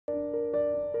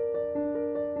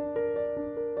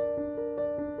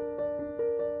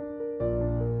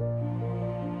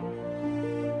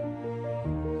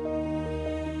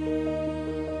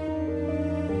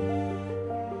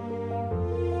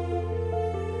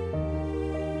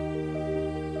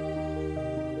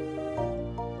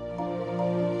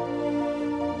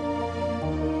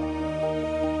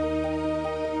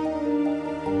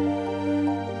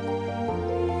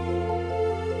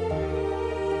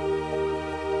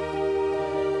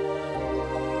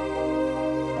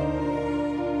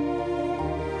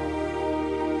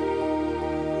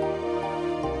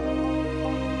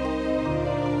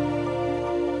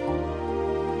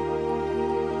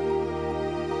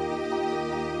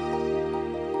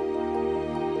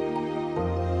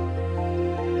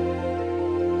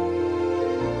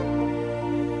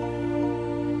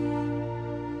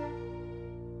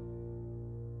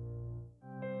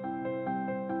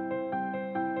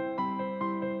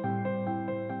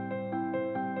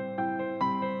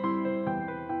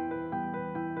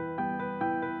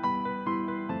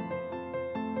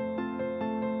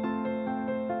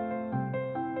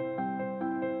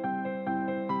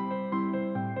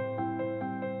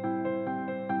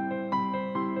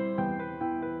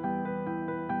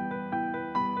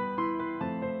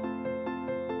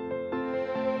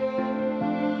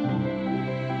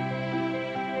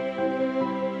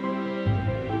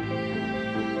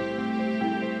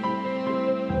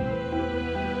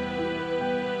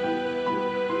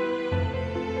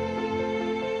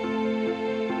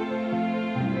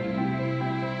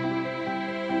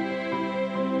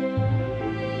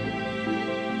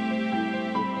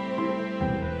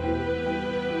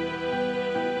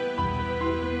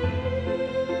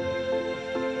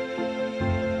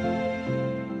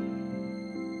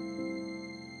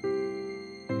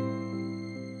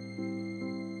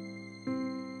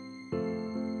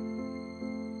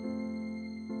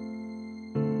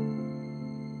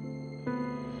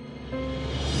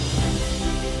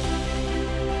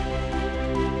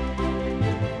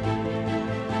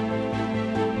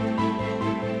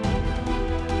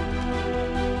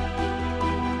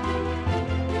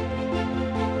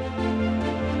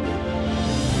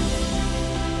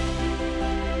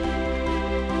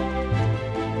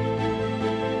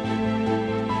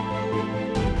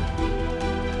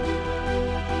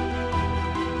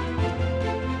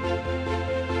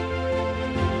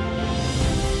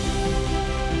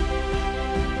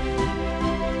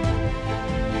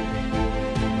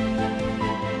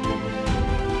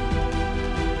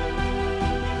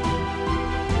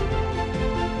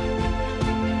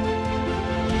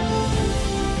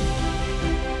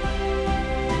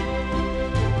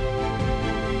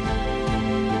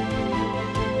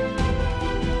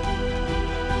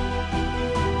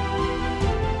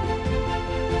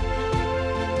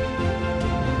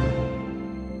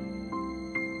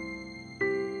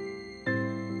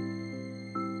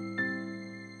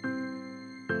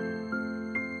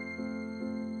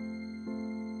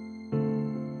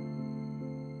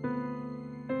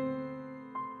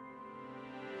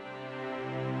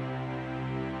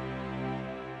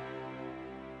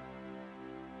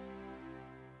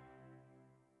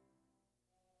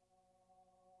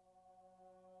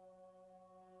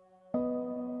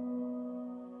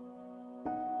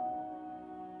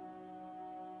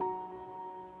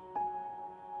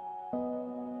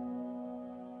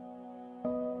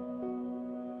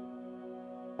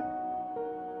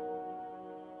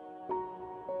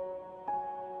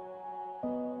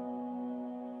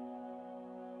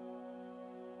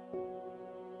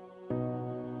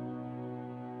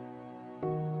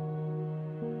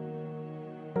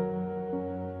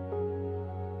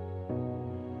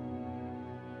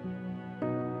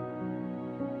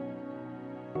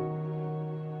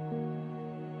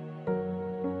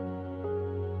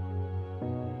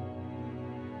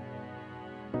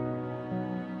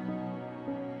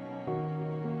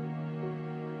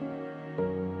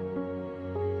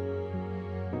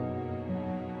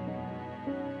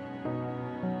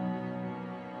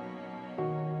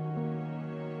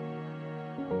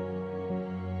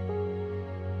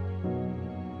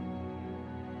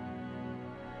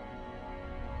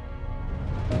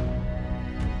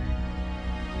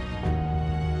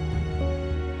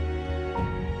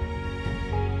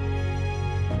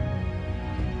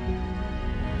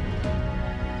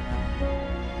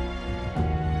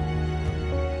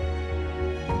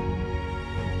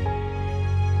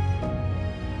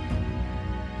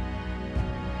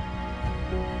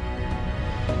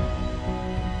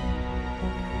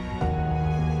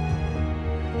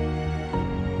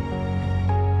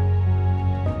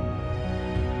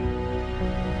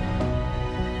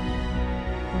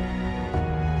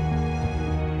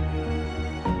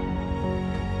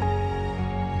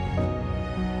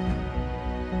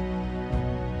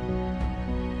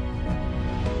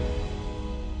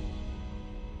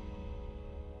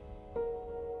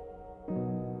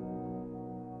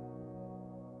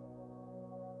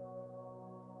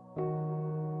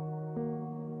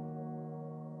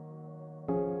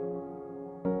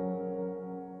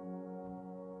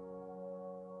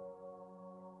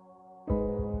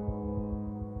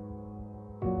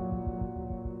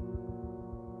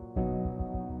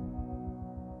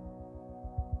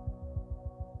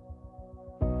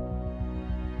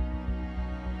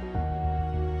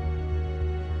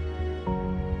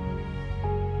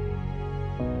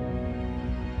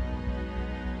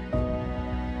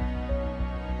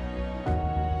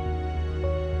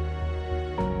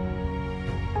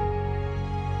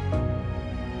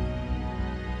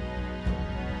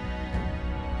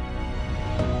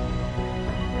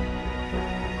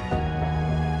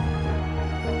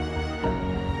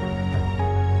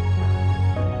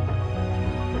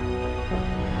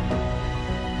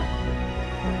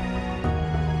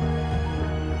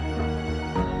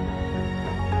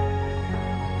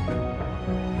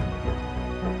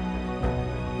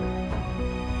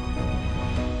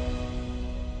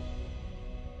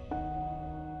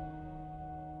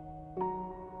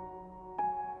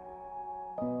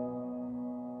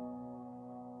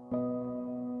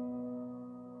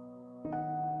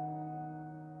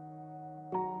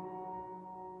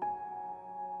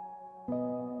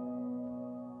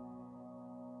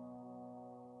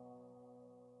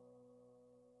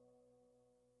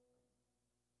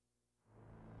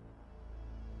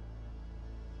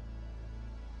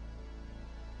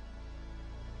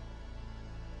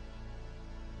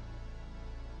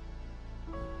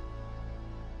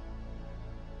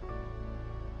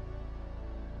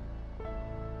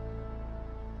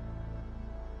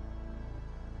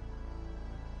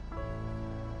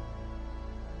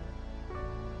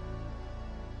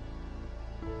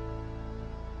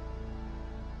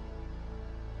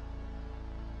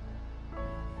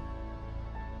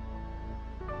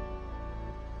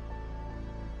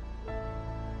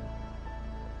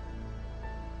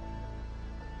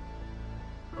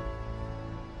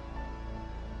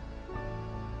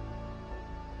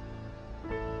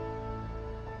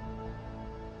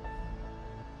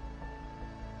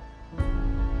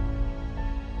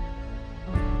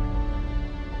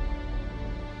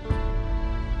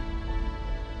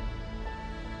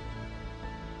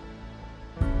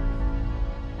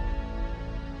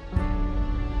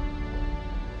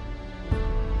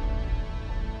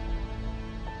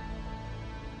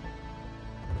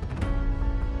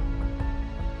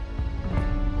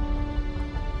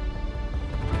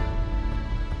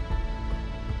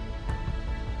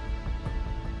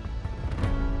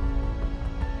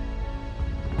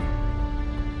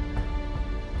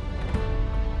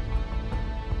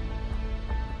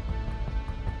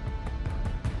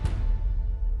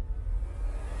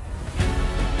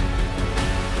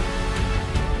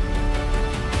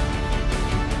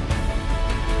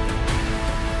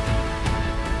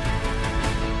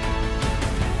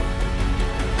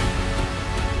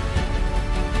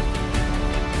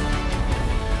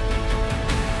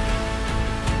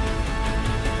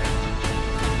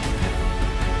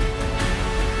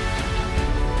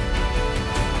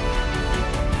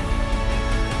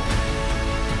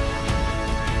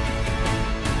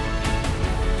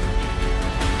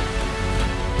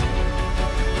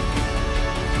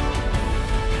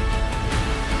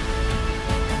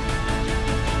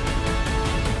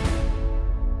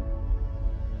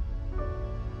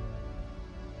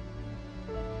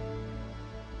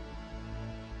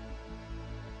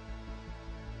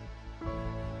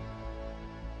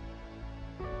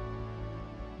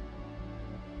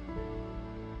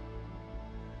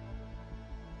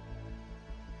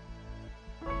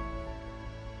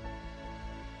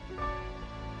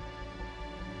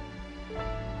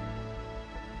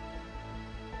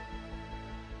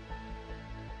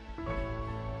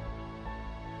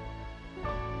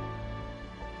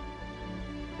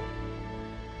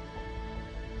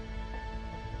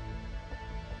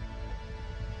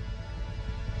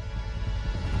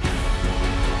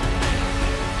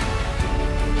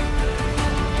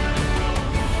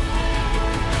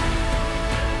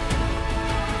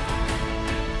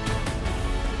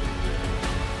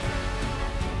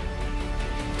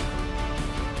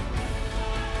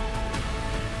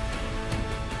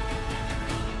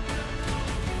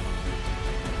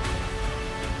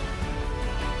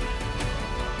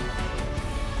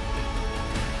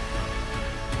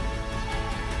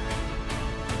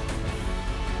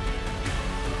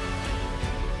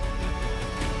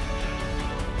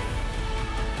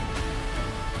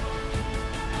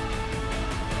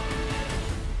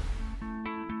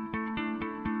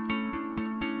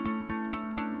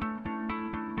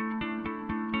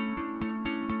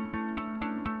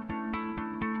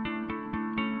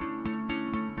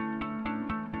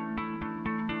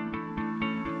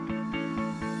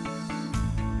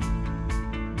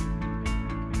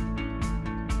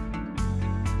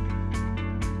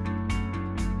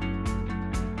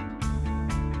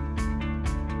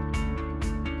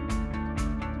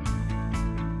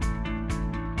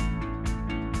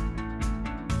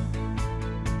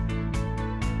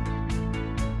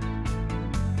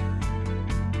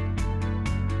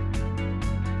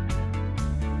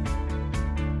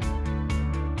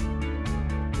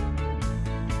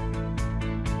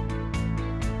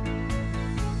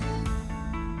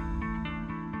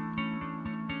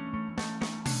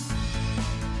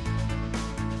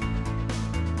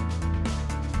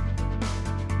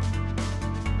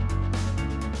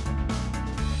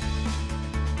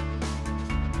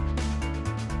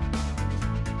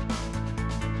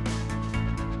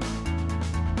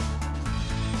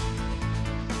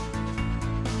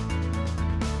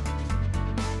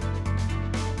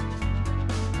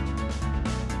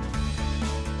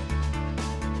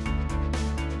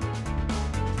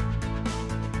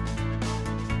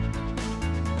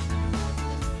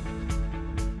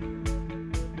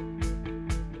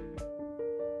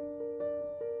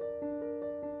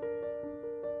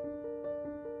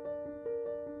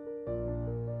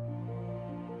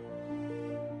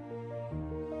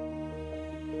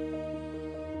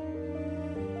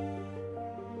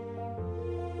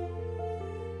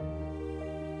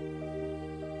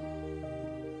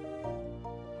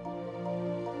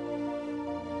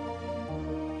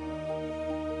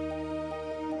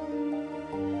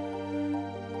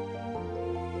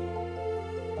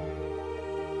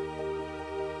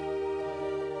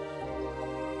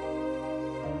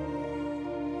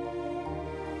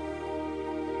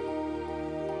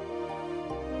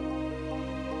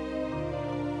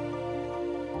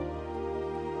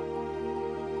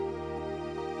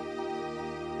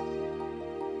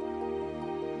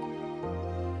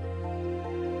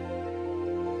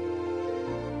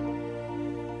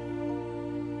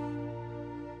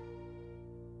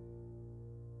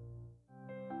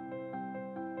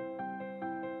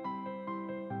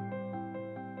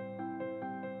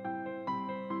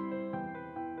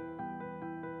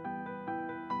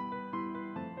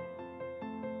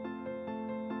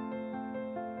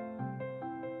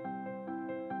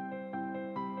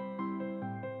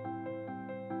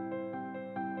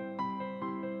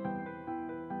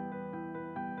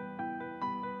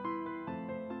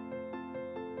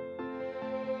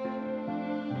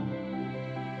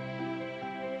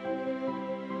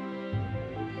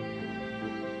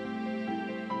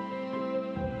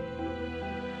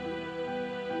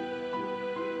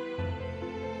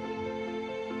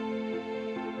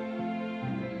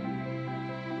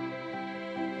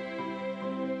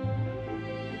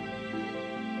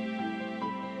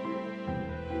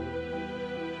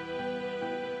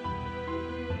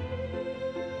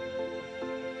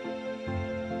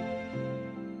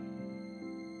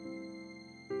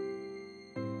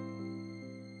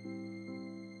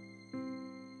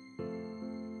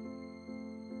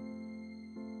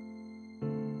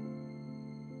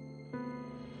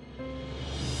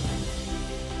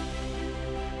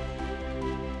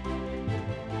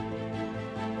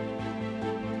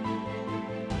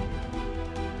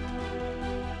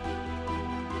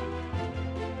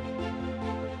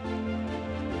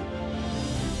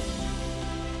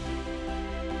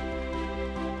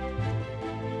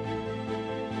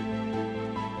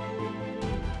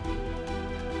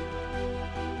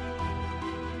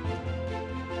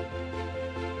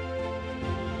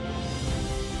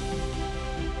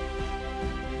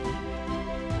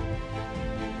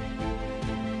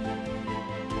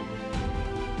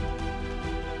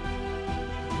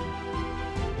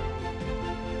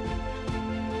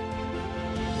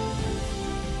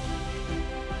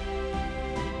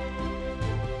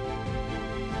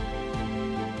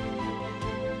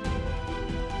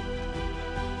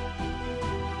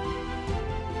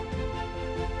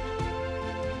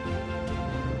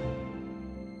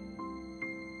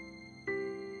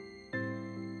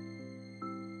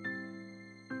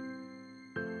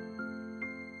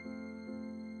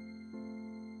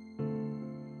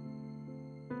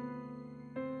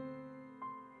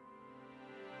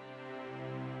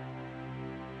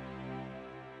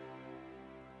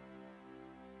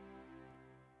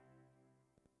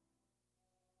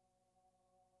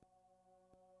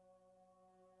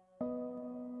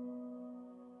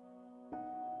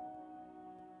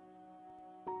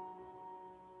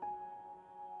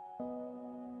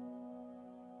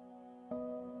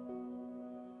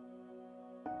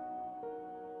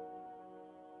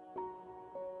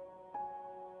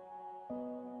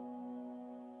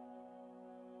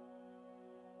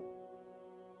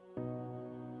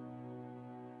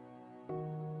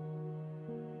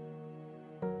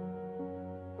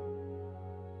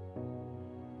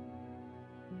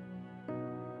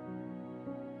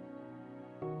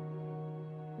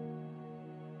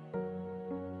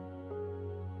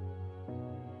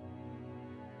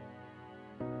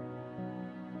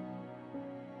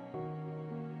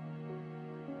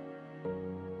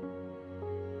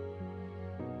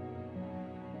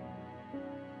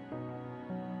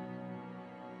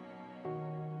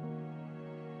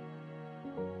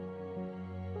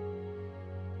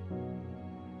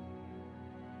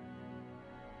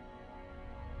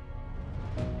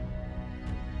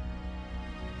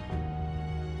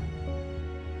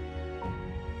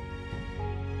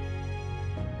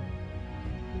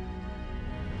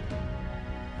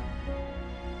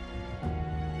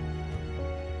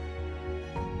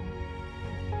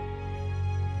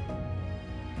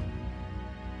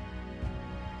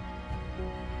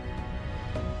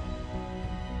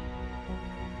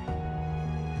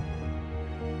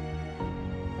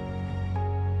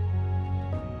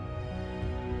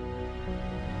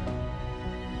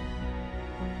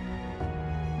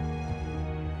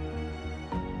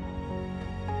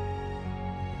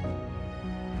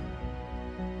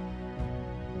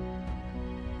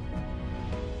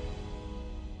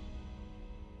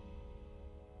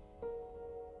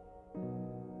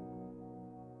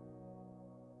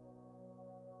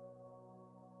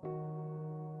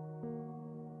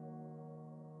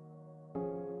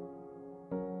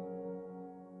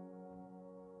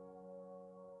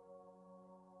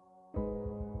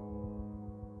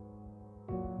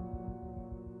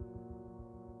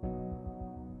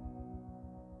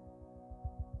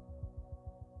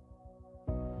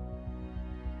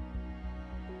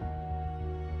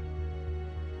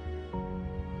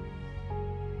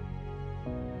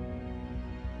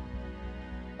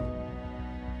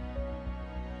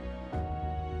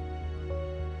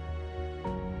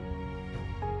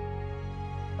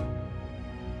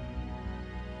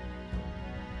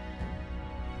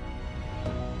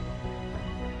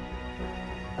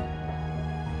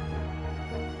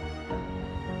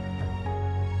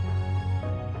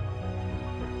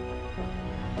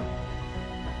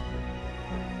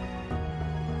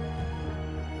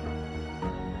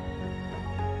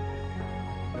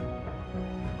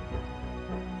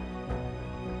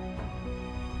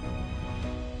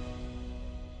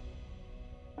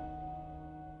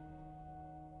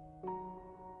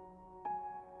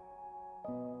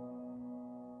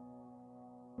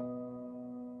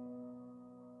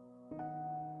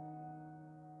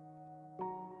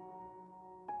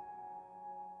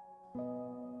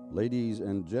Ladies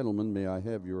and gentlemen, may I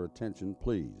have your attention,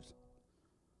 please?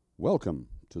 Welcome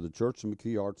to the Church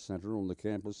McKee Arts Center on the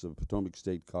campus of Potomac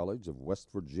State College of West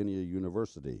Virginia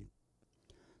University.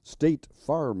 State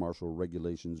fire marshal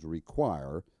regulations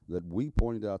require that we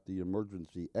point out the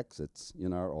emergency exits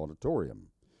in our auditorium.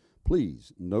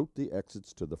 Please note the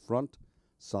exits to the front,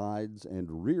 sides,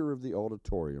 and rear of the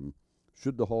auditorium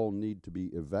should the hall need to be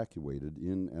evacuated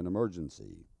in an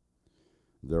emergency.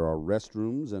 There are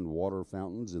restrooms and water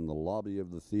fountains in the lobby of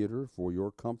the theater for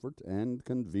your comfort and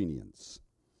convenience.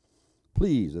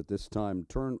 Please, at this time,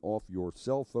 turn off your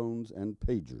cell phones and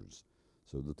pagers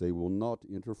so that they will not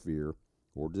interfere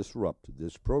or disrupt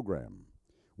this program.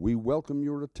 We welcome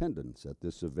your attendance at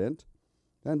this event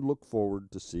and look forward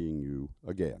to seeing you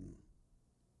again.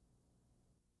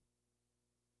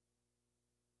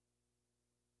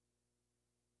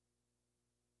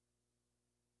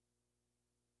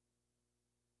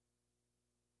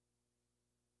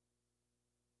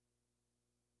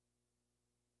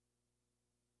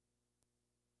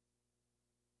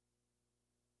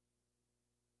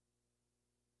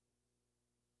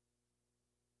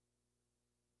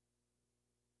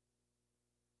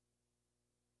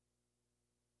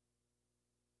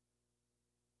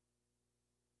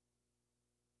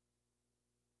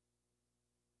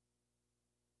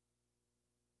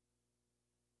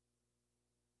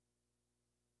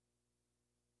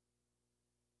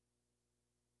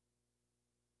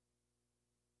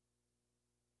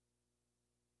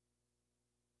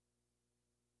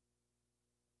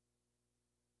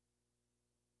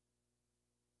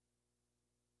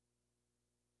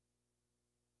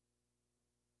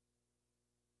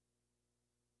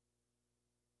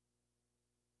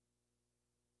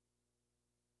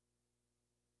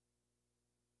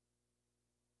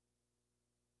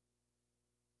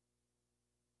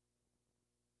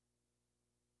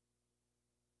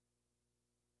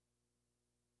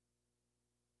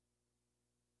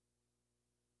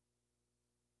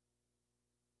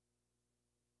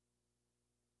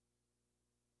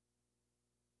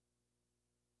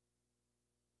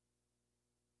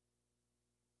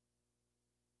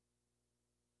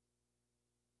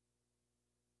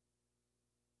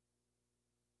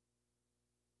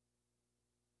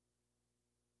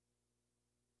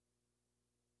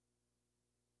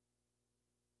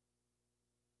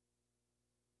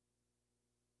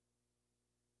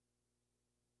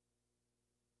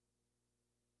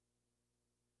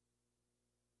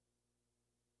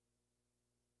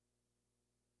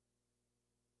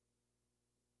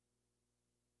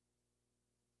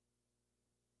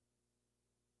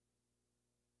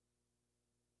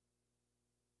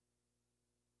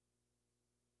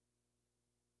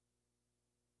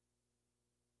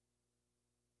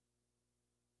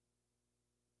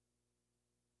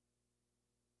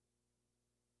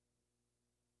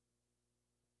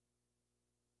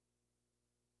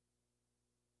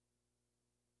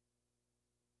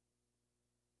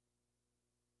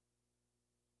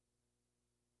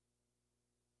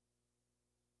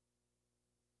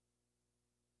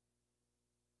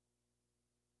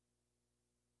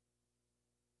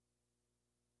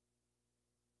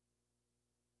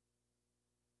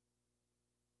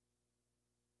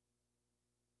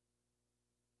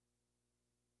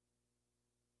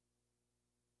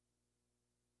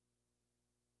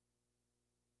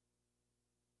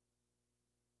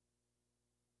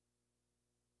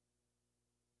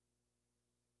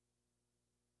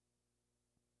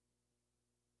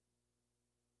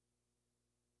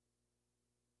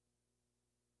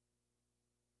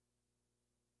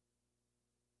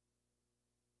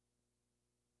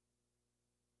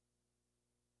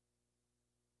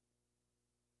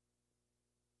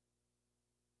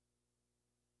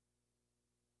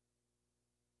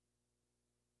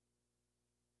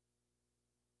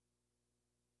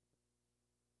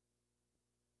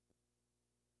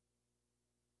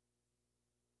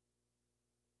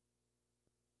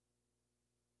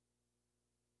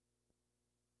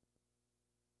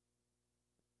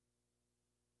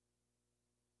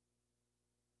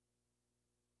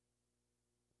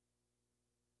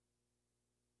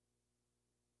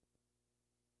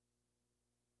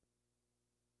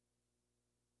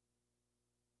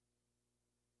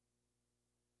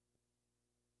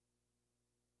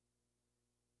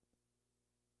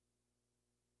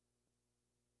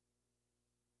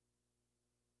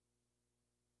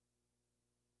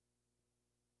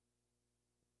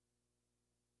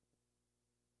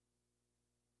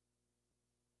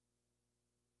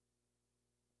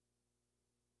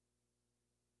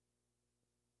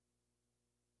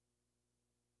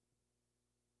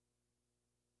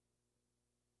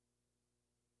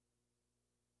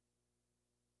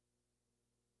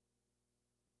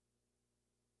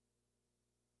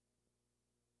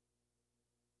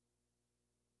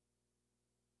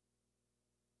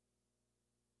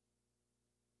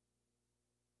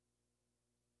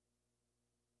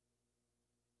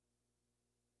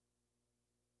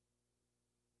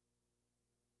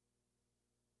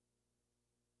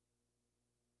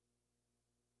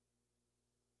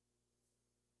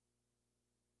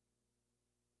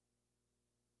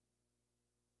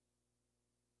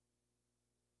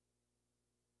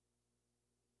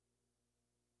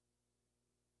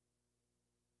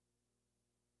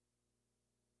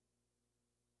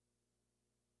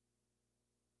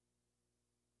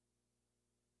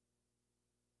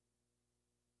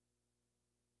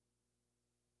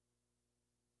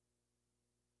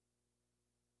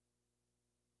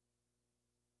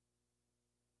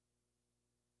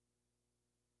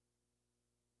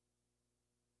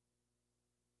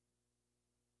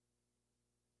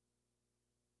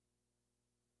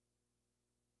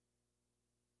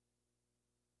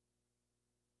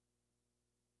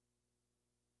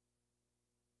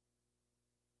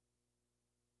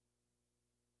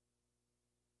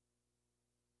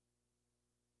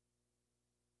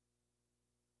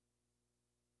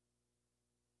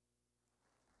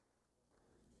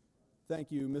 Thank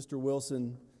you, Mr.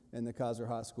 Wilson and the Kaiser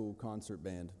High School Concert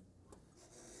Band.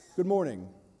 Good morning.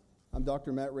 I'm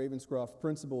Dr. Matt Ravenscroft,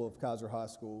 principal of Kaiser High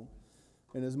School,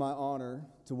 and it is my honor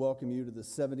to welcome you to the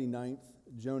 79th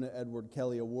Jonah Edward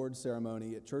Kelley Award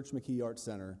Ceremony at Church McKee Arts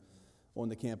Center on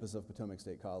the campus of Potomac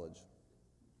State College.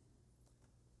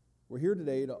 We're here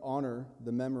today to honor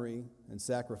the memory and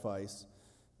sacrifice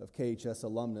of KHS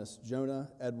alumnus Jonah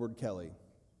Edward Kelley,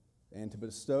 and to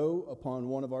bestow upon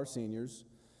one of our seniors,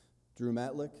 Drew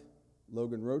Matlick,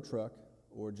 Logan Rotruck,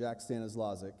 or Jack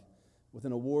Stanislazic, with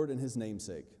an award in his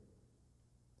namesake.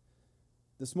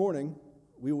 This morning,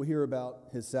 we will hear about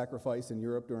his sacrifice in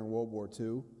Europe during World War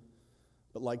II,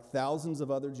 but like thousands of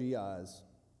other GIs,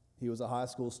 he was a high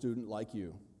school student like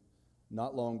you,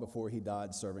 not long before he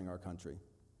died serving our country.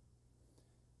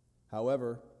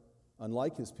 However,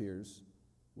 unlike his peers,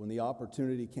 when the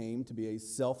opportunity came to be a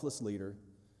selfless leader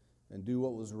and do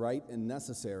what was right and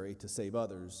necessary to save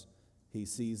others, he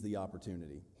seized the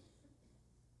opportunity.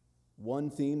 One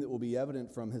theme that will be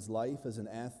evident from his life as an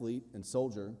athlete and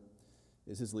soldier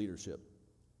is his leadership.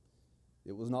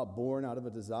 It was not born out of a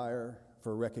desire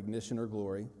for recognition or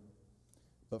glory,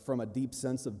 but from a deep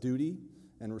sense of duty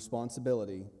and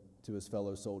responsibility to his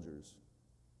fellow soldiers.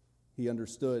 He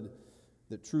understood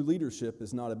that true leadership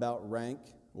is not about rank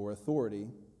or authority,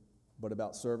 but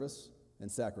about service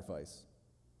and sacrifice.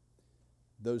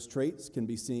 Those traits can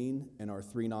be seen in our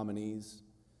three nominees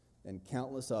and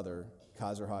countless other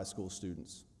Kaiser High School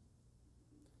students.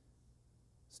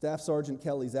 Staff Sergeant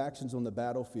Kelley's actions on the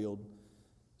battlefield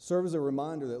serve as a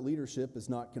reminder that leadership is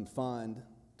not confined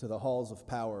to the halls of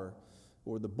power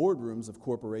or the boardrooms of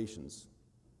corporations.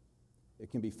 It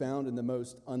can be found in the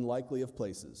most unlikely of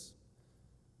places,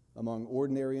 among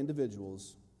ordinary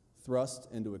individuals thrust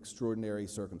into extraordinary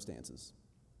circumstances.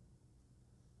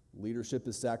 Leadership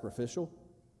is sacrificial.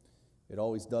 It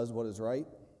always does what is right,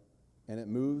 and it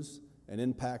moves and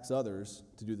impacts others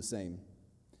to do the same.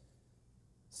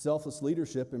 Selfless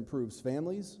leadership improves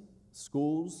families,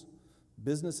 schools,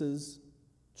 businesses,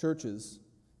 churches,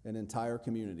 and entire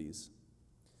communities.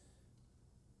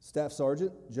 Staff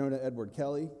Sergeant Jonah Edward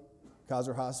Kelley,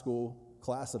 Kaiser High School,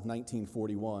 class of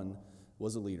 1941,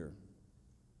 was a leader.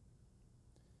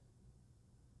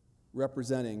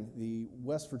 Representing the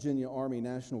West Virginia Army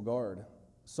National Guard,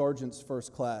 Sergeants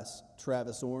First Class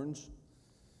Travis Orange,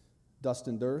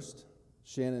 Dustin Durst,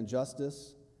 Shannon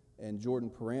Justice, and Jordan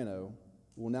Perano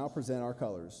will now present our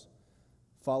colors,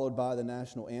 followed by the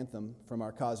national anthem from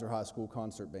our Kaiser High School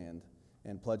Concert Band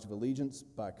and Pledge of Allegiance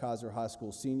by Kaiser High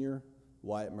School senior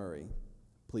Wyatt Murray.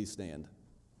 Please stand.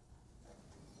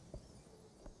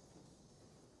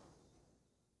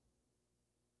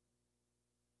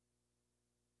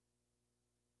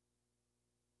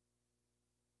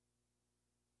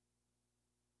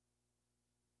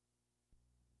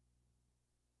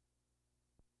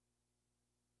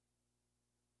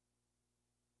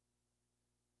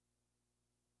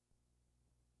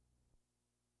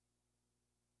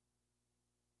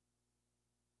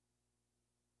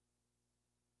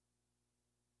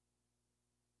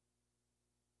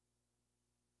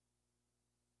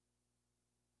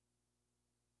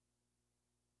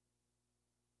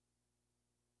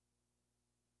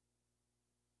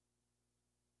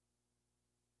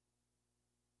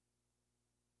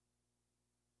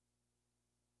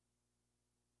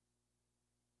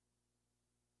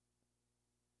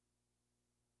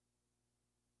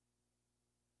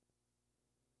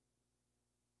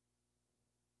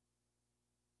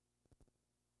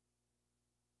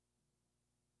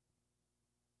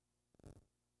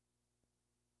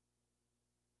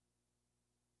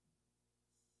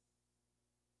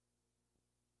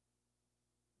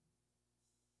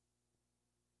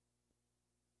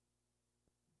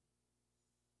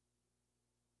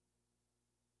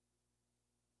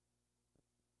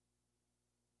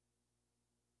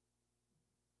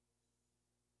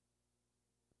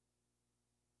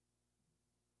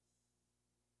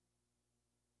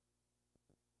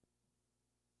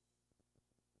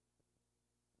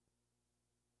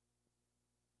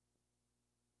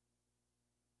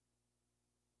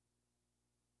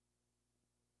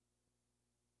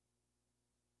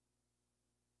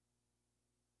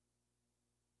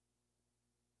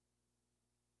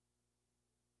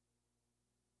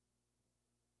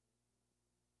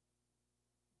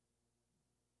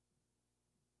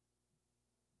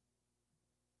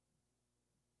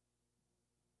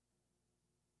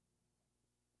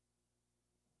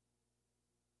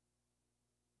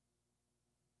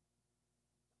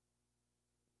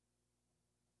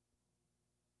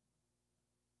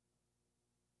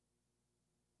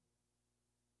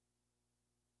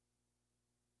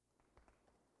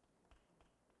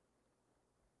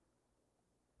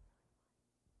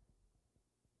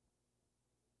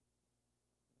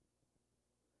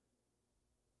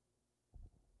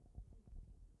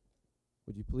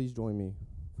 Would you please join me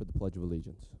for the Pledge of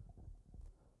Allegiance?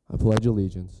 I pledge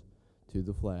allegiance to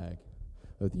the flag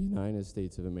of the United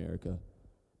States of America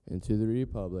and to the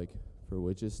republic for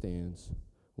which it stands,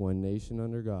 one nation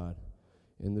under God,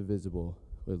 indivisible,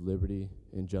 with liberty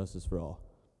and justice for all.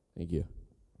 Thank you.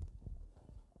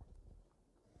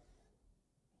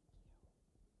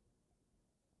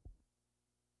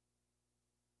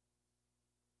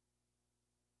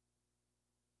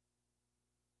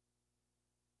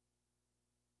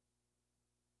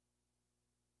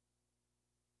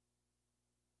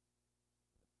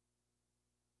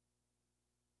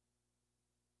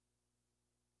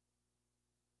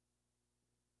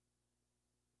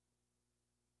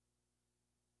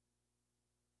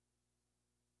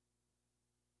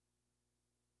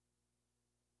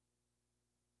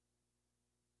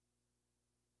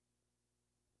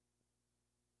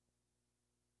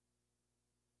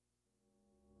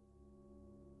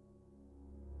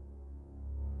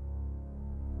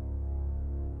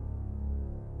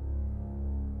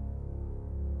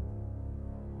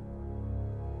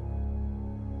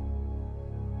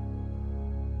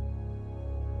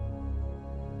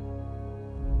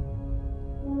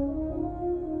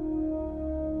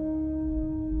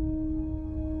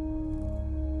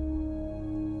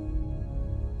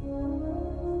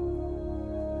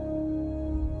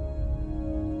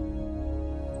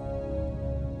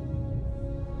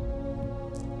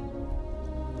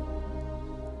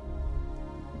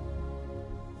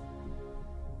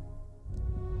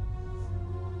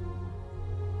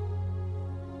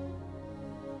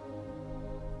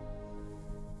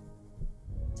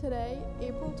 Today,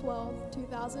 April 12,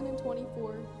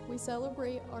 2024, we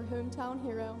celebrate our hometown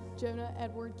hero, Jonah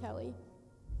Edward Kelley.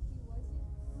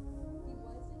 He was a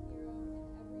hero in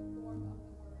every form of the word.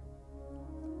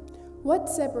 What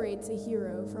separates a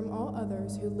hero from all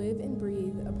others who live and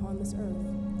breathe upon this earth?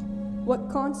 What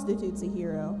constitutes a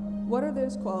hero? What are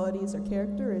those qualities or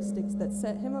characteristics that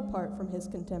set him apart from his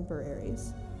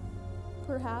contemporaries?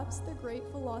 Perhaps the great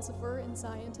philosopher and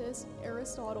scientist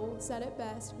Aristotle said it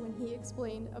best when he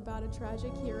explained about a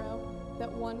tragic hero that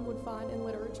one would find in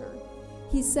literature.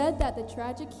 He said that the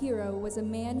tragic hero was a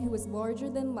man who was larger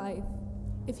than life.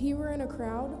 If he were in a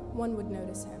crowd, one would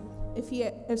notice him.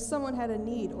 If someone had a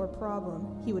need or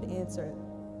problem, he would answer it.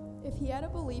 If he had a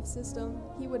belief system,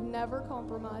 he would never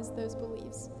compromise those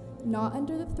beliefs. Not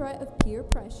under the threat of peer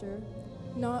pressure.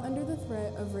 Not under the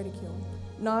threat of ridicule.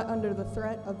 Not under the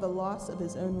threat of the loss of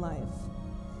his own life.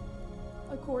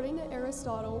 According to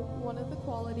Aristotle, one of the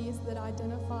qualities that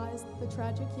identifies the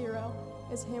tragic hero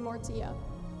is hamartia,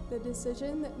 the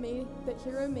decision that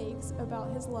hero makes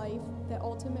about his life that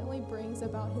ultimately brings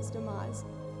about his demise.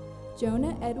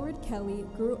 Jonah Edward Kelley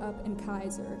grew up in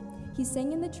Kaiser. He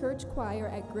sang in the church choir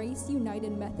at Grace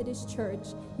United Methodist Church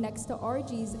next to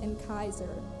RG's in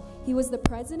Kaiser. He was the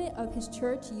president of his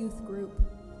church youth group.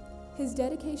 His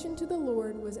dedication to the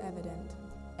Lord was evident.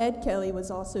 Ed Kelley was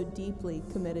also deeply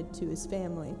committed to his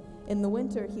family. In the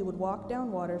winter, he would walk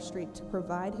down Water Street to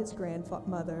provide his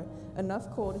grandmother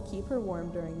enough coal to keep her warm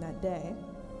during that day.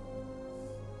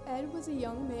 Ed was a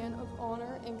young man of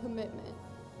honor and commitment,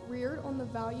 reared on the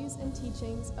values and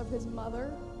teachings of his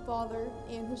mother, father,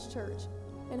 and his church.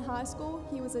 In high school,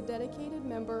 he was a dedicated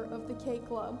member of the K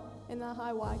Club and the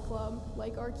High Y Club,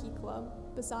 like our Key Club,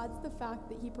 besides the fact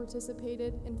that he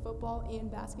participated in football and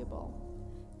basketball.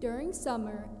 During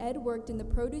summer, Ed worked in the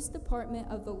produce department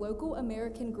of the local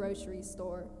American grocery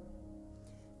store.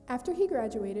 After he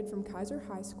graduated from Kaiser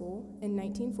High School in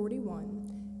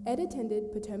 1941, Ed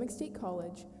attended Potomac State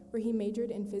College, where he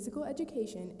majored in physical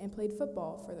education and played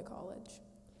football for the college.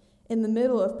 In the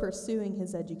middle of pursuing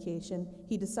his education,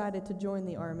 he decided to join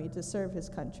the Army to serve his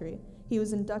country. He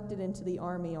was inducted into the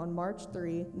Army on March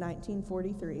 3,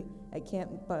 1943, at Camp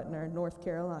Butner, North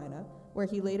Carolina, where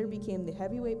he later became the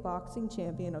heavyweight boxing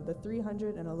champion of the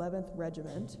 311th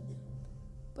Regiment.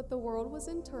 But the world was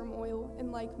in turmoil,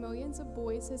 and like millions of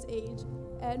boys his age,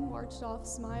 Ed marched off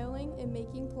smiling and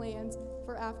making plans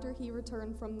for after he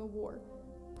returned from the war.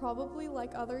 Probably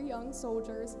like other young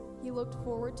soldiers, he looked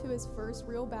forward to his first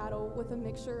real battle with a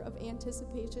mixture of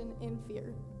anticipation and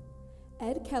fear.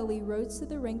 Ed Kelley rose to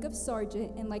the rank of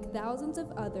sergeant, and like thousands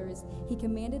of others, he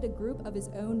commanded a group of his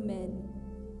own men.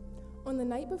 On the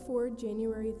night before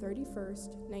January 31st,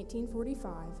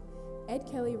 1945, Ed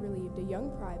Kelley relieved a young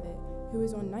private who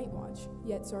was on night watch,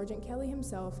 yet Sergeant Kelley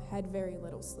himself had very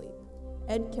little sleep.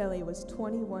 Ed Kelley was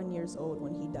 21 years old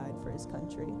when he died for his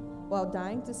country. While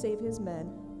dying to save his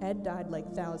men, Ed died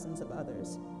like thousands of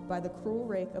others, by the cruel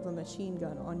rake of a machine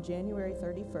gun on January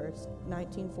 31st,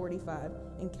 1945,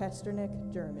 in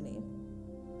Kesternick, Germany.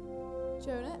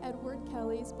 Jonah Edward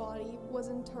Kelley's body was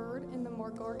interred in the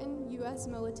Margarten U.S.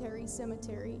 Military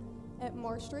Cemetery at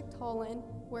Maastricht, Holland,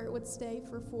 where it would stay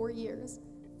for 4 years,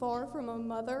 far from a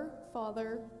mother,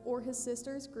 father, or his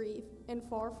sister's grief, and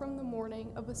far from the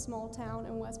mourning of a small town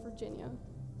in West Virginia.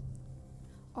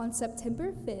 On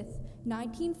September 5th,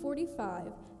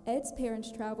 1945, Ed's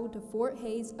parents traveled to Fort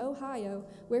Hays, Ohio,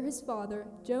 where his father,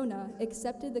 Jonah,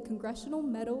 accepted the Congressional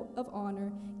Medal of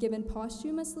Honor given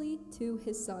posthumously to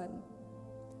his son.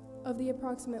 Of the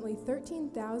approximately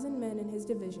 13,000 men in his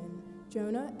division,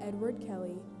 Jonah Edward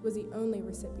Kelley was the only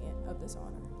recipient of this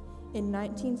honor. In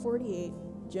 1948,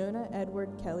 Jonah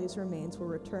Edward Kelley's remains were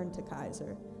returned to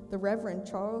Kaiser. The Reverend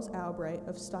Charles Albright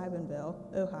of Steubenville,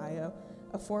 Ohio,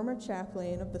 a former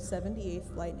chaplain of the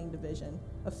 78th Lightning Division,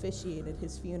 officiated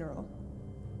his funeral.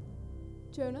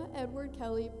 Jonah Edward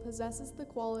Kelley possesses the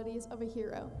qualities of a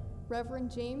hero.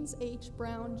 Reverend James H.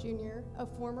 Brown, Jr., a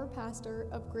former pastor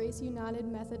of Grace United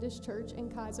Methodist Church in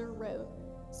Kaiser, wrote,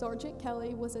 "Sergeant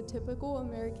Kelley was a typical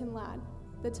American lad,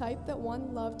 the type that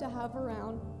one loved to have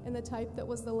around and the type that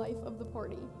was the life of the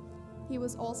party. He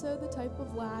was also the type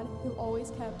of lad who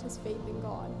always kept his faith in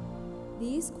God."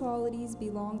 These qualities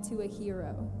belong to a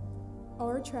hero.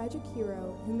 Our tragic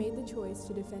hero who made the choice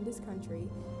to defend his country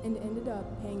and ended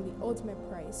up paying the ultimate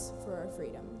price for our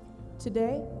freedom.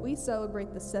 Today, we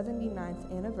celebrate the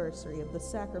 79th anniversary of the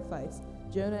sacrifice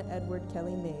Jonah Edward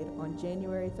Kelley made on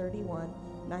January 31,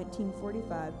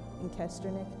 1945 in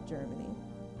Kesternick, Germany.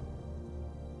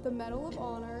 The Medal of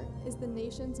Honor is the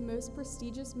nation's most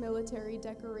prestigious military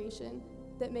decoration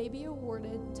that may be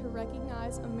awarded to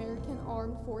recognize American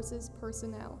Armed Forces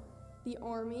personnel, the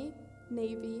Army,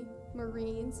 Navy,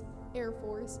 Marines, Air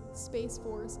Force, Space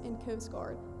Force, and Coast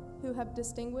Guard, who have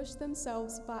distinguished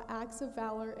themselves by acts of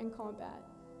valor in combat.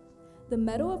 The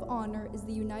Medal of Honor is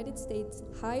the United States'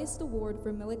 highest award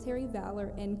for military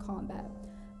valor in combat.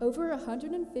 Over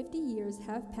 150 years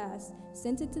have passed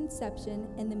since its inception,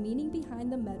 and the meaning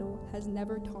behind the medal has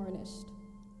never tarnished.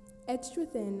 Etched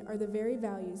within are the very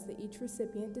values that each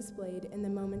recipient displayed in the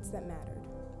moments that mattered: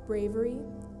 bravery,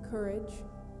 courage,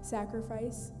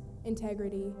 sacrifice,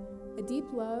 integrity, a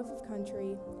deep love of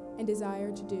country, and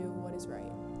desire to do what is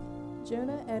right.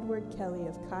 Jonah Edward Kelley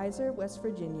of Kaiser, West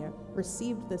Virginia,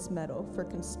 received this medal for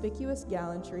conspicuous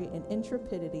gallantry and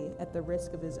intrepidity at the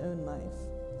risk of his own life.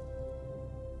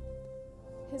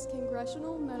 His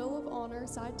Congressional Medal of Honor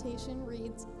citation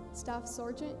reads, "Staff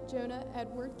Sergeant Jonah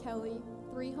Edward Kelley,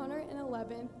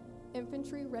 311th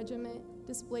Infantry Regiment,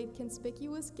 displayed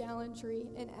conspicuous gallantry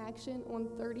in action on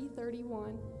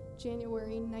 30/31,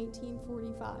 January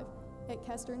 1945, at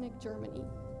Kesternick, Germany.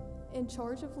 In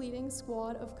charge of leading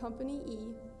squad of Company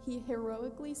E, he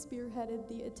heroically spearheaded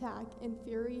the attack in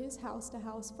furious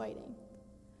house-to-house fighting.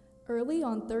 Early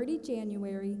on 30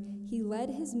 January, he led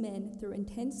his men through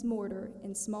intense mortar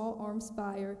and small arms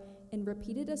fire and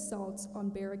repeated assaults on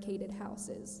barricaded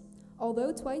houses.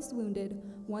 Although twice wounded,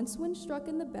 once when struck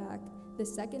in the back, the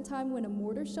second time when a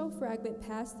mortar shell fragment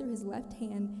passed through his left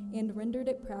hand and rendered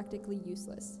it practically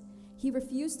useless. He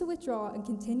refused to withdraw and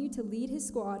continued to lead his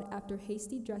squad after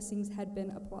hasty dressings had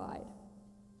been applied.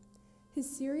 His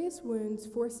serious wounds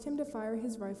forced him to fire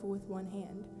his rifle with one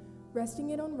hand,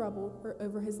 resting it on rubble or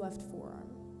over his left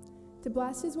forearm. To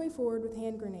blast his way forward with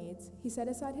hand grenades, he set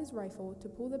aside his rifle to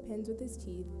pull the pins with his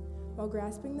teeth while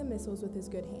grasping the missiles with his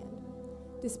good hand.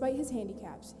 Despite his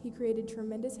handicaps, he created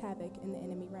tremendous havoc in the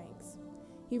enemy ranks.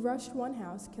 He rushed one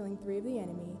house, killing 3 of the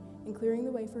enemy and clearing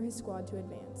the way for his squad to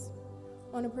advance.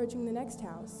 On approaching the next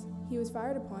house, he was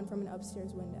fired upon from an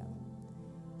upstairs window.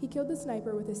 He killed the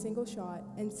sniper with a single shot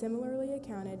and similarly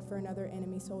accounted for another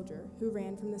enemy soldier who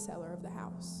ran from the cellar of the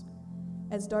house.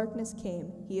 As darkness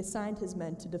came, he assigned his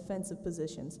men to defensive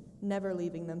positions, never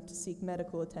leaving them to seek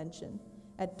medical attention.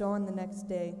 At dawn the next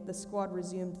day, the squad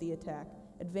resumed the attack,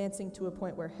 advancing to a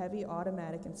point where heavy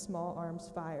automatic and small arms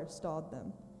fire stalled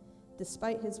them.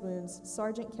 Despite his wounds,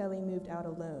 Sergeant Kelley moved out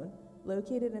alone,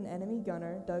 located an enemy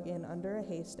gunner dug in under a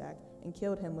haystack, and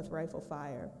killed him with rifle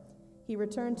fire. He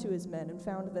returned to his men and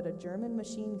found that a German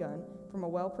machine gun from a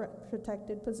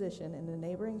well-protected position in a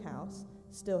neighboring house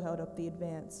still held up the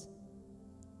advance.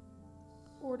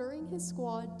 Ordering his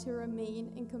squad to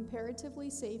remain in comparatively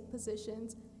safe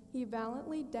positions, he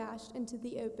valiantly dashed into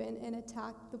the open and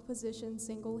attacked the position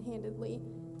single-handedly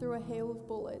through a hail of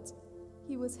bullets.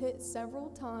 He was hit several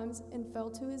times and fell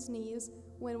to his knees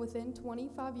when within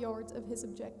 25 yards of his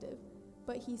objective,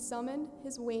 but he summoned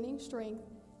his waning strength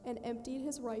and emptied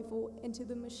his rifle into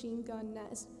the machine gun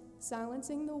nest,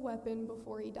 silencing the weapon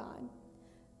before he died.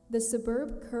 The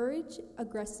superb courage,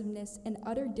 aggressiveness, and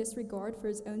utter disregard for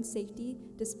his own safety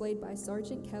displayed by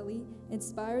Sergeant Kelley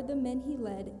inspired the men he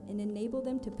led and enabled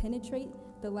them to penetrate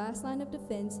the last line of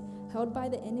defense held by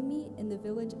the enemy in the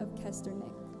village of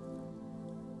Kesternick.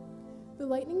 The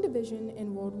Lightning Division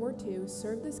in World War II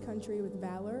served this country with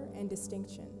valor and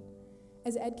distinction.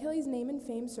 As Ed Kelley's name and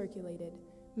fame circulated,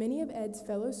 many of Ed's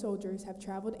fellow soldiers have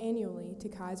traveled annually to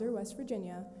Kaiser, West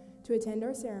Virginia, to attend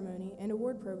our ceremony and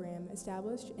award program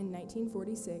established in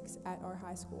 1946 at our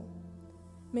high school.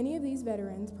 Many of these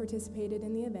veterans participated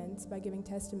in the events by giving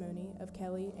testimony of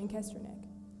Kelley and Kesternick.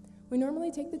 We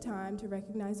normally take the time to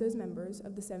recognize those members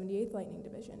of the 78th Lightning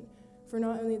Division for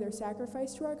not only their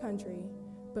sacrifice to our country,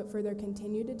 but for their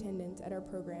continued attendance at our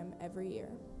program every year.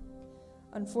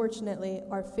 Unfortunately,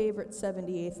 our favorite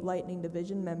 78th Lightning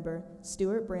Division member,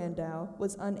 Stuart Brandow,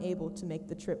 was unable to make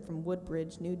the trip from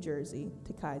Woodbridge, New Jersey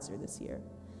to Kaiser this year.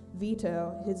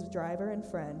 Vito, his driver and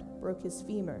friend, broke his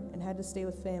femur and had to stay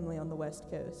with family on the West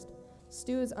Coast.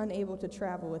 Stu is unable to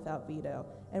travel without Vito,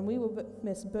 and we will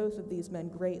miss both of these men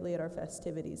greatly at our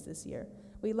festivities this year.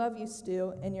 We love you,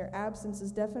 Stu, and your absence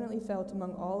is definitely felt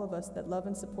among all of us that love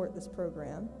and support this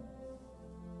program.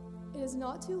 It is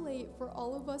not too late for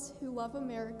all of us who love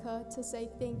America to say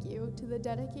thank you to the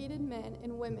dedicated men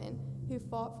and women who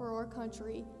fought for our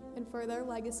country and for their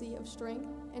legacy of strength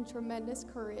and tremendous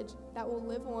courage that will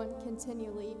live on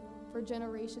continually for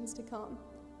generations to come.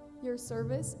 Your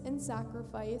service and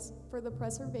sacrifice for the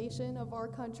preservation of our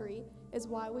country is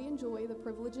why we enjoy the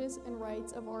privileges and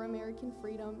rights of our American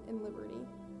freedom and liberty.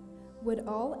 Would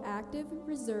all active,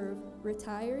 reserve,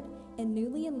 retired, and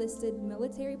newly enlisted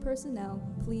military personnel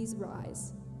please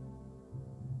rise?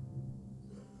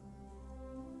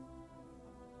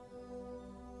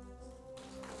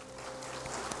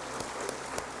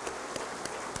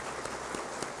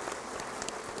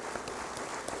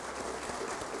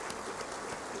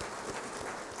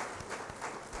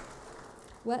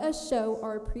 Let us show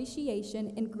our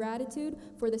appreciation and gratitude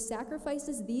for the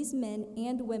sacrifices these men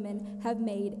and women have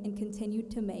made and continue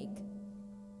to make.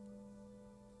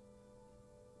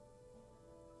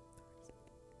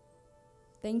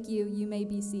 Thank you. You may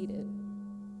be seated.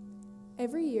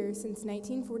 Every year since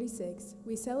 1946,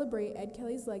 we celebrate Ed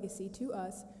Kelley's legacy to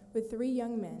us with 3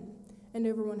 young men and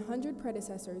over 100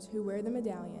 predecessors who wear the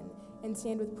medallion and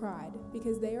stand with pride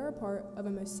because they are a part of a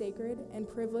most sacred and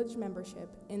privileged membership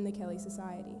in the Kelley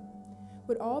Society.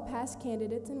 Would all past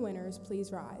candidates and winners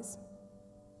please rise?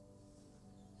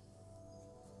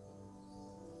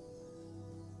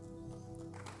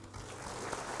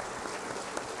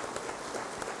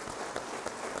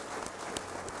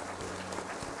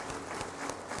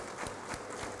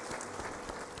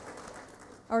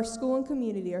 Our school and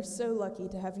community are so lucky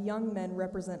to have young men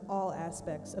represent all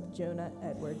aspects of Jonah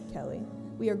Edward Kelley.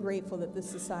 We are grateful that this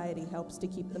society helps to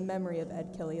keep the memory of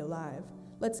Ed Kelley alive.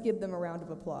 Let's give them a round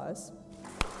of applause.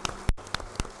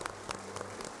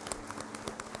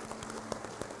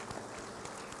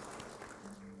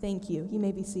 Thank you. You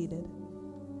may be seated.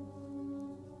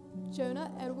 Jonah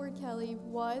Edward Kelley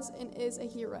was and is a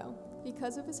hero.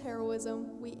 Because of his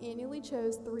heroism, we annually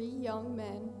chose 3 young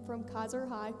men from Kaiser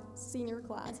High senior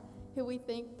class who we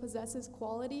think possesses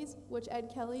qualities which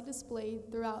Ed Kelley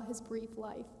displayed throughout his brief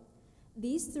life.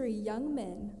 These 3 young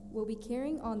men will be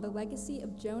carrying on the legacy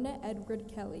of Jonah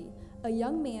Edward Kelley, a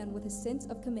young man with a sense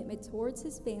of commitment towards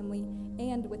his family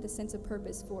and with a sense of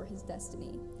purpose for his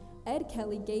destiny. Ed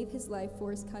Kelley gave his life for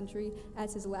his country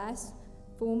as his last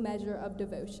full measure of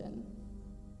devotion.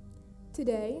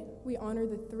 Today, we honor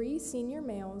the 3 senior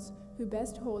males who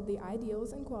best hold the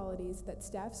ideals and qualities that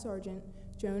Staff Sergeant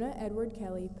Jonah Edward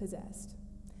Kelley possessed.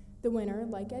 The winner,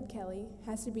 like Ed Kelley,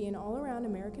 has to be an all-around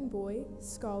American boy,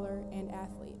 scholar, and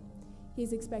athlete. He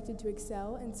is expected to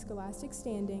excel in scholastic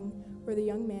standing, where the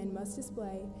young man must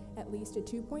display at least a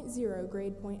 2.0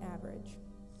 grade point average.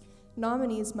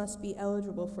 Nominees must be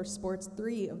eligible for sports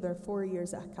 3 of their 4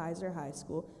 years at Kaiser High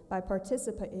School by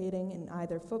participating in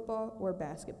either football or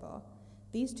basketball.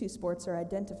 These 2 sports are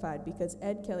identified because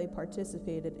Ed Kelley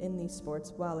participated in these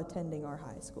sports while attending our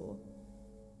high school.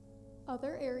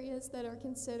 Other areas that are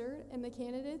considered in the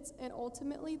candidates and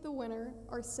ultimately the winner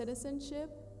are citizenship,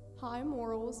 high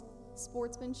morals,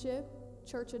 sportsmanship,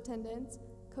 church attendance,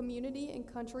 community and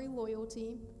country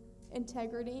loyalty,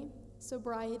 integrity,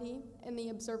 sobriety, and the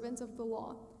observance of the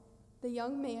law. The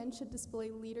young man should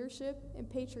display leadership and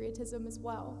patriotism as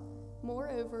well.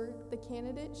 Moreover, the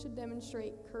candidate should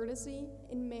demonstrate courtesy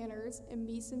and manners and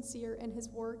be sincere in his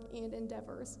work and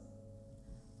endeavors.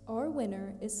 Our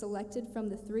winner is selected from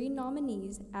the 3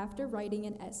 nominees after writing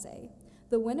an essay.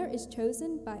 The winner is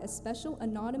chosen by a special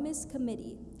anonymous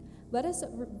committee. Let us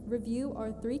review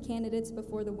our 3 candidates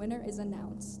before the winner is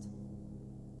announced.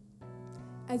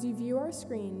 As you view our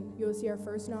screen, you will see our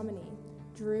first nominee,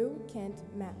 Drew Kent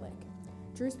Matlick.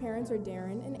 Drew's parents are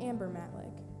Darren and Amber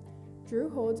Matlick. Drew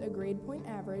holds a grade point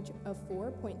average of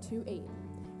 4.28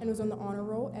 and was on the honor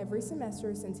roll every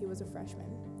semester since he was a freshman.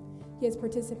 He has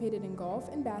participated in golf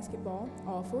and basketball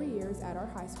all 4 years at our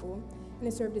high school and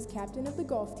has served as captain of the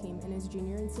golf team in his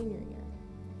junior and senior year.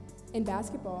 In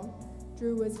basketball,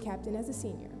 Drew was captain as a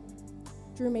senior.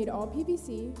 Drew made all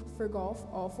PVC for golf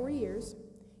all 4 years.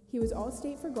 He was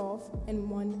all-state for golf and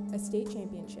won a state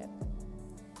championship.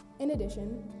 In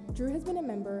addition, Drew has been a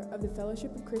member of the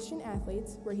Fellowship of Christian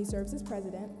Athletes, where he serves as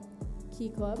president, Key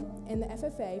Club, and the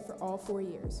FFA for all 4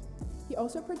 years. He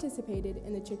also participated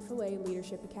in the Chick-fil-A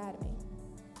Leadership Academy.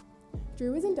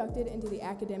 Drew was inducted into the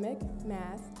academic,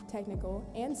 math, technical,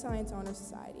 and science honor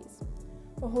societies.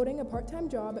 While holding a part-time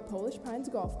job at Polish Pines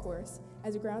Golf Course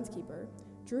as a groundskeeper,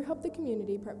 Drew helped the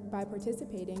community by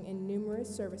participating in numerous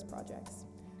service projects: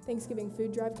 Thanksgiving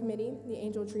Food Drive Committee, the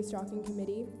Angel Tree Stalking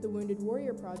Committee, the Wounded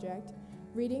Warrior Project,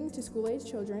 reading to school-age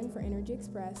children for Energy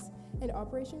Express, and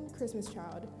Operation Christmas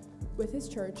Child with his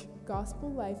church,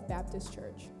 Gospel Life Baptist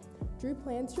Church. Drew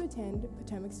plans to attend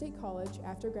Potomac State College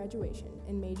after graduation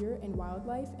and major in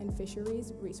wildlife and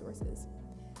fisheries resources.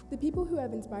 The people who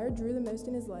have inspired Drew the most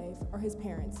in his life are his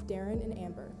parents, Darren and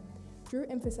Amber. Drew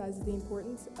emphasizes the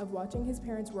importance of watching his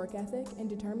parents' work ethic and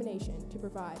determination to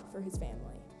provide for his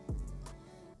family.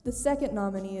 The second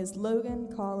nominee is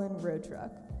Logan Colin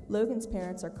Roadtruck. Logan's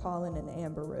parents are Colin and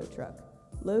Amber Roadtruck.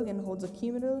 Logan holds a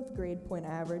cumulative grade point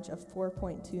average of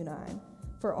 4.29.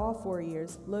 For all 4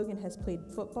 years, Logan has played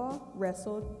football,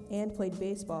 wrestled, and played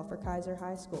baseball for Kaiser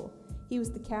High School. He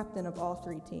was the captain of all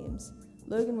 3 teams.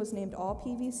 Logan was named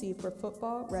All-PVC for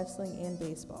football, wrestling, and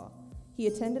baseball. He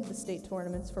attended the state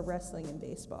tournaments for wrestling and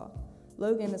baseball.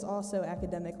 Logan is also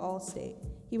academic All-State.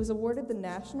 He was awarded the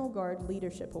National Guard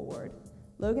Leadership Award.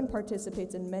 Logan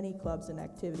participates in many clubs and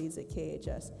activities at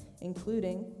KHS,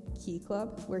 including Key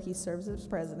Club, where he serves as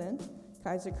president,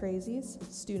 Kaiser Crazies,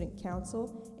 Student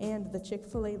Council, and the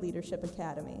Chick-fil-A Leadership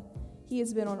Academy. He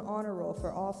has been on honor roll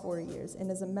for all 4 years and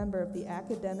is a member of the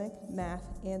Academic, Math,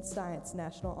 and Science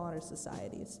National Honor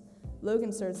Societies.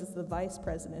 Logan serves as the vice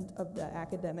president of the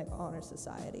Academic Honor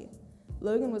Society.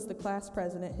 Logan was the class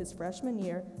president his freshman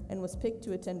year and was picked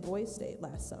to attend Boys State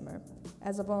last summer.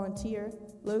 As a volunteer,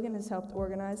 Logan has helped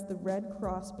organize the Red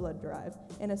Cross Blood Drive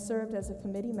and has served as a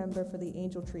committee member for the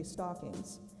Angel Tree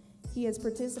Stalkings. He has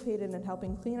participated in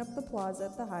helping clean up the plaza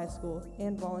at the high school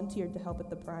and volunteered to help at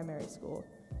the primary school.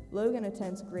 Logan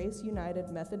attends Grace United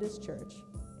Methodist Church.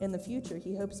 In the future,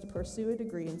 he hopes to pursue a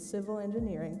degree in civil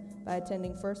engineering by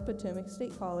attending First Potomac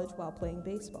State College while playing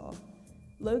baseball.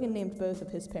 Logan named both of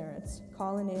his parents,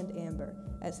 Colin and Amber,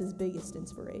 as his biggest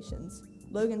inspirations.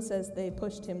 Logan says they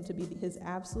pushed him to be his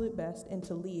absolute best and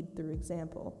to lead through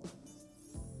example.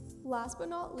 Last but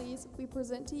not least, we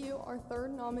present to you our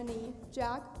third nominee,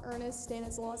 Jack Ernest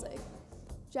Stanislausik.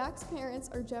 Jack's parents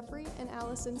are Jeffrey and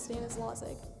Allison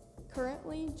Stanislausik.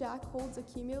 Currently, Jack holds a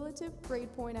cumulative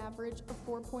grade point average of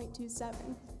 4.27.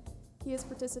 He has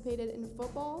participated in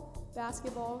football,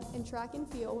 basketball, and track and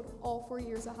field all 4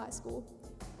 years of high school.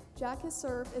 Jack has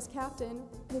served as captain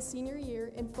his senior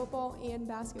year in football and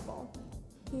basketball.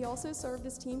 He also served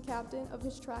as team captain of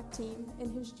his track team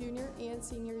in his junior and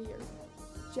senior year.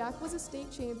 Jack was a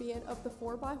state champion of the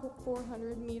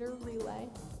 4x400 meter relay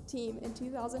team in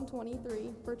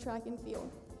 2023 for track and field.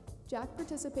 Jack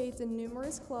participates in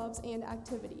numerous clubs and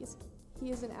activities. He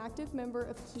is an active member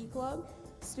of Key Club,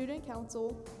 Student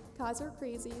Council, Kaiser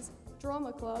Crazies,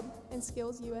 Drama Club, and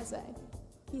Skills USA.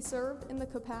 He served in the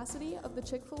capacity of the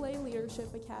Chick-fil-A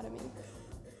Leadership Academy.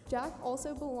 Jack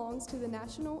also belongs to the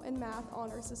National and Math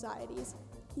Honor Societies.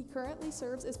 He currently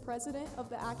serves as president of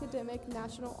the Academic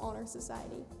National Honor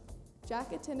Society.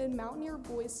 Jack attended Mountaineer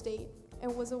Boys State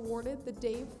and was awarded the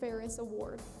Dave Ferris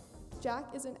Award. Jack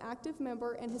is an active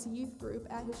member in his youth group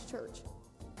at his church.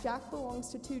 Jack belongs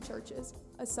to 2 churches,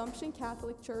 Assumption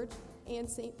Catholic Church and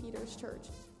St. Peter's Church.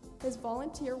 His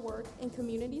volunteer work and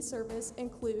community service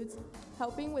includes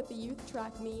helping with the youth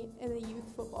track meet and the youth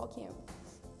football camp.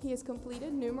 He has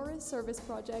completed numerous service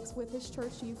projects with his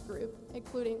church youth group,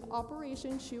 including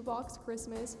Operation Shoebox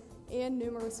Christmas and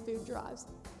numerous food drives.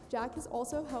 Jack has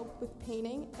also helped with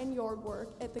painting and yard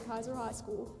work at the Kaiser High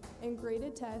School and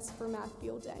graded tests for Math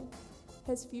Field Day.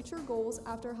 His future goals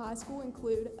after high school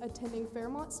include attending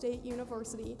Fairmont State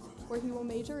University, where he will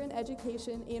major in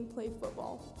education and play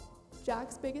football.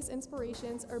 Jack's biggest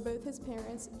inspirations are both his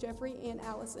parents, Jeffrey and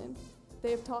Allison.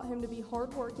 They have taught him to be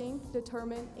hardworking,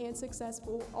 determined, and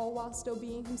successful, all while still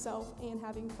being himself and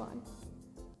having fun.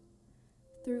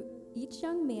 Through each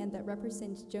young man that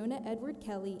represents Jonah Edward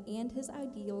Kelley and his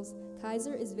ideals,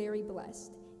 Kaiser is very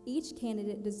blessed. Each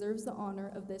candidate deserves the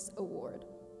honor of this award.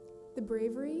 The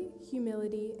bravery,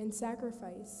 humility, and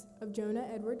sacrifice of Jonah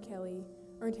Edward Kelley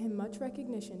earned him much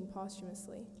recognition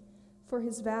posthumously. For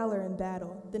his valor in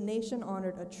battle, the nation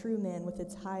honored a true man with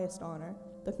its highest honor,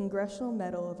 the Congressional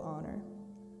Medal of Honor.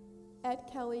 Ed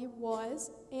Kelley was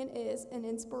and is an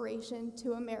inspiration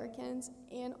to Americans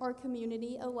and our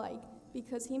community alike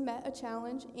because he met a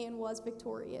challenge and was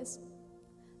victorious.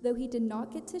 Though he did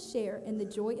not get to share in the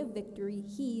joy of victory,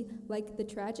 he, like the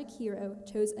tragic hero,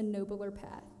 chose a nobler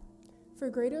path. For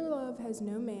greater love has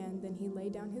no man than he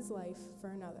laid down his life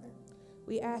for another.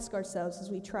 We ask ourselves as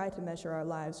we try to measure our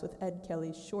lives with Ed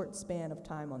Kelley's short span of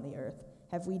time on the earth,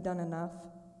 have we done enough?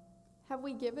 Have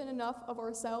we given enough of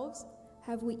ourselves?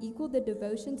 Have we equaled the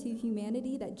devotion to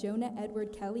humanity that Jonah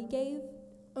Edward Kelley gave?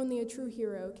 Only a true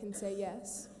hero can say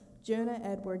yes. Jonah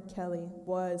Edward Kelley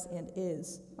was and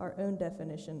is our own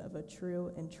definition of a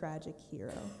true and tragic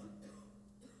hero.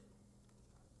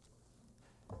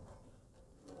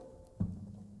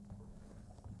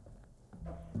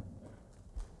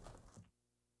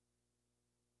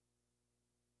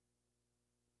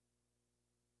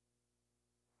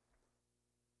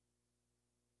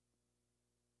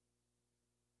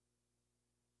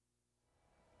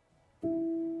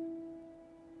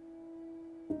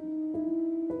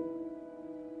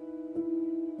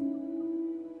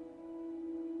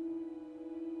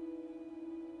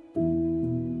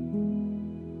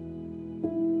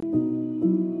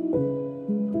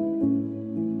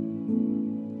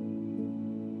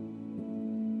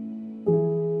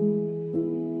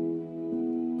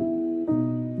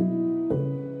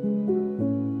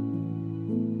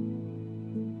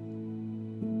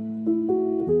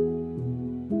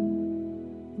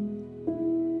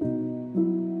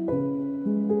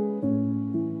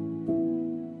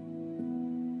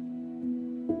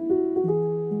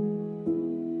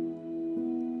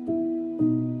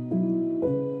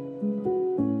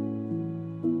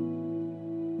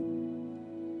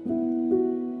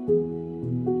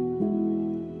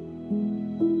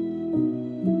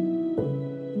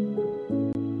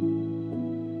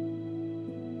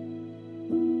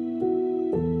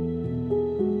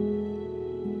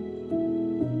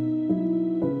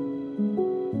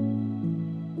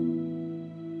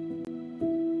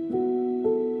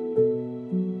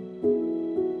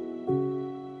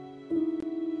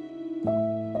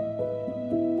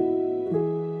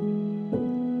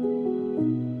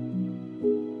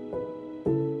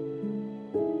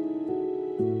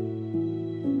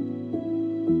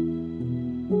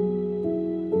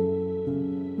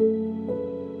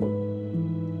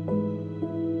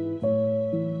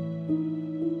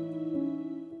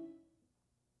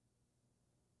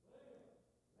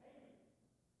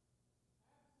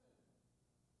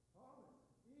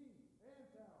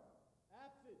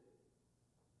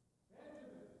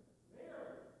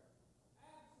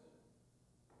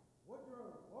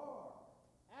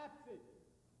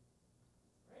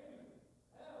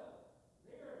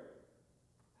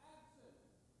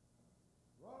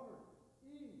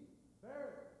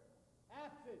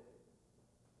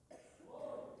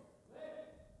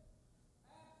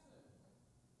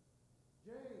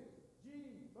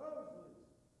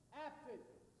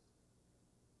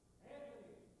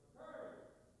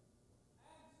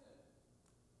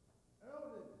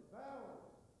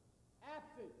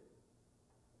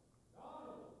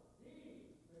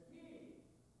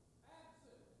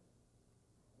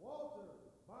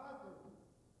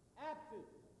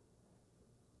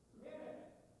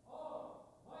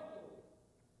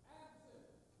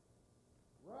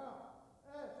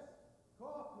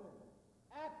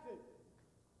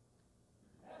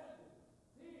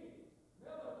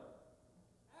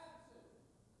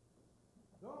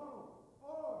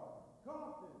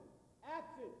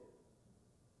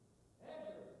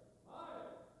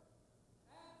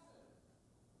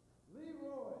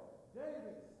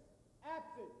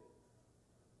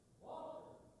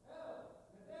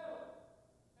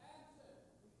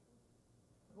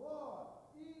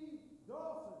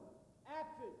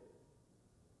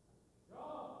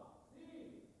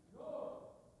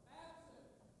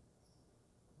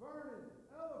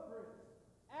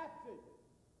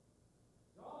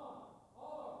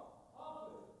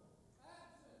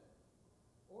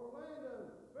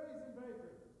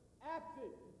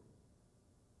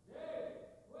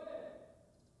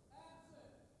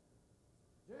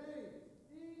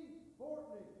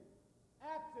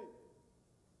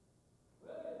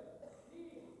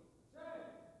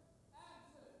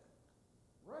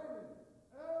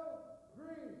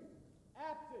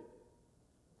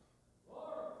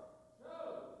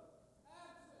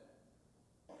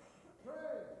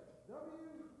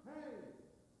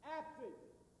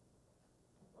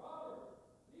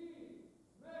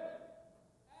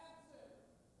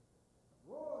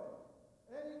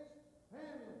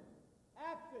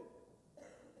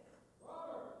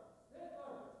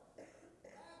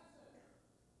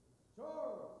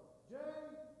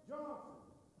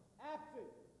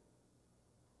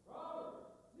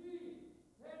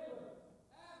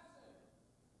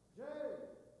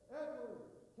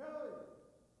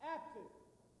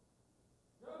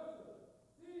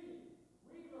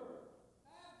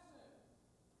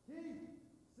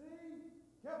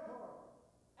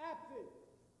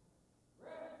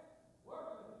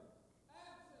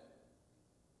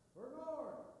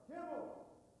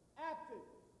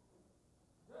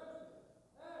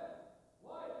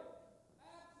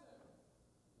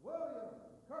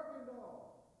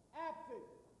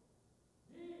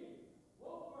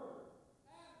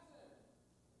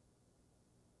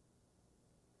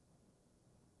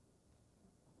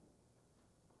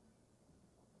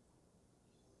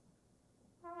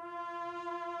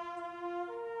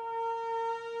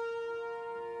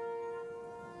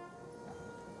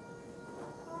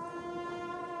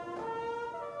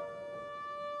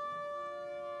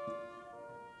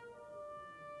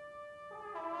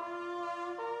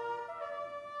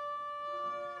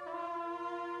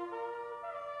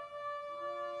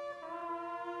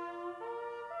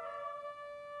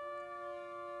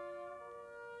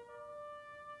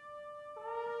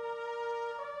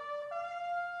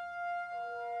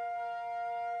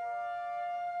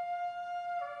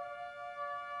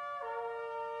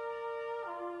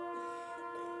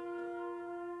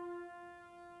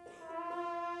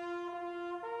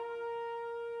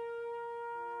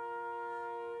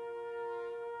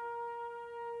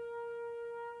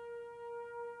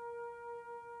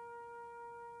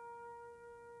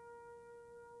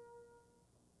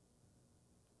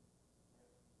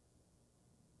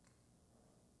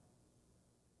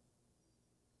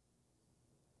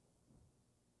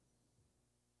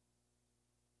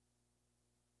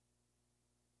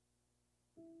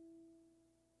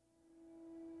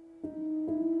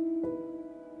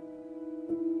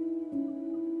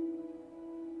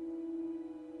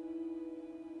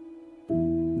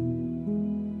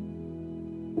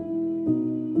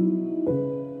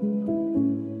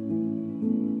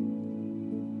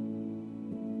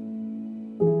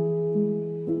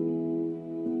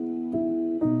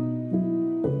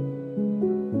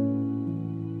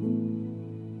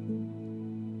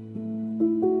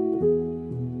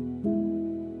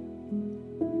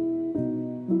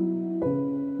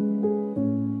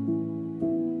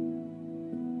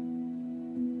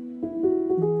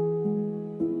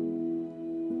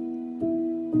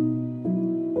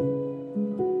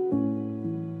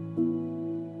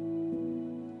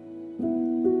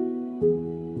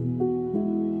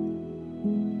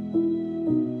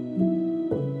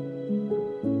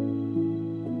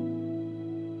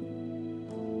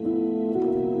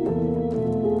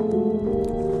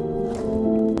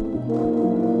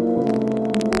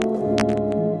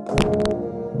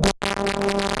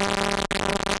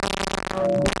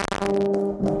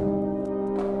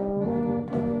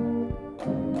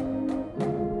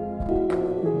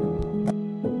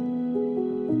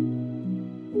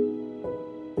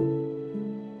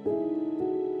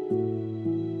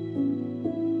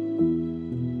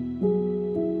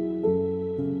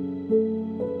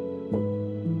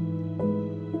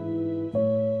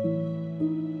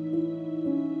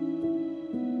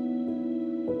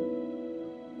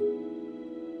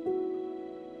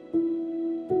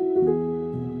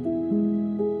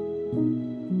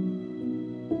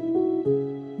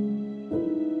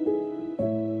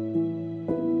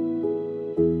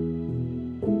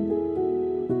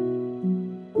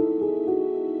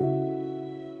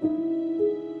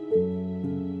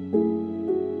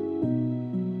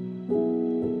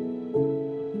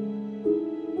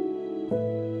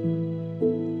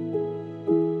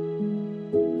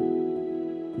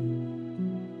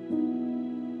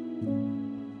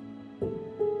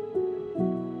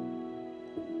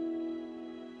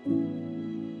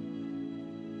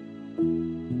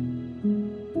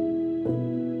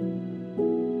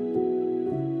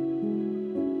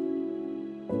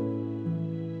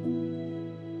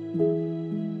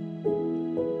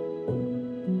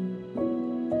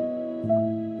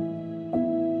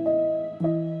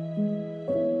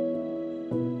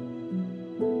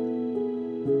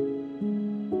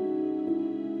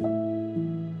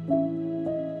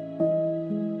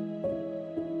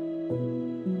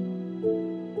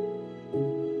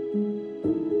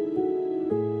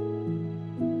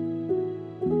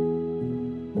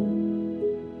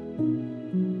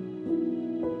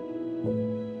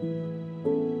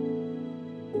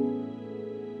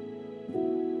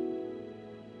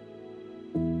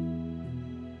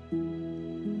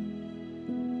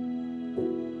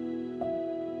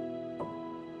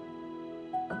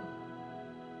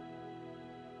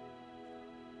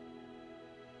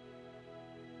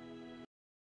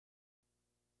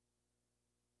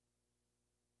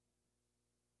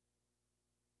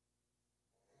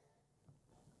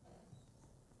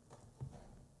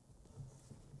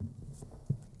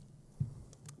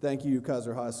 Thank you,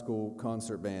 Kaiser High School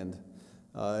Concert Band.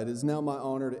 It is now my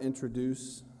honor to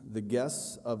introduce the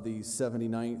guests of the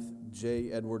 79th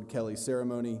J. Edward Kelley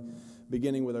ceremony,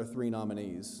 beginning with our three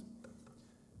nominees.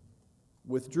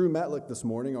 With Drew Matlick this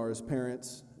morning are his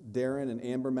parents, Darren and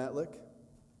Amber Matlick,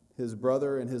 his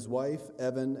brother and his wife,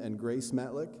 Evan and Grace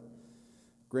Matlick,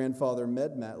 grandfather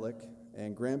Med Matlick,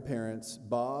 and grandparents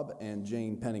Bob and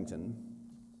Jane Pennington.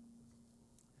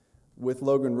 With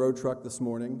Logan Road Truck this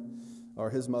morning are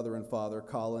his mother and father,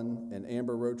 Colin and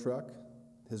Amber Road Truck,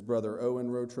 his brother Owen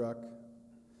Road Truck,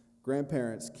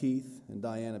 grandparents Keith and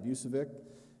Diana Busevic,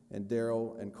 and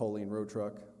Daryl and Colleen Road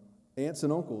Truck, aunts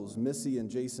and uncles Missy and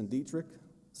Jason Dietrich,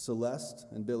 Celeste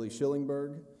and Billy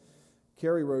Schillingberg,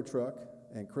 Carrie Road Truck,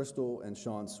 and Crystal and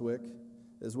Sean Swick,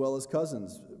 as well as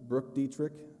cousins Brooke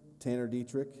Dietrich, Tanner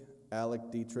Dietrich,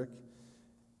 Alec Dietrich,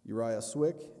 Uriah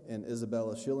Swick, and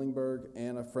Isabella Schillingberg,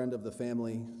 and a friend of the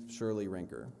family, Shirley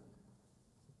Rinker.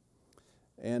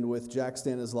 And with Jack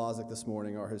Stanislazic this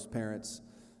morning are his parents,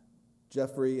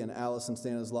 Jeffrey and Allison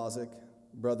Stanislazic,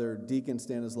 brother Deacon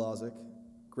Stanislazic,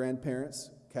 grandparents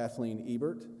Kathleen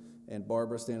Ebert and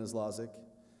Barbara Stanislazic,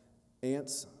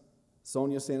 aunts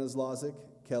Sonia Stanislazic,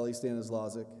 Kelly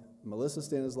Stanislazic, Melissa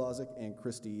Stanislazic, and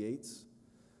Christy Yates,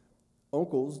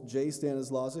 uncles Jay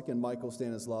Stanislazic and Michael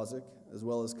Stanislazic, as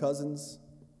well as cousins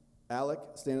Alec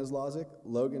Stanislazic,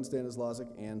 Logan Stanislazic,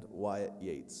 and Wyatt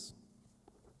Yates.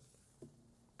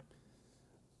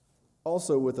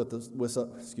 Also with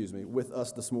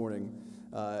us this morning,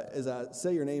 as I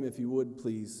say your name, if you would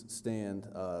please stand,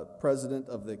 President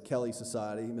of the Kelley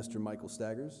Society, Mr. Michael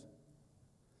Staggers.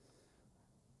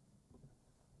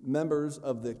 Members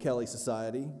of the Kelley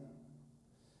Society,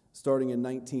 starting in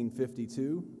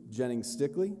 1952, Jennings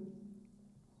Stickley,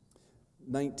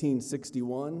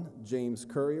 1961, James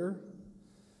Currier,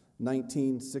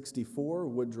 1964,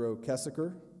 Woodrow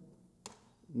Kessiker,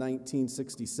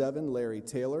 1967, Larry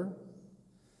Taylor,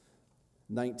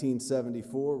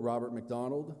 1974, Robert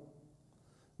McDonald,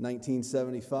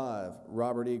 1975,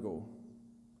 Robert Eagle.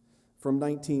 From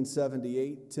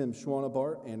 1978, Tim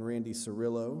Schwanebart and Randy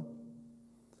Cirillo.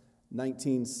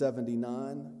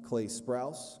 1979, Clay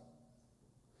Sprouse.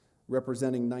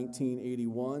 Representing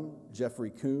 1981,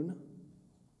 Jeffrey Kuhn.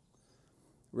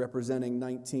 Representing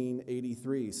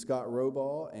 1983, Scott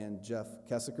Robaugh and Jeff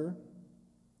Kessiker.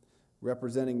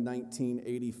 Representing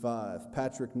 1985,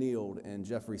 Patrick Neild and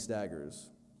Jeffrey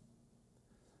Staggers.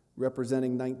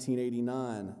 Representing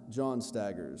 1989, John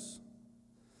Staggers.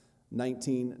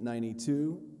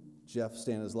 1992, Jeff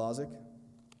Stanislazic.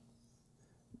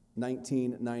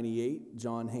 1998,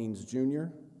 John Haynes Jr.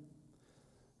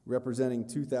 Representing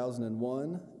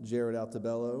 2001, Jared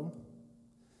Altabello.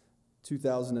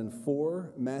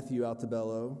 2004, Matthew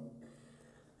Altabello.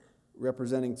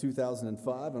 Representing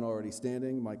 2005, and already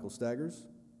standing, Michael Staggers.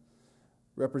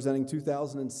 Representing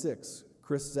 2006,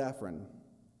 Chris Zaffron.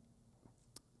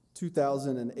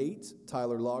 2008,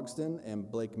 Tyler Logston and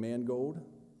Blake Mangold.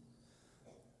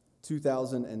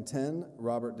 2010,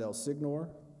 Robert Del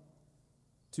Signor.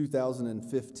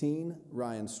 2015,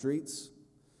 Ryan Streets.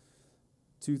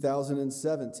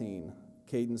 2017,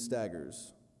 Caden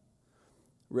Staggers.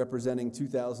 Representing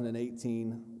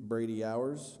 2018, Brady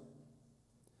Hours.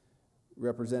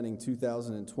 Representing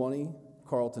 2020,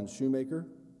 Carlton Shoemaker.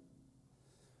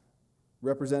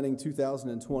 Representing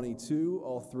 2022,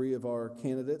 all three of our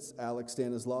candidates, Alex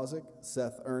Stanislazic,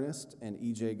 Seth Ernest, and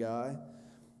EJ Guy.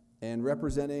 And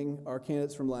representing our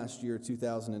candidates from last year,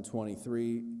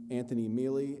 2023, Anthony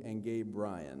Mealy and Gabe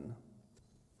Ryan.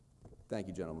 Thank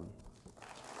you, gentlemen.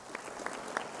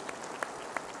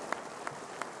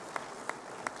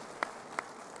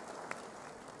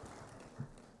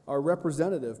 Our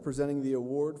representative presenting the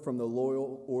award from the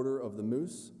Loyal Order of the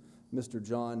Moose, Mr.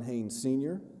 John Haynes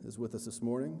Sr., is with us this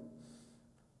morning.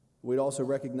 We'd also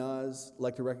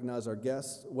like to recognize our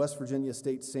guest, West Virginia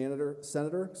State Senator,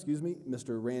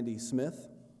 Mr. Randy Smith.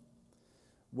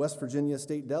 West Virginia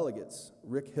State Delegates,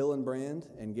 Rick Hillenbrand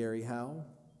and Gary Howe.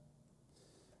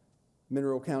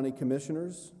 Mineral County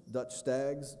Commissioners, Dutch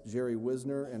Staggs, Jerry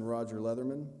Wisner, and Roger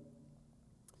Leatherman.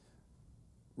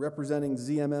 Representing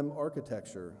ZMM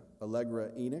Architecture, Allegra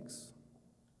Enix.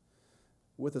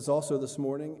 With us also this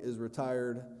morning is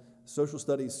retired Social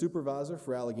Studies Supervisor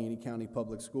for Allegheny County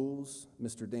Public Schools,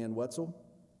 Mr. Dan Wetzel.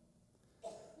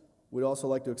 We'd also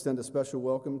like to extend a special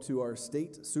welcome to our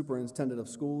State Superintendent of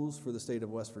Schools for the state of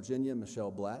West Virginia,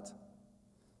 Michelle Blatt.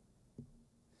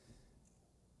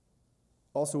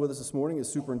 Also with us this morning is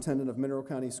Superintendent of Mineral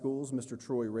County Schools, Mr.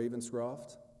 Troy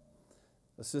Ravenscroft.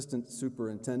 Assistant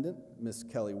Superintendent, Ms.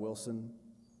 Kelly Wilson.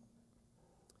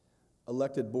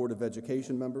 Elected Board of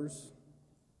Education members.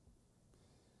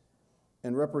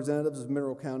 and representatives of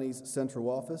Mineral County's Central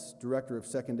Office, Director of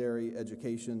Secondary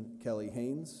Education, Kelley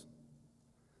Haynes,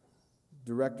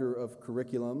 Director of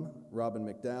Curriculum, Robin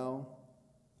McDowell,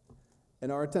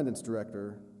 and our Attendance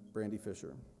Director, Brandy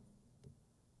Fisher.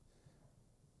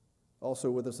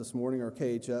 Also with us this morning are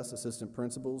KHS Assistant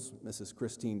Principals, Mrs.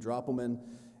 Christine Droppelman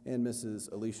and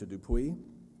Mrs. Alicia Dupuis.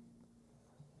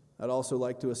 I'd also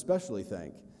like to especially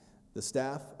thank the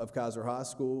staff of Kaiser High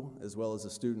School, as well as the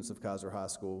students of Kaiser High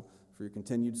School, for your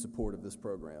continued support of this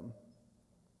program.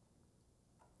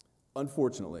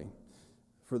 Unfortunately,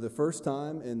 for the first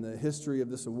time in the history of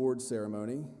this awards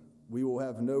ceremony, we will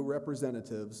have no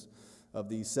representatives of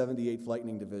the 78th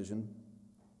Lightning Division,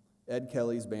 Ed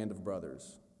Kelley's Band of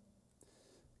Brothers.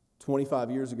 25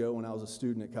 years ago, when I was a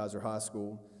student at Kaiser High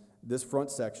School, this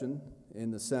front section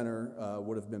in the center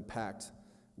would have been packed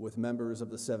with members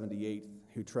of the 78th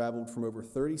who traveled from over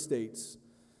 30 states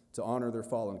to honor their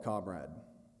fallen comrade.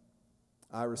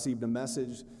 I received a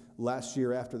message last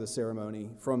year after the ceremony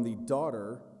from the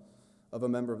daughter of a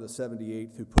member of the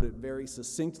 78th who put it very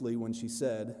succinctly when she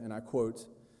said, and I quote,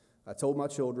 "I told my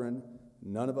children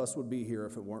none of us would be here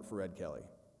if it weren't for Ed Kelley."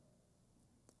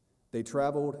 They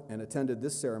traveled and attended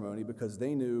this ceremony because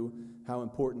they knew how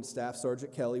important Staff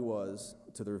Sergeant Kelley was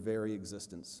to their very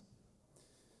existence.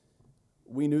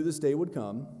 We knew this day would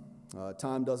come.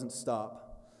 Time doesn't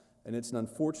stop, and it's an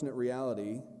unfortunate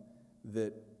reality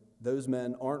that those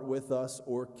men aren't with us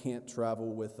or can't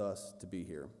travel with us to be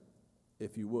here.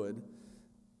 If you would,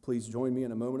 please join me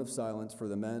in a moment of silence for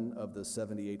the men of the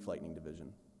 78th Lightning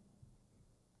Division.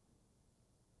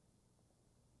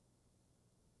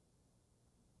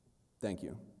 Thank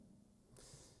you.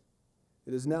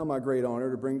 It is now my great honor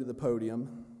to bring to the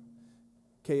podium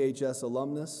KHS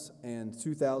alumnus and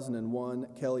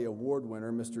 2001 Kelley Award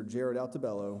winner, Mr. Jared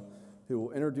Altabello, who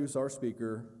will introduce our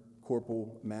speaker,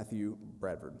 Corporal Matthew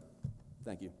Bradford.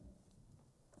 Thank you.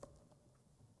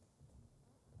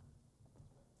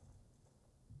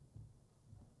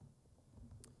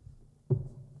 There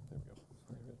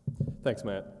we go. Thanks,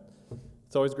 Matt.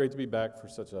 It's always great to be back for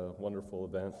such a wonderful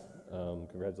event.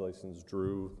 Congratulations,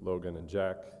 Drew, Logan, and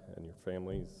Jack, and your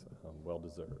families. Well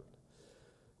deserved.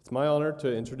 It's my honor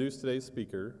to introduce today's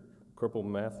speaker, Corporal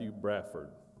Matthew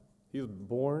Bradford. He was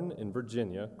born in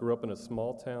Virginia, grew up in a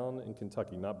small town in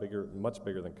Kentucky, much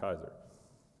bigger than Kaiser.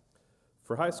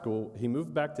 For high school, he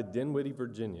moved back to Dinwiddie,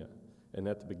 Virginia, and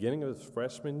at the beginning of his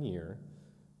freshman year,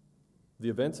 the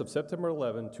events of September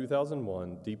 11,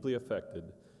 2001 deeply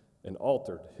affected and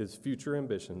altered his future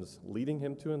ambitions, leading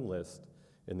him to enlist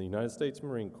in the United States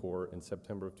Marine Corps in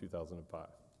September of 2005.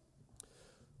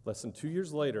 Less than 2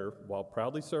 years later, while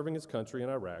proudly serving his country in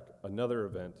Iraq, another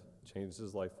event changed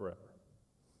his life forever.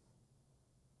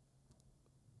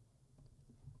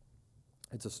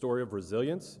 It's a story of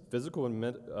resilience, physical and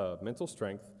mental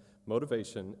strength,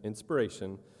 motivation,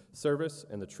 inspiration, service,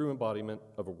 and the true embodiment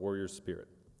of a warrior's spirit.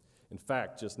 In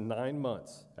fact, just 9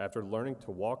 months after learning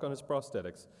to walk on his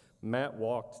prosthetics, Matt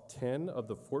walked 10 of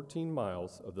the 14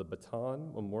 miles of the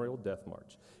Bataan Memorial Death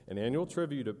March, an annual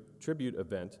tribute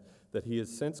event that he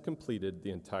has since completed the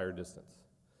entire distance.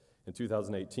 In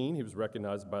 2018, he was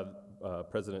recognized by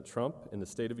President Trump in the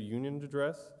State of the Union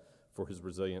address for his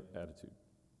resilient attitude.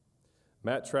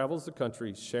 Matt travels the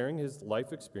country sharing his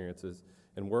life experiences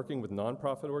and working with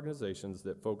nonprofit organizations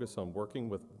that focus on working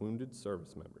with wounded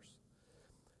service members.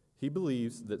 He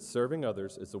believes that serving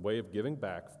others is a way of giving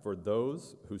back for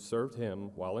those who served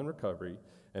him while in recovery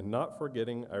and not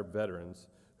forgetting our veterans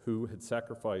who had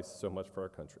sacrificed so much for our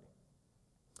country.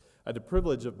 I had the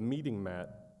privilege of meeting Matt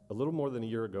a little more than a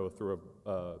year ago through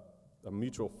a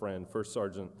mutual friend, First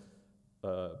Sergeant,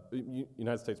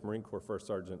 United States Marine Corps First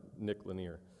Sergeant Nick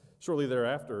Lanier. Shortly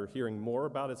thereafter, hearing more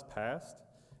about his past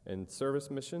and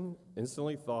service mission, I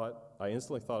instantly thought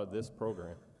of this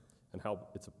program and how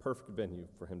it's a perfect venue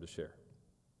for him to share.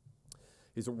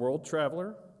 He's a world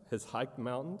traveler, has hiked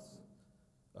mountains,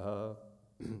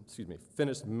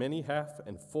 finished many half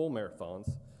and full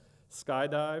marathons,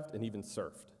 skydived, and even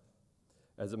surfed.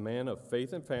 As a man of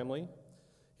faith and family,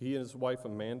 he and his wife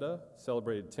Amanda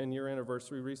celebrated 10-year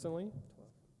anniversary recently.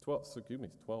 12,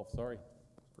 sorry.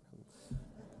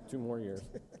 2 more years.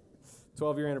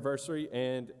 12-year anniversary,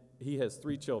 and he has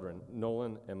 3 children,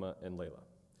 Nolan, Emma, and Layla.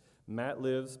 Matt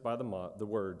lives by the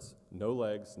words, no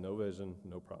legs, no vision,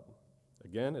 no problem.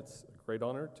 Again, it's a great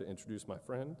honor to introduce my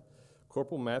friend,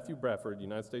 Corporal Matthew Bradford,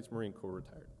 United States Marine Corps,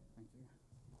 retired.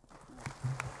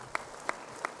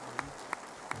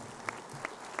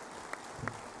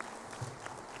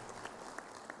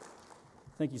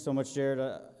 Thank you so much, Jared.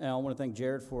 And I want to thank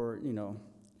Jared for,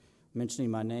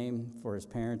 mentioning my name, for his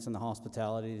parents and the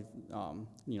hospitality,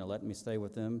 letting me stay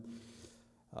with them.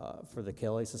 for the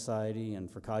Kelley Society and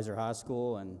for Kaiser High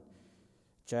School. And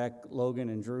Jack, Logan,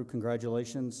 and Drew,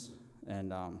 congratulations.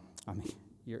 And I mean,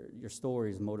 your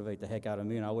stories motivate the heck out of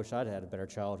me, and I wish I'd had a better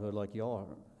childhood like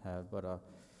y'all have. But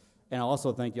and I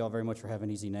also thank y'all very much for having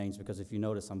easy names, because if you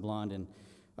notice, I'm blind and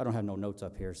I don't have no notes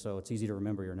up here, so it's easy to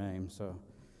remember your name. So,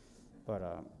 but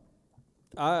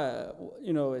I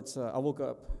woke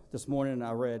up this morning and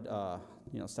I read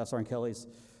Staff Sergeant Kelley's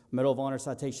Medal of Honor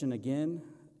citation again,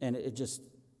 and it just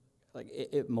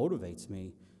it motivates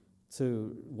me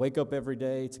to wake up every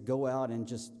day, to go out and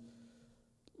just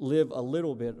live a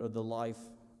little bit of the life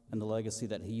and the legacy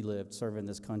that he lived serving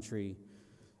this country.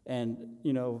 And,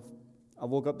 I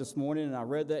woke up this morning and I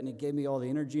read that, and it gave me all the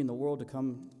energy in the world to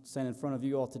come stand in front of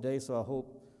you all today. So I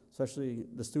hope, especially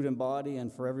the student body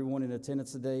and for everyone in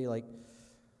attendance today,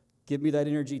 give me that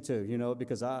energy too,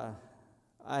 because I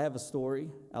have a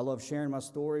story. I love sharing my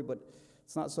story, but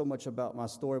it's not so much about my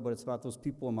story, but it's about those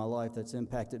people in my life that's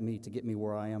impacted me to get me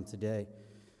where I am today.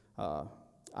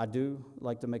 I do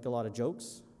like to make a lot of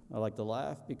jokes. I like to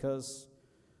laugh, because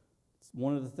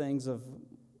one of the things of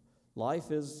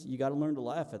life is you got to learn to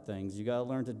laugh at things. You got to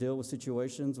learn to deal with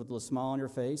situations with a smile on your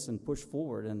face and push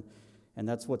forward, and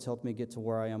that's what's helped me get to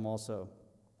where I am also.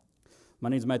 My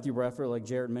name is Matthew Bradford. Like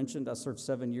Jared mentioned, I served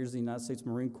 7 years in the United States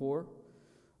Marine Corps.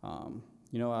 I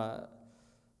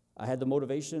had the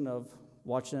motivation of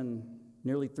watching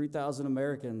nearly 3,000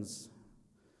 Americans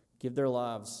give their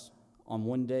lives on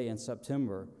one day in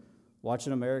September,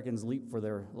 watching Americans leap for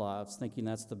their lives, thinking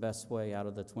that's the best way out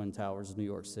of the Twin Towers of New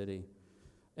York City.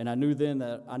 And I knew then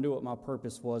that I knew what my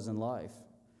purpose was in life.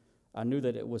 I knew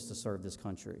that it was to serve this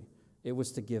country. It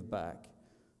was to give back.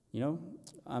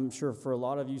 I'm sure for a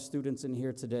lot of you students in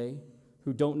here today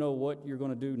who don't know what you're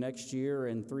going to do next year,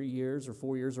 in 3 years or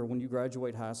 4 years, or when you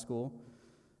graduate high school,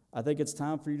 I think it's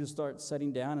time for you to start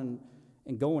setting down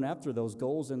and going after those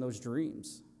goals and those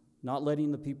dreams, not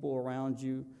letting the people around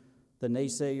you, the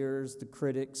naysayers, the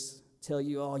critics, tell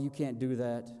you, oh, you can't do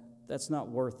that. That's not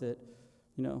worth it.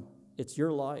 It's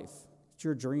your life. It's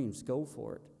your dreams. Go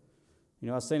for it.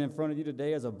 I stand in front of you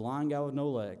today as a blind guy with no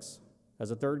legs.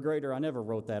 As a third grader, I never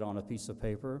wrote that on a piece of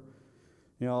paper.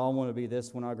 I want to be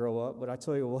this when I grow up. But I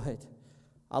tell you what,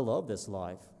 I love this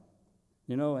life.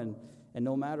 And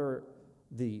no matter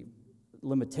the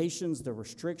limitations, the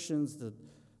restrictions, the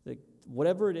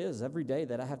whatever it is every day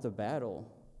that I have to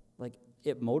battle,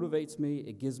 it motivates me,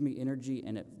 it gives me energy,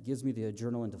 and it gives me the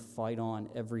adrenaline to fight on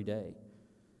every day.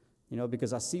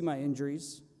 Because I see my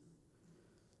injuries,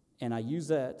 and I use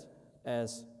that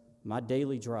as my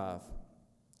daily drive.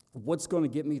 What's going to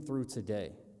get me through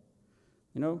today?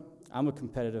 I'm a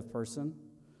competitive person.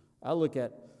 I look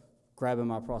at grabbing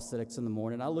my prosthetics in the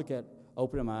morning. I look at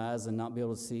opening my eyes and not be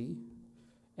able to see.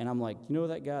 And I'm like,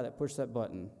 that guy that pushed that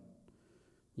button,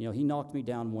 he knocked me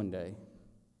down one day,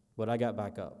 but I got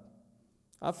back up.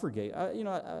 I forgave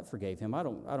him. I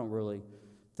don't really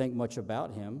think much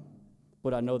about him,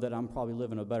 but I know that I'm probably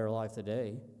living a better life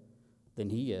today than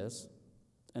he is,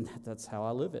 and that's how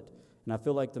I live it. And I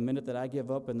feel like the minute that I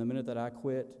give up and the minute that I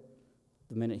quit,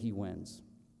 the minute he wins.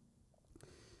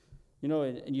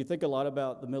 And you think a lot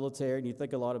about the military, and you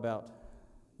think a lot about,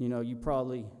 you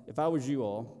probably, if I was you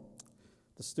all,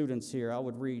 the students here, I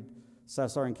would read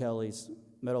Staff Sergeant Kelley's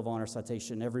Medal of Honor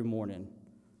citation every morning,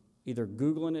 either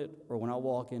Googling it or when I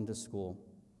walk into school.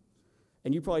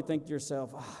 And you probably think to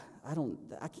yourself,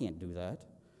 I can't do that.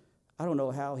 I don't know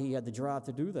how he had the drive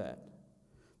to do that.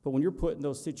 But when you're put in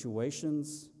those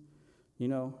situations,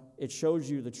 it shows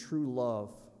you the true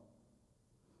love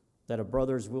that a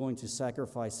brother is willing to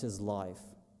sacrifice his life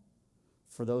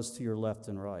for those to your left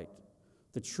and right.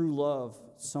 The true love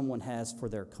someone has for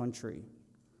their country,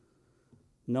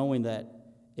 knowing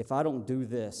that if I don't do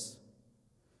this,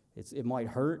 it might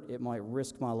hurt, it might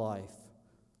risk my life.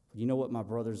 But you know what? My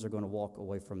brothers are going to walk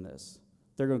away from this.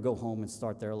 They're going to go home and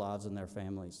start their lives and their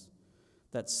families.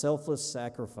 That selfless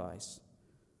sacrifice,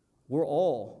 we're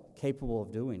all capable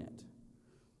of doing it.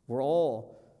 We're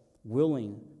all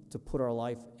willing to put our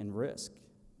life in risk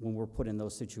when we're put in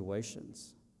those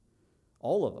situations.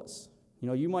 All of us.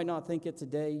 You might not think it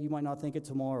today, you might not think it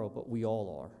tomorrow, but we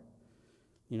all are.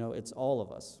 It's all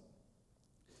of us.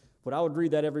 But I would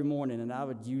read that every morning, and I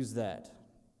would use that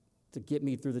to get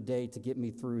me through the day, to get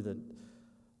me through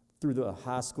the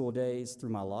high school days, through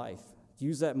my life.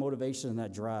 Use that motivation and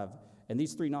that drive. And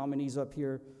these three nominees up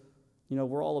here,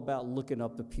 we're all about looking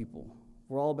up to people.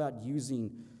 We're all about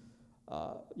using,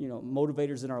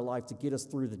 motivators in our life to get us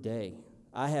through the day.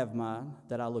 I have mine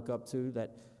that I look up to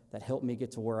that help me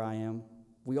get to where I am.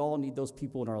 We all need those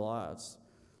people in our lives.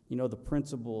 The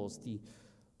principals,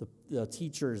 the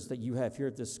teachers that you have here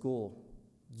at this school,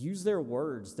 use their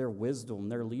words, their wisdom,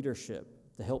 their leadership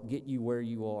to help get you where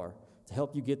you are, to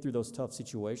help you get through those tough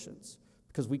situations,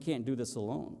 because we can't do this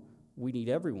alone. We need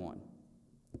everyone.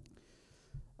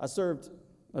 I served,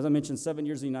 as I mentioned, 7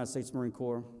 years in the United States Marine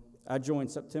Corps. I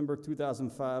joined September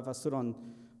 2005. I stood on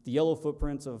the yellow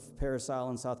footprints of Parris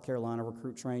Island, South Carolina,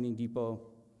 recruit training depot.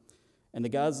 And the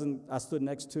guys I stood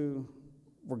next to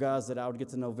were guys that I would get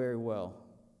to know very well.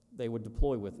 They would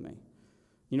deploy with me.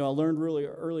 You know, I learned really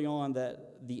early on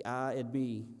that the I and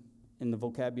me in the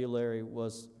vocabulary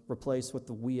was replaced with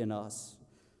the we and us,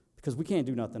 because we can't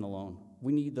do nothing alone.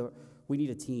 We need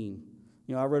a team.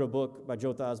 You know, I read a book by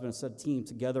Joe Theismann that said, "Team,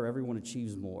 together everyone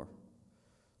achieves more."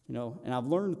 You know, and I've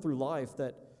learned through life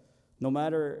that no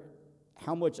matter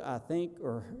how much I think,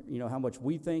 or, you know, how much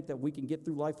we think that we can get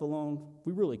through life alone,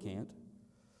 we really can't.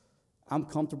 I'm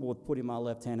comfortable with putting my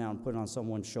left hand out and putting on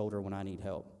someone's shoulder when I need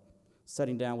help,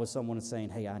 sitting down with someone and saying,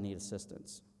 "Hey, I need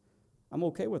assistance." I'm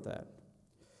okay with that.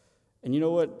 And you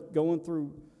know what? Going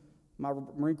through my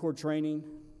Marine Corps training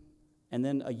and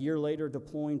then a year later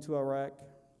deploying to Iraq,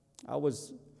 I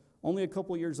was only a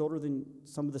couple years older than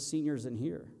some of the seniors in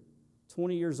here.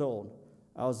 20 years old,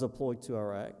 I was deployed to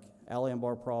Iraq, Al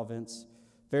Anbar province,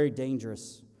 very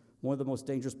dangerous, one of the most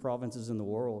dangerous provinces in the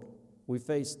world. We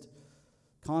faced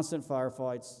constant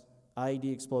firefights,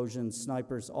 IED explosions,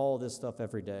 snipers, all this stuff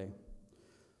every day.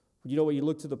 You know what, you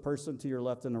look to the person to your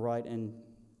left and the right, and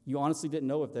you honestly didn't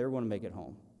know if they were going to make it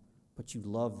home, but you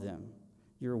love them.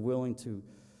 You're willing to,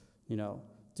 you know,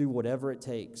 do whatever it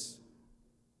takes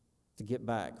to get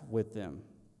back with them.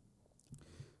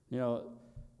 You know,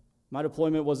 my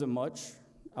deployment wasn't much.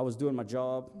 I was doing my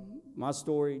job. My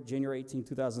story, January 18,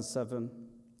 2007,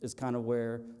 is kind of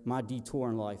where my detour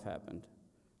in life happened.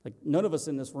 Like, none of us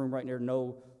in this room right now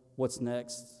know what's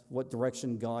next, what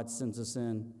direction God sends us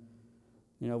in.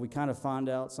 You know, we kind of find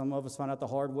out, some of us find out the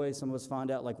hard way, some of us find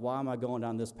out, like, why am I going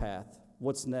down this path?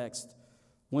 What's next?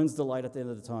 When's the light at the end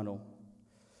of the tunnel?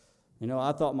 You know,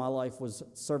 I thought my life was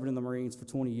serving in the Marines for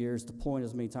 20 years, deploying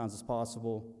as many times as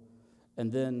possible,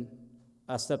 and then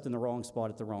I stepped in the wrong spot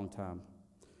at the wrong time.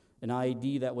 An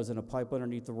IED that was in a pipe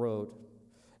underneath the road,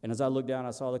 and as I looked down,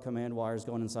 I saw the command wires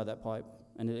going inside that pipe,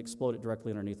 and it exploded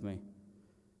directly underneath me.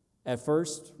 At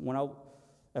first, when I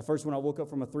woke up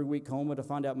from a 3-week coma to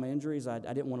find out my injuries, I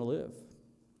didn't want to live.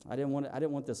 I didn't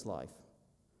want this life.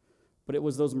 But it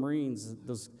was those Marines,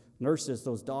 those nurses,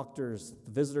 those doctors,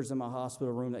 the visitors in my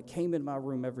hospital room that came in my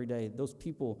room every day. Those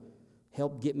people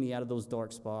helped get me out of those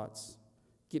dark spots,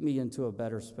 get me into a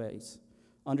better space,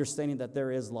 understanding that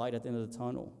there is light at the end of the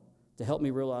tunnel, to help me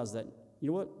realize that, you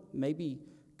know what, maybe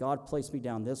God placed me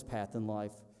down this path in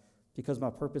life because my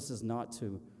purpose is not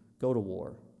to go to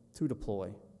war, to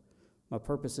deploy. My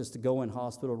purpose is to go in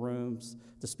hospital rooms,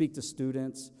 to speak to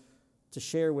students, to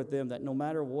share with them that no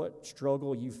matter what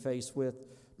struggle you face with,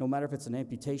 no matter if it's an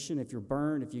amputation, if you're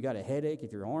burned, if you got a headache,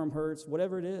 if your arm hurts,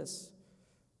 whatever it is,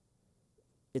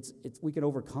 we can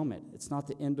overcome it. It's not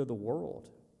the end of the world.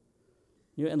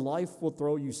 You know, and life will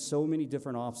throw you so many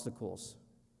different obstacles.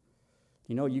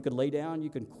 You know, you could lay down, you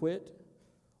can quit,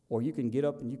 or you can get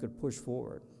up and you could push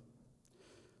forward.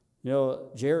 You know,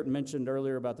 Jarrett mentioned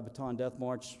earlier about the Bataan Death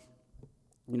March.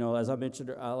 You know, as I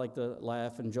mentioned, I like to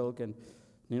laugh and joke, and,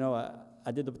 you know,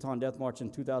 I did the Bataan Death March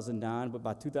in 2009, but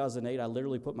by 2008, I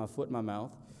literally put my foot in my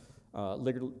mouth,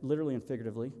 literally and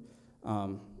figuratively,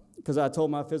 because I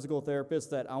told my physical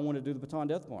therapist that I wanted to do the Bataan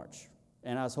Death March,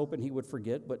 and I was hoping he would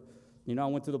forget, but, you know, I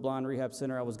went to the Blind Rehab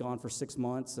Center. I was gone for 6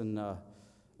 months, and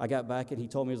I got back, and he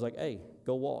told me, he was like, "Hey,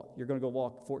 go walk. You're going to go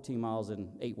walk 14 miles in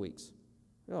 8 weeks."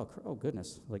 Oh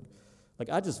goodness. Like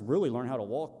I just really learned how to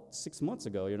walk 6 months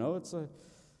ago, you know.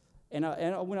 And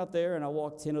I went out there, and I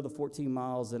walked 10 of the 14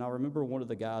 miles, and I remember one of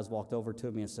the guys walked over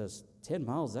to me and says, 10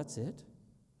 miles, that's it?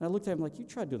 And I looked at him like, you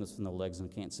tried doing this with no legs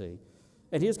and can't see.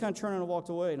 And he just kind of turned and walked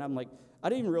away, and I'm like, I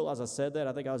didn't even realize I said that.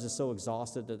 I think I was just so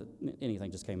exhausted that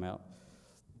anything just came out.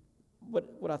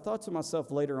 But what I thought to myself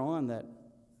later on that,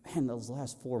 man, those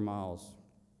last 4 miles,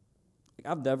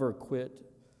 I've never quit.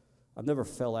 I've never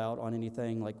fell out on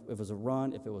anything. Like, if it was a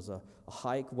run, if it was a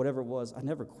hike, whatever it was, I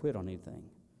never quit on anything.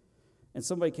 And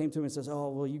somebody came to me and says, "Oh,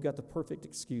 well, you got the perfect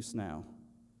excuse now."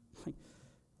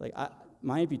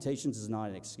 My amputations is not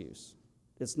an excuse.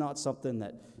 It's not something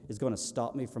that is going to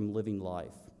stop me from living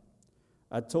life.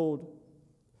 I told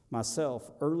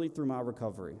myself early through my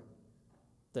recovery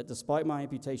that despite my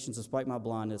amputations, despite my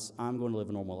blindness, I'm going to live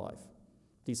a normal life.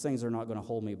 These things are not going to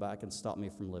hold me back and stop me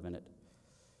from living it.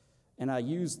 And I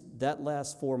used that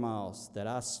last 4 miles that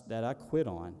I quit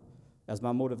on as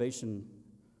my motivation,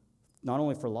 not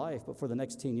only for life, but for the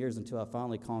next 10 years until I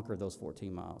finally conquered those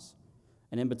 14 miles.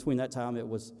 And in between that time, it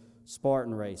was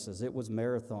Spartan races. It was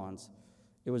marathons.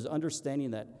 It was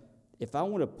understanding that if I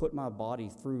want to put my body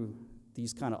through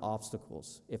these kind of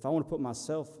obstacles, if I want to put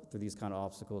myself through these kind of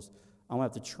obstacles, I'm going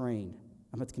to have to train.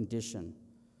 I'm going to have to condition.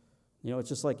 You know, it's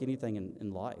just like anything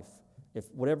in life. If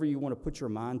whatever you want to put your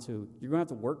mind to, you're going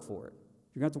to have to work for it.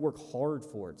 You're going to have to work hard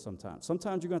for it sometimes.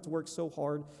 Sometimes you're going to have to work so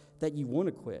hard that you want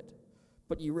to quit.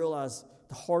 But you realize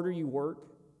the harder you work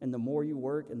and the more you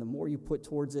work and the more you put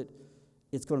towards it,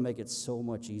 it's going to make it so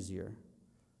much easier.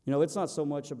 You know, it's not so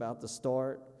much about the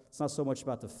start. It's not so much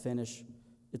about the finish.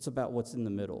 It's about what's in the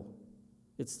middle.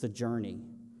 It's the journey.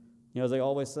 You know, they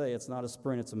always say it's not a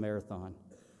sprint, it's a marathon.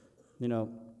 You know,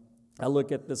 I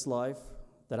look at this life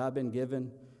that I've been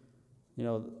given. You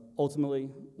know, ultimately,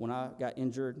 when I got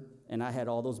injured and I had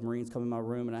all those Marines come in my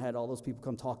room and I had all those people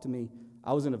come talk to me,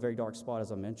 I was in a very dark spot,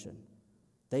 as I mentioned.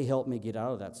 They helped me get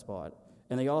out of that spot.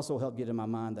 And they also helped get in my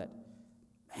mind that,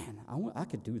 man, I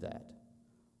could do that.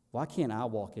 Why can't I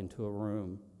walk into a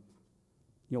room?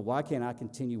 You know, why can't I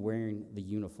continue wearing the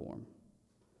uniform?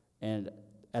 And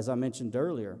as I mentioned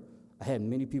earlier, I had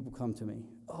many people come to me,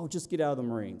 oh, just get out of the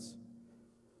Marines.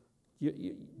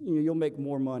 You'll make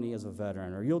more money as a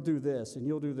veteran, or you'll do this and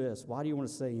you'll do this. Why do you want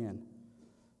to stay in?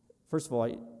 First of all,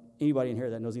 anybody in here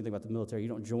that knows anything about the military, you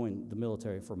don't join the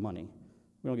military for money.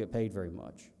 We don't get paid very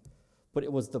much. But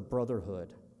it was the brotherhood.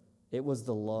 It was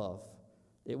the love.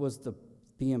 It was the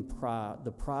being proud,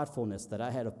 the pridefulness that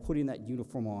I had of putting that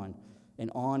uniform on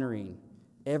and honoring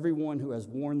everyone who has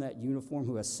worn that uniform,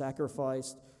 who has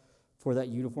sacrificed for that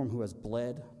uniform, who has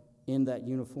bled in that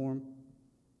uniform.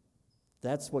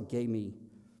 That's what gave me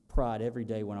pride every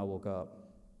day when I woke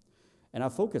up. And I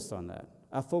focused on that.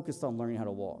 I focused on learning how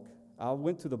to walk. I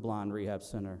went to the Blind Rehab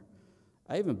Center.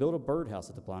 I even built a birdhouse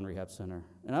at the Blind Rehab Center.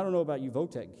 And I don't know about you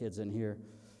VOTEC kids in here.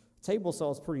 Table saw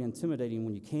is pretty intimidating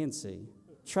when you can see.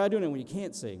 Try doing it when you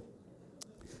can't see.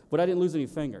 But I didn't lose any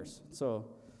fingers.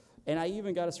 And I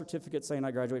even got a certificate saying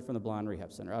I graduated from the Blind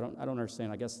Rehab Center. I don't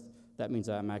understand. I guess that means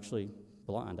I'm actually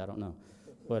blind. I don't know.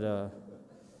 But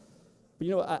you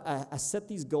know, I set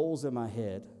these goals in my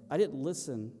head. I didn't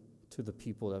listen to the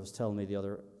people that was telling me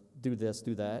do this,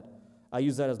 do that. I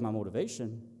used that as my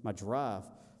motivation, my drive.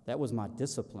 That was my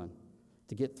discipline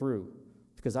to get through,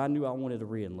 because I knew I wanted to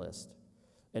re-enlist.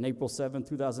 And April 7,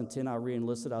 2010, I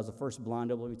re-enlisted. I was the first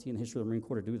blind WT in the history of the Marine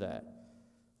Corps to do that.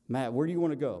 Matt, where do you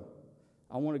want to go?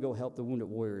 I want to go help the wounded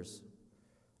warriors.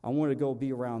 I want to go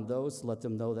be around those to let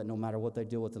them know that no matter what they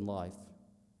deal with in life,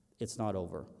 it's not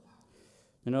over.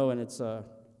 You know, and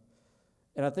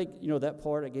and I think, you know, that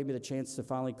part, it gave me the chance to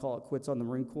finally call it quits on the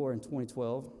Marine Corps in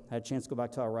 2012. I had a chance to go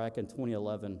back to Iraq in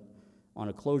 2011 on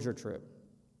a closure trip.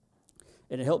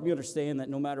 And it helped me understand that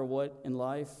no matter what in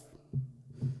life,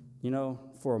 you know,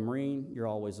 for a Marine, you're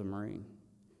always a Marine.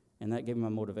 And that gave me my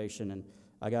motivation. And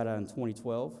I got out in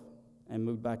 2012 and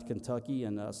moved back to Kentucky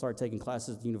and started taking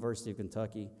classes at the University of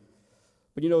Kentucky.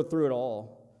 But, you know, through it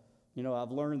all, you know,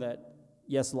 I've learned that,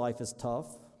 yes, life is tough.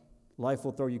 Life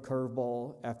will throw you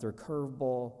curveball after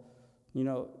curveball. You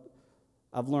know,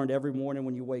 I've learned every morning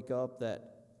when you wake up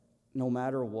that no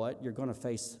matter what, you're going to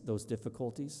face those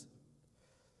difficulties.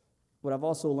 But I've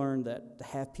also learned that to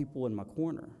have people in my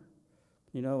corner,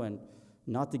 you know, and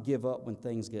not to give up when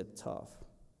things get tough.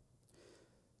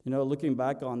 You know, looking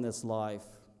back on this life,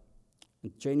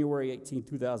 on January 18,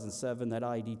 2007, that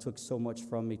IED took so much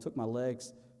from me. Took my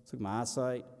legs, took my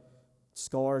eyesight,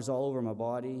 scars all over my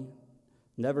body.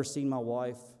 Never seen my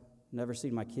wife, never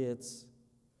seen my kids.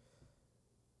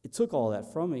 It took all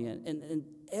that from me. And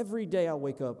every day I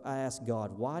wake up, I ask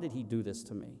God, why did he do this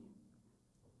to me?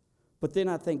 But then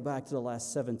I think back to the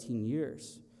last 17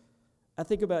 years. I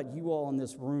think about you all in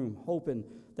this room, hoping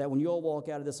that when you all walk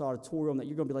out of this auditorium that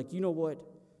you're going to be like, you know what?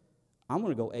 I'm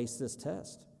going to go ace this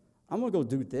test. I'm going to go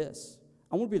do this.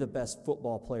 I want to be the best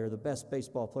football player, the best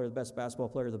baseball player, the best basketball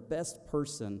player, the best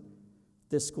person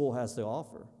this school has to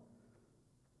offer.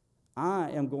 I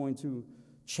am going to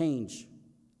change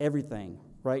everything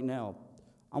right now.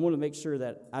 I want to make sure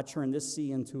that I turn this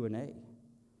C into an A.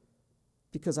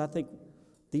 Because I think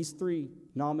these three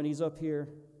nominees up here,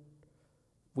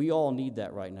 we all need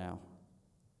that right now.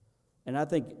 And I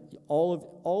think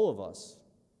all of us,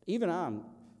 even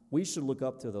we should look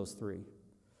up to those three.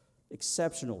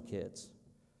 Exceptional kids.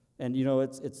 And you know,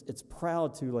 it's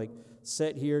proud to like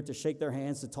sit here, to shake their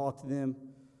hands, to talk to them.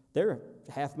 They're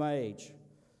half my age.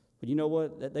 But you know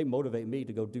what? They motivate me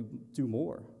to go do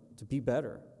more, to be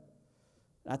better.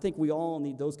 I think we all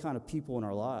need those kind of people in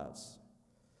our lives.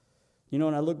 You know,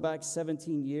 and I look back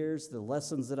 17 years, the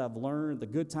lessons that I've learned, the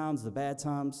good times, the bad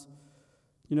times,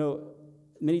 you know,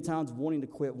 many times wanting to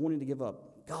quit, wanting to give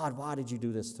up. God, why did you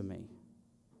do this to me?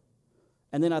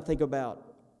 And then I think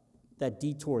about that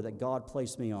detour that God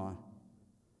placed me on.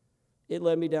 It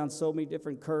led me down so many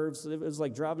different curves. It was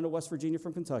like driving to West Virginia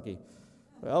from Kentucky.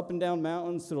 Up and down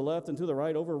mountains, to the left and to the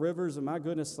right, over rivers, and my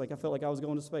goodness, like I felt like I was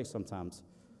going to space sometimes.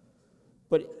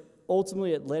 But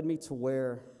ultimately, it led me to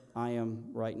where I am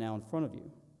right now in front of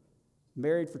you.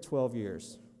 Married for 12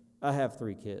 years. I have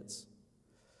 3 kids.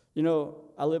 You know,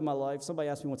 I live my life. Somebody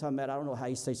asked me one time, Matt, I don't know how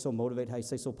you stay so motivated, how you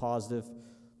stay so positive,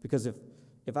 because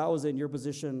if I was in your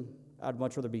position, I'd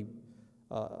much rather be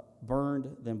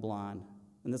burned than blind.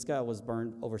 And this guy was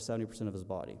burned over 70% of his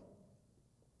body.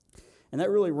 And that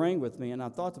really rang with me, and I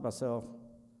thought to myself,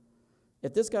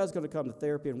 if this guy's going to come to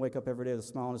therapy and wake up every day with a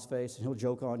smile on his face, and he'll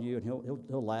joke on you, and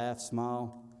he'll laugh,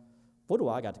 smile, what do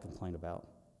I got to complain about?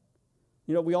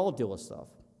 You know, we all deal with stuff,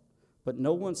 but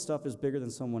no one's stuff is bigger than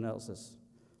someone else's.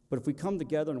 But if we come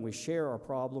together and we share our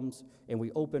problems and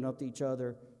we open up to each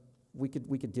other, we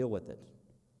could deal with it.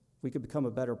 We could become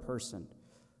a better person,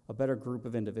 a better group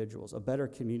of individuals, a better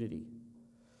community.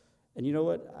 And you know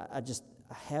what? I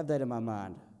have that in my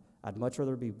mind. I'd much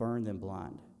rather be burned than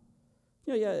blind.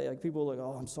 You know, yeah, like people are like,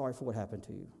 oh, I'm sorry for what happened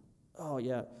to you. Oh,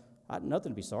 yeah, I had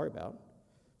nothing to be sorry about.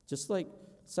 Just like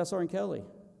Cesar and Kelley.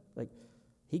 Like,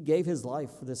 he gave his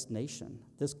life for this nation,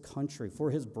 this country,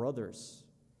 for his brothers.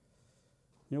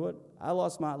 You know what? I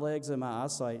lost my legs and my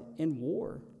eyesight in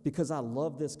war because I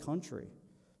love this country,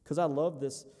 because I love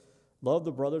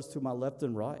the brothers to my left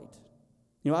and right.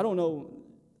 You know, I don't know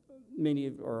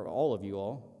many or all of you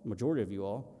all, majority of you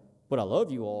all, but I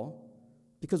love you all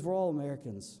because we're all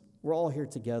Americans. We're all here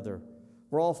together.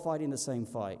 We're all fighting the same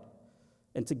fight.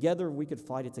 And together we could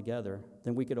fight it together,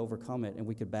 then we could overcome it and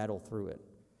we could battle through it.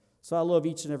 So I love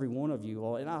each and every one of you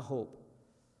all, and I hope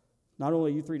not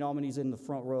only you 3 nominees in the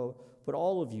front row, but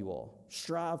all of you all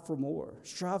strive for more,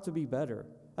 strive to be better.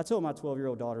 I tell my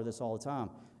 12-year-old daughter this all the time,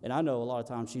 and I know a lot of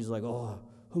times she's like, oh,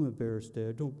 I'm embarrassed,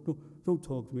 Dad. Don't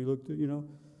talk to me like that, you know.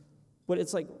 But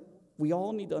it's like we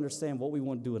all need to understand what we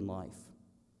want to do in life.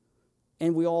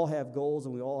 And we all have goals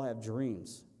and we all have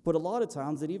dreams. But a lot of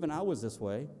times, and even I was this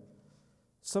way,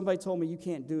 somebody told me, you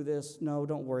can't do this. No,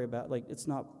 don't worry about it. Like, it's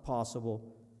not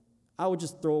possible. I would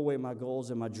just throw away my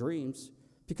goals and my dreams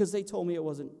because they told me it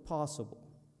wasn't possible.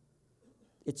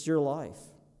 It's your life.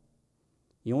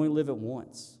 You only live it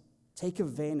once. Take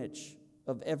advantage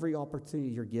of every opportunity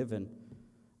you're given.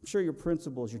 I'm sure your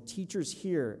principals, your teachers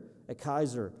here at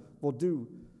Kaiser will do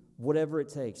whatever it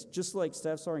takes, just like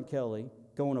Cesar and Kelley,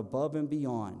 going above and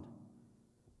beyond.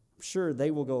 I'm sure they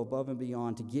will go above and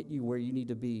beyond to get you where you need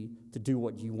to be to do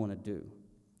what you want to do.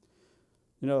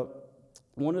 You know,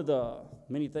 one of the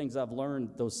many things I've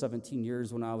learned those 17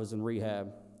 years when I was in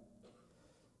rehab,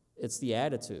 it's the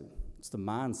attitude, it's the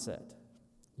mindset.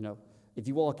 You know, if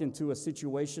you walk into a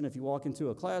situation, if you walk into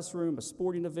a classroom, a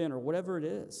sporting event, or whatever it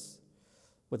is,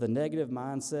 with a negative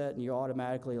mindset, and you're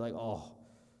automatically like, oh,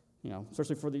 you know,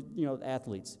 especially for the, you know,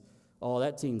 athletes, oh,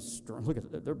 that team's strong. Look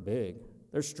at that, they're big,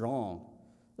 they're strong,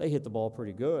 they hit the ball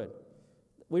pretty good.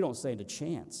 We don't stand a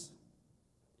chance.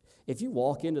 If you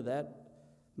walk into that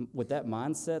with that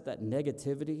mindset, that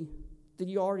negativity, then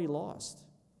you already lost.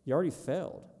 You already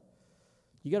failed.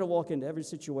 You got to walk into every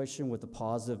situation with a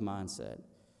positive mindset.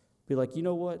 Be like, you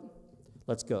know what?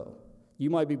 Let's go. You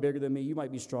might be bigger than me, you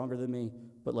might be stronger than me,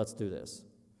 but let's do this.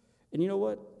 And you know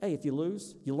what? Hey, if you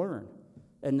lose, you learn.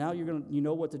 And now you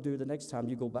know what to do the next time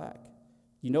you go back.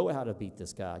 You know how to beat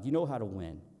this guy. You know how to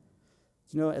win.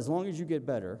 You know, as long as you get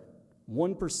better,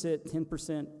 1%,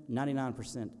 10%,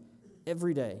 99%,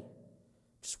 every day,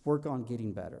 just work on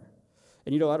getting better.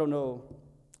 And you know, I don't know,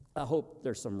 I hope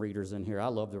there's some readers in here. I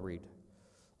love to read.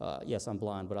 Yes, I'm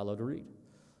blind, but I love to read.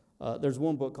 There's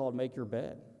one book called Make Your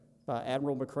Bed by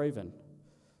Admiral McCraven,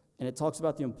 and it talks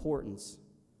about the importance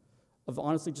of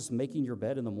honestly just making your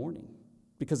bed in the morning,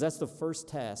 because that's the first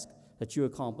task that you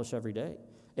accomplish every day.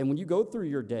 And when you go through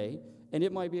your day, and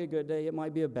it might be a good day, it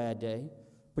might be a bad day,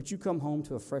 but you come home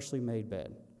to a freshly made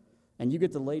bed, and you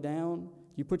get to lay down,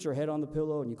 you put your head on the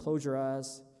pillow, and you close your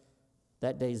eyes,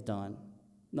 that day's done.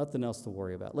 Nothing else to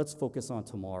worry about. Let's focus on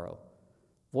tomorrow.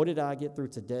 What did I get through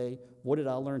today? What did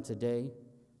I learn today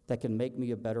that can make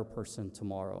me a better person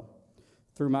tomorrow?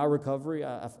 Through my recovery,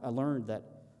 I learned that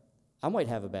I might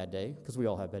have a bad day, because we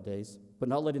all have bad days, but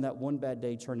not letting that one bad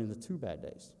day turn into 2 bad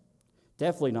days.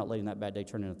 Definitely not letting that bad day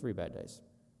turn into 3 bad days.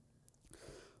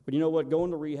 But you know what?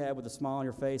 Going to rehab with a smile on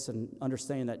your face and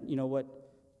understanding that, you know what?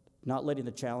 Not letting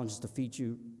the challenges defeat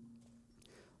you.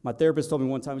 My therapist told me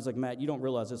one time, he's like, Matt, you don't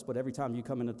realize this, but every time you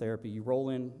come into therapy, you roll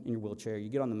in your wheelchair, you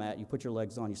get on the mat, you put your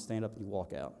legs on, you stand up, and you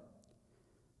walk out.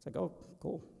 It's like, oh,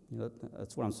 cool. You know,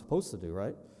 that's what I'm supposed to do,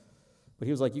 right? But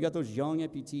he was like, you got those young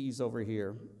amputees over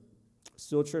here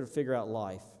still trying to figure out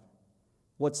life.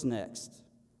 What's next?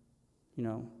 You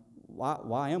know,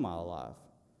 why am I alive?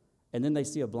 And then they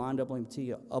see a blind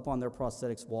amputee up on their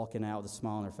prosthetics walking out with a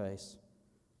smile on their face.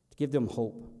 To give them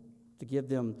hope, to give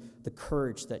them the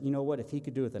courage that, you know what, if he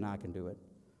could do it, then I can do it.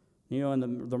 You know, in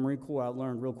the Marine Corps, I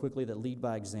learned real quickly that lead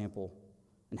by example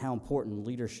and how important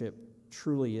leadership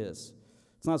truly is.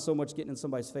 It's not so much getting in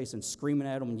somebody's face and screaming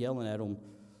at them and yelling at them,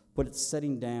 but it's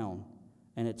sitting down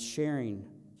and it's sharing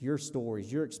your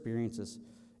stories, your experiences.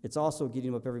 It's also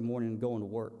getting up every morning and going to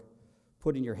work,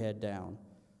 putting your head down.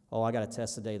 Oh, I got a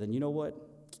test today. Then you know what?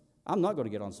 I'm not going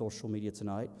to get on social media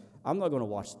tonight. I'm not going to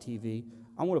watch the TV.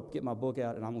 I'm going to get my book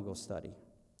out and I'm going to go study.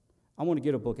 I'm going to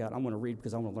get a book out. I'm going to read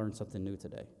because I'm going to learn something new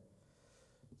today.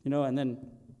 You know, and then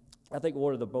I think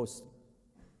one of the most,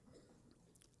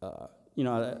 one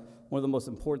of the most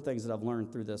important things that I've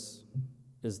learned through this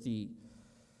is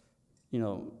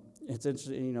it's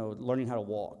interesting, learning how to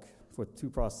walk with 2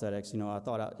 prosthetics. I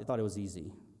thought it was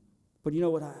easy. But you know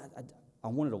what? I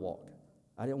wanted to walk.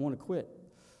 I didn't want to quit.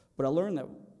 But I learned that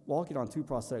walking on 2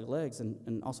 prosthetic legs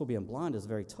and also being blind is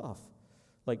very tough.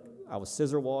 Like, I was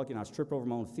scissor walking, I was tripping over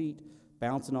my own feet,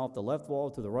 bouncing off the left wall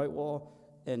to the right wall.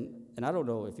 And I don't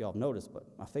know if y'all have noticed, but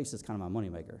my face is kind of my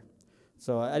moneymaker.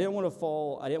 So I didn't want to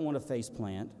fall. I didn't want to face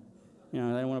plant. I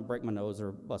didn't want to break my nose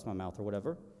or bust my mouth or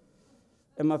whatever.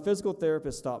 And my physical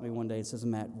therapist stopped me one day and says,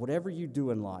 Matt, whatever you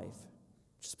do in life,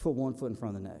 just put one foot in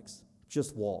front of the next.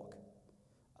 Just walk.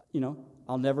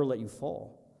 I'll never let you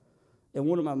fall. And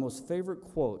one of my most favorite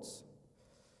quotes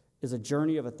is a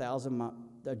journey of 1,000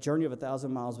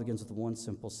 miles begins with one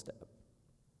simple step.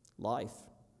 Life.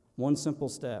 One simple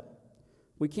step.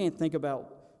 We can't think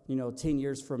about, 10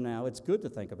 years from now. It's good to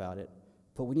think about it,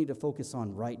 but we need to focus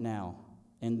on right now,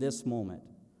 in this moment.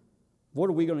 What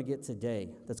are we going to get today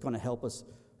that's going to help us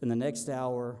in the next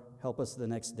hour, help us the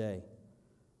next day?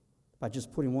 By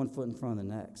just putting one foot in front of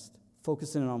the next,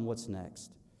 focusing on what's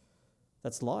next.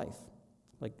 That's life.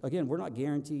 Like, again, we're not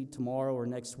guaranteed tomorrow or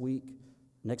next week,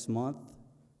 next month.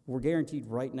 We're guaranteed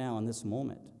right now in this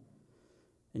moment.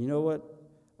 And you know what?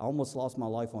 I almost lost my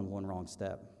life on one wrong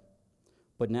step.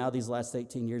 But now these last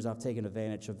 18 years, I've taken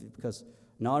advantage of it because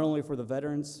not only for the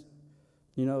veterans,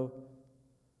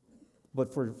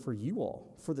 but for you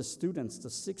all, for the students, the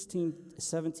 16,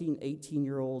 17,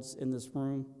 18-year-olds in this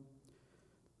room.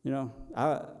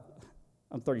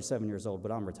 I'm 37 years old,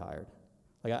 but I'm retired.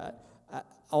 Like,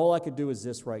 all I could do is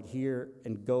this right here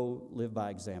and go live by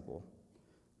example.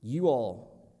 You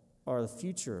all are the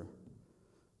future,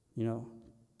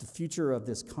 the future of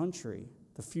this country,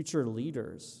 the future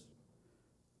leaders.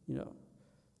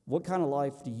 What kind of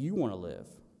life do you want to live?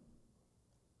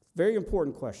 Very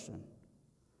important question.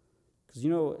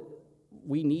 Because,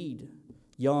 we need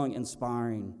young,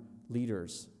 inspiring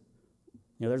leaders.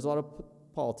 There's a lot of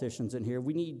politicians in here.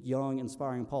 We need young,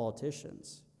 inspiring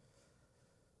politicians.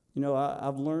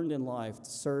 I've learned in life to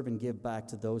serve and give back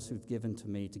to those who've given to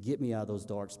me, to get me out of those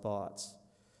dark spots.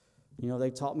 They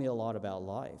taught me a lot about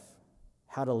life,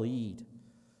 how to lead.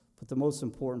 But the most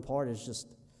important part is just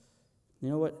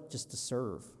to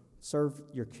serve. Serve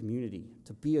your community,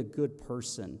 to be a good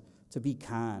person, to be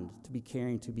kind, to be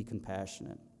caring, to be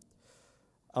compassionate.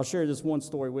 I'll share this one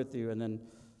story with you, and then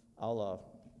I'll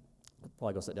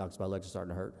probably go sit down because my legs are starting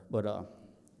to hurt. But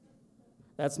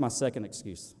that's my second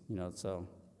excuse, so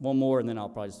one more, and then I'll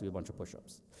probably just do a bunch of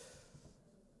push-ups.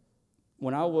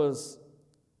 When I was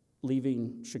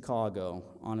leaving Chicago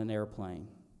on an airplane,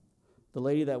 the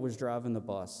lady that was driving the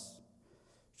bus,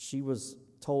 she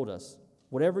told us,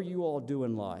 whatever you all do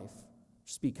in life,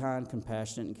 just be kind,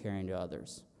 compassionate, and caring to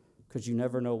others, because you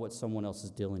never know what someone else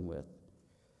is dealing with.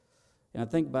 And I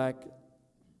think back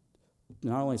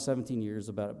not only 17 years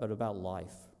about it, but about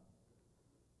life.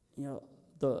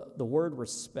 The word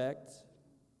respect,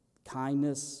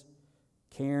 kindness,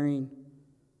 caring,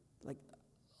 like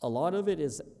a lot of it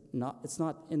is not, it's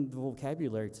not in the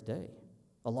vocabulary today.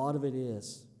 A lot of it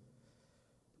is.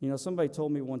 Somebody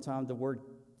told me one time the word,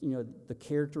 the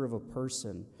character of a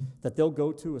person, that they'll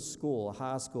go to a school, a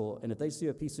high school, and if they see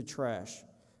a piece of trash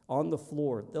on the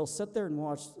floor, they'll sit there and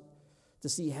watch to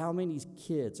see how many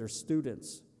kids or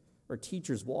students or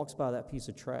teachers walks by that piece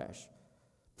of trash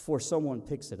before someone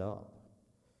picks it up.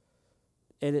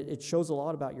 And it shows a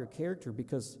lot about your character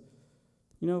because,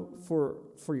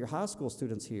 for your high school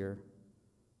students here,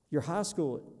 your high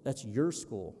school, that's your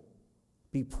school.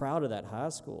 Be proud of that high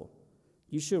school.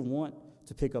 You should want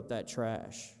to pick up that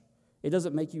trash. It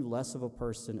doesn't make you less of a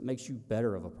person. It makes you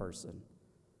better of a person.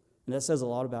 And that says a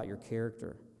lot about your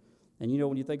character. And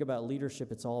when you think about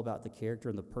leadership, it's all about the character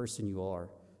and the person you are.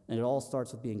 And it all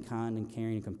starts with being kind and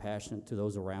caring and compassionate to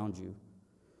those around you.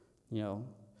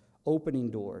 Opening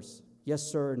doors. yes,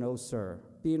 sir, no, sir,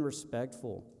 being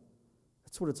respectful.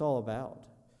 That's what it's all about.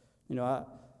 You know,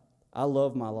 I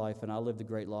love my life, and I lived a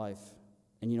great life.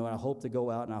 And, you know, I hope to go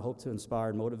out and I hope to inspire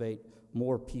and motivate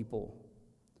more people.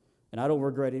 And I don't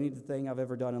regret anything I've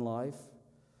ever done in life.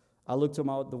 I look to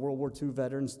the World War II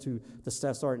veterans, to the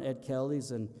Staff Sergeant Ed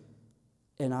Kelleys,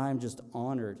 and I am just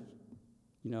honored.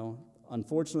 You know,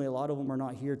 unfortunately, a lot of them are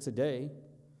not here today.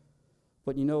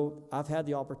 But, you know, I've had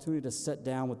the opportunity to sit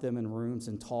down with them in rooms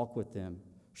and talk with them,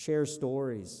 share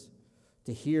stories,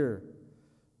 to hear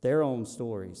their own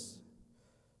stories.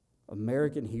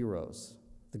 American heroes,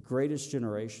 the greatest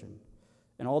generation.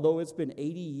 And although it's been 80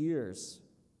 years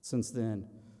since then,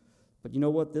 but you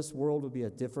know what? This world would be a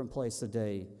different place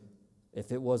today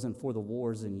if it wasn't for the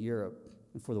wars in Europe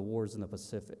and for the wars in the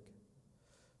Pacific.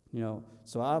 You know,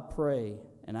 so I pray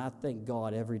and I thank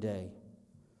God every day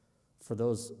for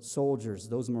those soldiers,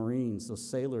 those Marines, those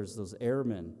sailors, those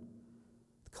airmen,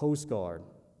 the Coast Guard.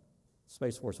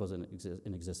 Space Force wasn't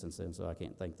in existence then, so I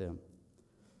can't thank them.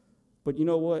 But you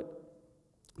know what?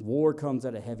 War comes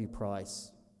at a heavy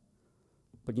price.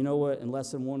 But you know what? And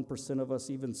less than 1% of us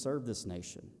even serve this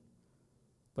nation.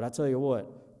 But I tell you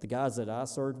what, the guys that I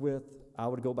served with, I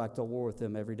would go back to war with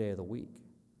them every day of the week.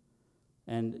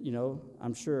 And, you know,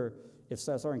 I'm sure if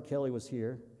Staff Sergeant Kelley was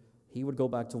here, he would go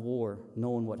back to war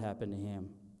knowing what happened to him.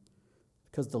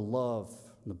 Because the love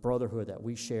and the brotherhood that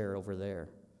we share over there.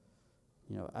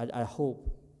 You know, I hope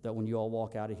that when you all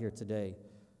walk out of here today,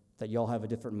 that y'all have a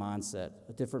different mindset,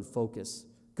 a different focus.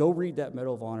 Go read that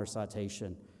Medal of Honor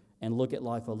citation and look at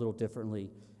life a little differently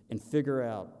and figure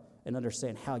out and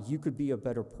understand how you could be a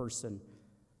better person.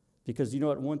 Because, you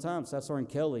know, at one time, Staff Sergeant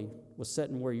Kelley was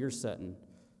sitting where you're sitting.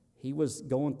 He was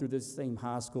going through the same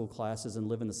high school classes and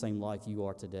living the same life you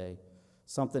are today.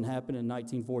 Something happened in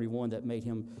 1941 that made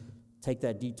him take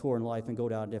that detour in life and go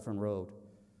down a different road.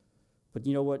 But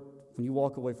you know what? When you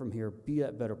walk away from here, be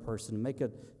that better person and make a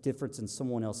difference in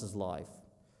someone else's life.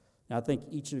 And I think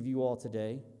each of you all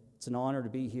today, it's an honor to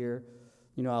be here.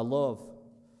 You know, I love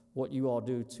what you all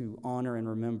do to honor and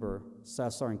remember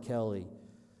Staff Sergeant Kelley.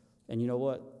 And you know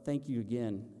what? Thank you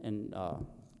again, and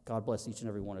God bless each and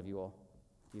every one of you all.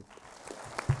 Thank you.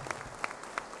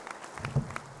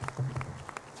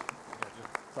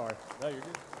 Sorry. No, you're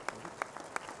good.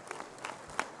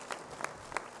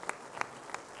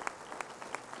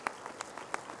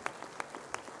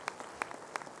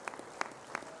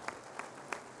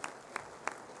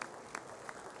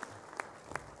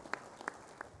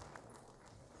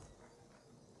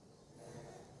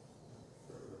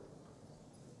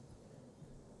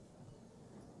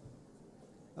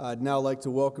 I'd now like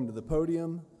to welcome to the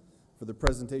podium for the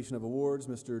presentation of awards,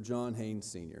 Mr. John Haynes,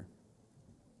 Sr.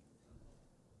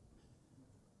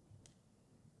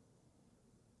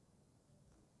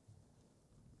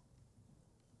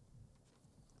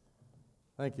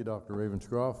 Thank you, Dr.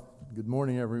 Ravenscroft. Good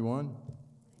morning, everyone.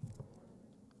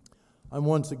 I'm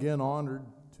once again honored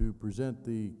to present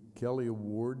the Kelley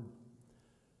Award.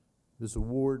 This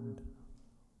award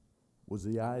was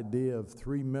the idea of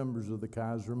 3 members of the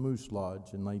Kaiser Moose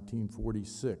Lodge in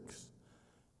 1946,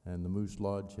 and the Moose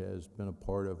Lodge has been a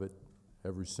part of it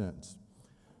ever since.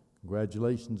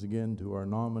 Congratulations again to our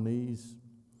nominees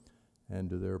and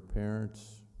to their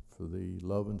parents for the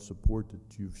love and support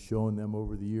that you've shown them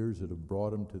over the years that have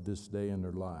brought them to this day in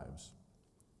their lives.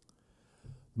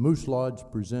 The Moose Lodge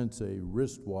presents a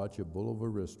wristwatch, a Bulova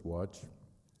wristwatch,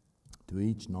 to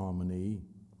each nominee.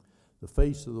 The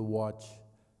face of the watch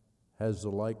has the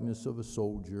likeness of a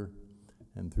soldier,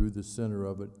 and through the center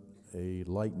of it, a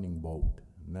lightning bolt,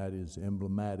 and that is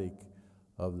emblematic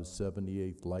of the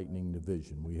 78th Lightning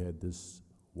Division. We had this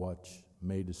watch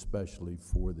made especially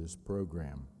for this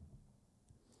program.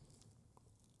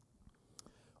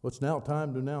 Well, it's now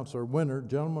time to announce our winner.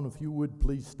 Gentlemen, if you would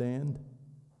please stand.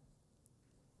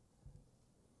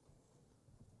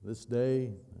 This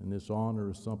day and this honor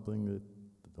is something that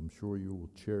I'm sure you will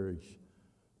cherish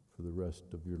for the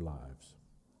rest of your lives.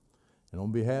 And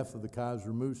on behalf of the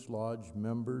Kaiser Moose Lodge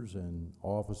members and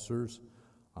officers,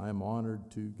 I am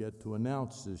honored to get to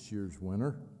announce this year's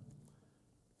winner.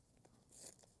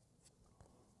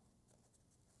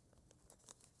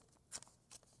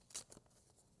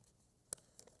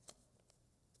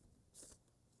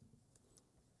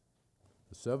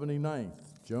 The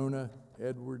 79th Jonah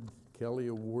Edward Kelley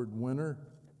Award winner,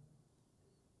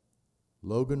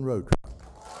 Logan Road.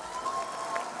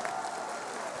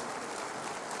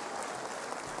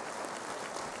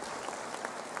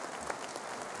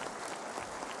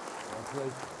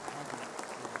 Congratulations.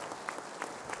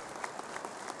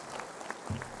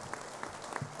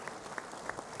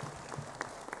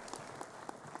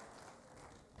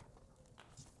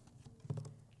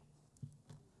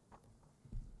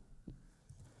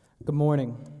 Good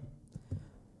morning.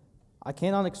 I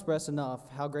cannot express enough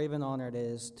how great of an honor it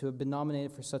is to have been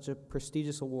nominated for such a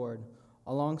prestigious award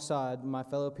alongside my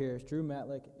fellow peers Drew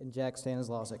Matlick and Jack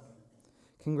Stanislawczyk.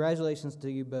 Congratulations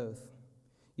to you both.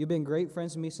 You've been great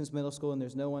friends to me since middle school, and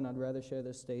there's no one I'd rather share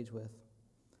this stage with.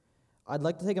 I'd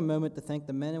like to take a moment to thank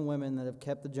the men and women that have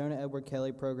kept the Jonah Edward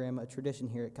Kelley program a tradition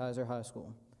here at Kaiser High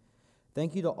School.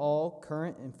 Thank you to all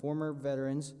current and former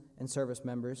veterans and service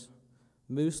members,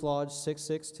 Moose Lodge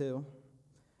 662,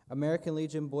 American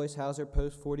Legion Boyce Hauser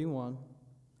Post 41,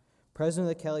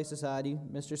 President of the Kelley Society,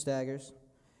 Mr. Staggers,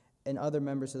 and other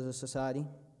members of the society,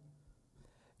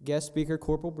 guest speaker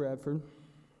Corporal Bradford,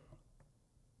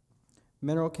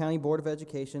 Mineral County Board of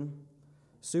Education,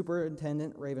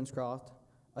 Superintendent Ravenscroft,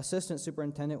 Assistant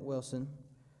Superintendent Wilson,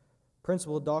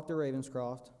 Principal Dr.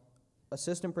 Ravenscroft,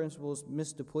 Assistant Principals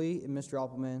Ms. Dupuy and Mr.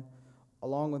 Appleman,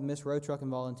 along with Ms. Rotruck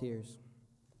and volunteers.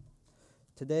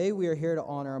 Today we are here to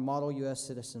honor a model U.S.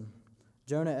 citizen,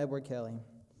 Jonah Edward Kelley.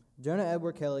 Jonah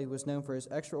Edward Kelley was known for his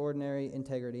extraordinary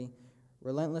integrity,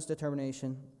 relentless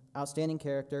determination, outstanding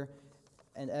character,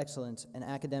 and excellence in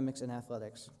academics and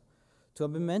athletics. To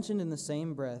have been mentioned in the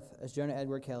same breath as Jonah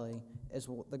Edward Kelley is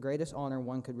the greatest honor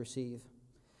one could receive.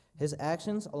 His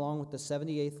actions, along with the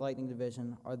 78th Lightning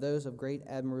Division, are those of great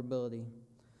admirability.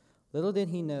 Little did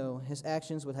he know his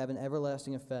actions would have an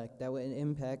everlasting effect that would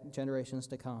impact generations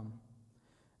to come.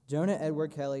 Jonah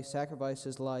Edward Kelley sacrificed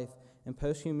his life and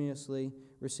posthumously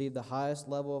received the highest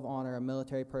level of honor a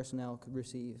military personnel could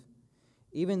receive.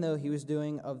 Even though he was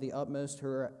doing of the utmost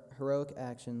heroic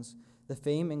actions, the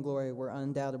fame and glory were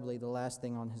undoubtedly the last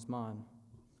thing on his mind.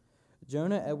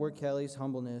 Jonah Edward Kelley's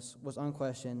humbleness was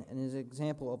unquestioned and is an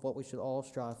example of what we should all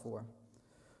strive for.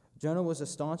 Jonah was a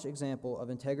staunch example of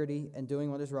integrity and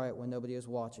doing what is right when nobody is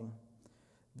watching.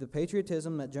 The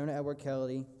patriotism that Jonah Edward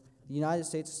Kelley, the United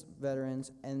States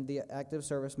veterans, and the active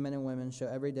service men and women show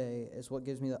every day is what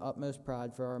gives me the utmost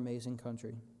pride for our amazing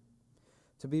country.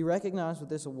 To be recognized with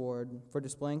this award for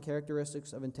displaying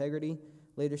characteristics of integrity,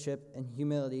 leadership, and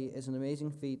humility is an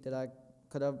amazing feat that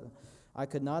I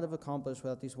could not have accomplished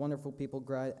without these wonderful people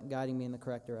guiding me in the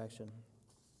correct direction.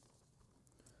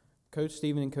 Coach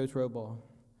Stephen and Coach Robaugh,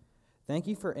 thank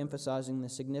you for emphasizing the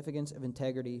significance of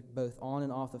integrity both on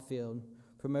and off the field,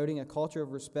 promoting a culture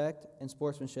of respect and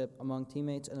sportsmanship among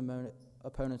teammates and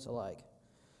opponents alike.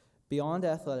 Beyond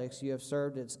athletics, you have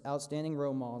served as outstanding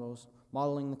role models,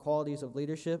 modeling the qualities of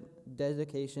leadership,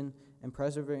 dedication, and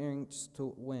perseverance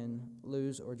to win,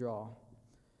 lose, or draw.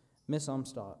 Miss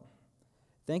Umstadt,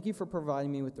 thank you for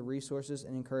providing me with the resources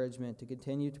and encouragement to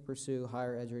continue to pursue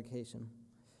higher education,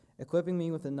 equipping me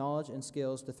with the knowledge and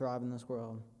skills to thrive in this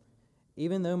world.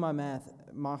 Even though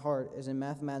my heart is in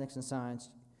mathematics and science,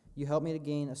 you helped me to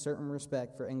gain a certain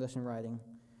respect for English and writing.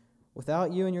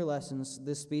 Without you and your lessons,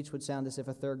 this speech would sound as if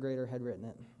a third grader had written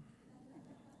it.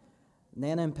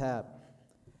 Nana and Pap,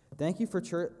 thank you for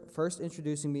first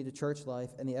introducing me to church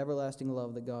life and the everlasting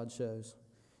love that God shows.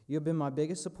 You have been my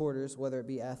biggest supporters, whether it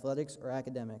be athletics or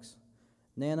academics.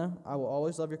 Nana, I will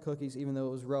always love your cookies, even though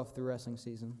it was rough through wrestling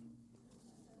season.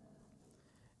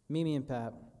 Mimi and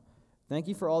Pap, thank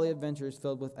you for all the adventures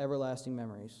filled with everlasting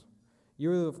memories. You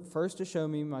were the first to show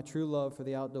me my true love for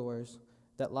the outdoors,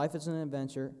 that life is an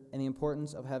adventure, and the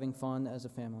importance of having fun as a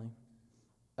family.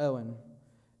 Owen,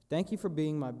 thank you for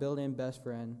being my built-in best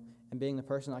friend and being the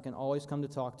person I can always come to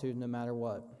talk to no matter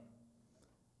what.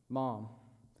 Mom,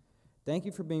 thank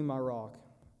you for being my rock.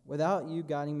 Without you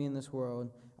guiding me in this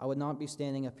world, I would not be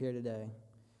standing up here today.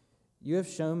 You have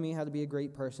shown me how to be a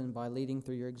great person by leading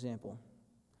through your example.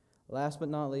 Last but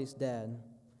not least, Dad,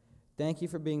 thank you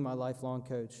for being my lifelong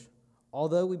coach.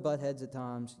 Although we butt heads at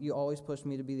times, you always push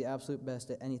me to be the absolute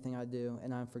best at anything I do,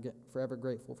 and I'm forever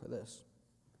grateful for this.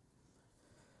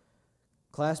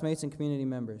 Classmates and community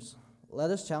members, let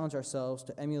us challenge ourselves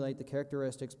to emulate the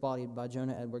characteristics embodied by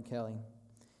Jonah Edward Kelley.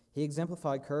 He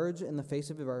exemplified courage in the face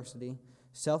of adversity,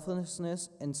 selflessness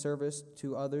and service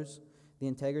to others, the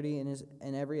integrity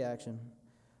in every action.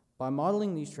 By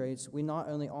modeling these traits, we not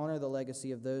only honor the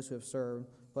legacy of those who have served,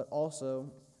 but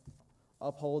also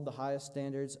uphold the highest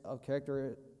standards of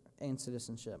character and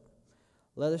citizenship.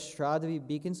 Let us strive to be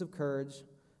beacons of courage,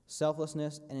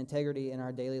 selflessness, and integrity in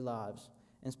our daily lives,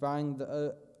 inspiring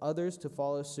others to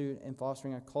follow suit and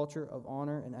fostering a culture of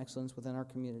honor and excellence within our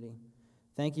community.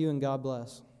 Thank you, and God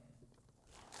bless.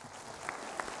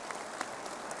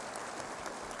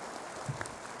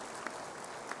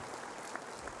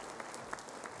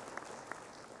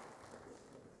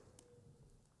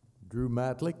 Drew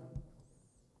Matlick.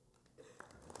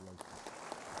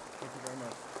 Thank you very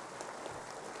much.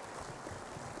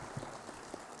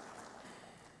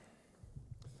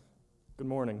 Good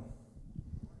morning.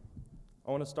 I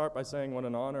want to start by saying what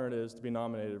an honor it is to be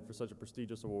nominated for such a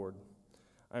prestigious award.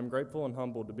 I am grateful and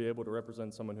humbled to be able to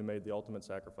represent someone who made the ultimate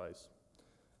sacrifice.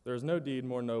 There is no deed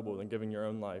more noble than giving your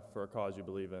own life for a cause you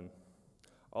believe in.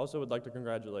 I also would like to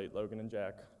congratulate Logan and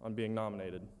Jack on being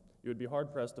nominated. You would be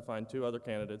hard-pressed to find two other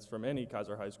candidates from any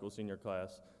Kaiser High School senior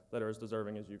class that are as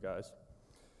deserving as you guys.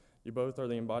 You both are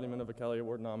the embodiment of a Kelley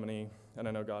Award nominee, and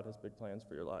I know God has big plans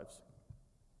for your lives.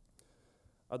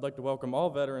 I'd like to welcome all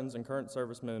veterans and current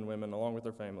servicemen and women along with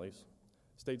their families.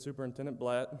 State Superintendent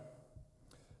Blatt,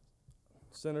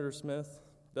 Senator Smith,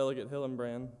 Delegate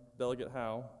Hillenbrand, Delegate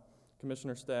Howe,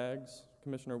 Commissioner Staggs,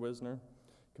 Commissioner Wisner,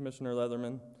 Commissioner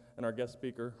Leatherman, and our guest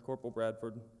speaker, Corporal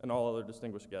Bradford, and all other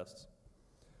distinguished guests.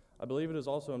 I believe it is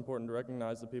also important to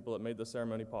recognize the people that made this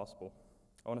ceremony possible.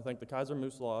 I want to thank the Kaiser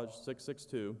Moose Lodge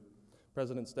 662,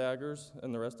 President Staggers,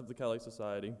 and the rest of the Kelley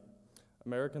Society,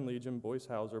 American Legion Boyce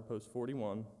Hauser Post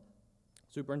 41,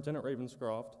 Superintendent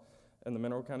Ravenscroft, and the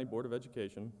Mineral County Board of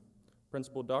Education,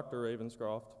 Principal Dr.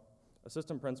 Ravenscroft,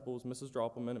 Assistant Principals Mrs.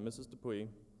 Droppelman and Mrs. Dupuy,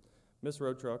 Ms.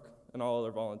 Roadtruck, and all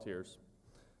other volunteers.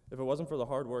 If it wasn't for the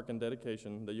hard work and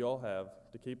dedication that you all have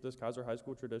to keep this Kaiser High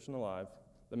School tradition alive,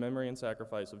 the memory and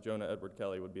sacrifice of Jonah Edward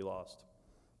Kelley would be lost.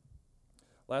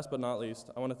 Last but not least,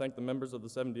 I want to thank the members of the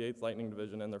 78th Lightning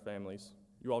Division and their families.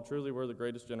 You all truly were the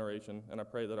greatest generation, and I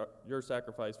pray that your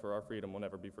sacrifice for our freedom will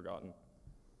never be forgotten.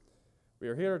 We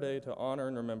are here today to honor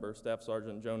and remember Staff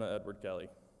Sergeant Jonah Edward Kelley.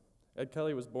 Ed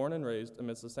Kelley was born and raised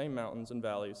amidst the same mountains and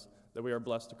valleys that we are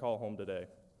blessed to call home today.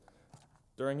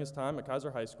 During his time at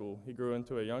Kaiser High School, he grew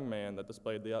into a young man that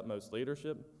displayed the utmost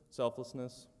leadership,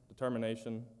 selflessness,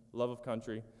 determination, love of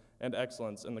country, and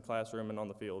excellence in the classroom and on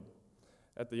the field.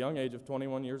 At the young age of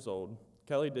 21 years old,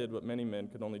 Kelley did what many men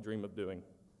could only dream of doing.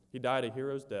 He died a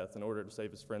hero's death in order to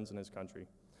save his friends and his country.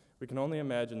 We can only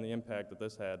imagine the impact that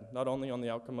this had, not only on the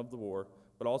outcome of the war,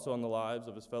 but also on the lives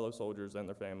of his fellow soldiers and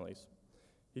their families.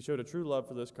 He showed a true love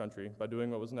for this country by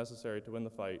doing what was necessary to win the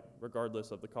fight,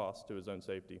 regardless of the cost to his own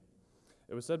safety.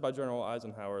 It was said by General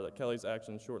Eisenhower that Kelley's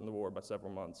actions shortened the war by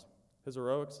several months. His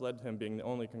heroics led to him being the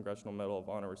only Congressional Medal of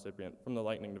Honor recipient from the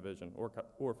Lightning Division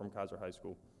or from Kaiser High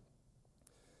School.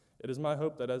 It is my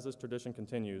hope that as this tradition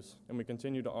continues, and we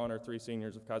continue to honor 3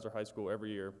 seniors of Kaiser High School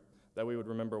every year, that we would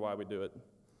remember why we do it.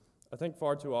 I think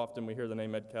far too often we hear the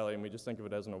name Ed Kelley and we just think of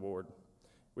it as an award.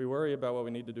 We worry about what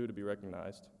we need to do to be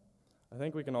recognized. I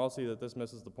think we can all see that this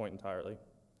misses the point entirely.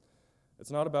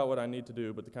 It's not about what I need to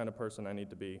do, but the kind of person I need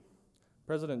to be.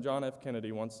 President John F.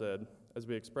 Kennedy once said, "As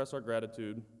we express our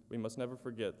gratitude, we must never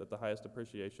forget that the highest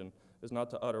appreciation is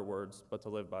not to utter words, but to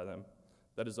live by them.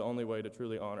 That is the only way to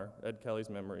truly honor Ed Kelley's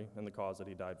memory and the cause that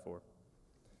he died for."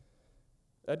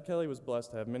 Ed Kelley was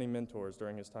blessed to have many mentors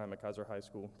during his time at Kaiser High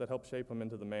School that helped shape him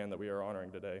into the man that we are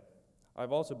honoring today.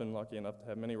 I've also been lucky enough to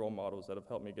have many role models that have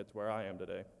helped me get to where I am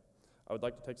today. I would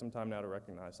like to take some time now to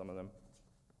recognize some of them.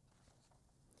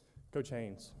 Coach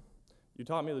Haynes, you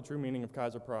taught me the true meaning of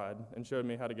Kaiser pride and showed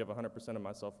me how to give 100% of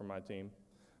myself for my team.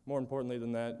 More importantly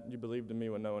than that, you believed in me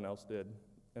when no one else did,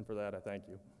 and for that I thank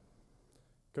you.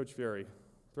 Coach Fury,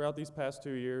 throughout these past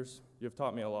 2 years, you have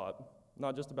taught me a lot,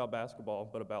 not just about basketball,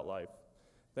 but about life.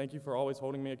 Thank you for always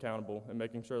holding me accountable and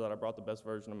making sure that I brought the best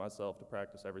version of myself to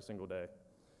practice every single day.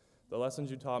 The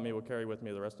lessons you taught me will carry with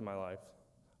me the rest of my life.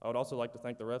 I would also like to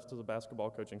thank the rest of the basketball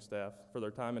coaching staff for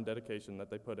their time and dedication that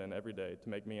they put in every day to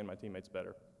make me and my teammates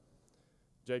better.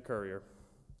 Jay Courier,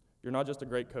 you're not just a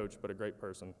great coach, but a great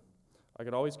person. I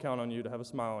could always count on you to have a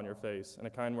smile on your face and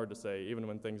a kind word to say, even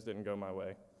when things didn't go my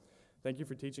way. Thank you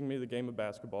for teaching me the game of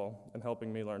basketball and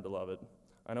helping me learn to love it.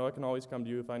 I know I can always come to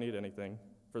you if I need anything.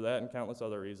 For that and countless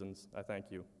other reasons, I thank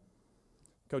you.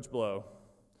 Coach Blow,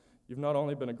 you've not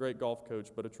only been a great golf coach,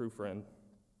 but a true friend.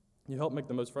 You help make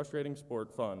the most frustrating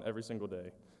sport fun every single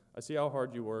day. I see how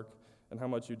hard you work and how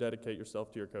much you dedicate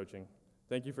yourself to your coaching.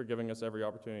 Thank you for giving us every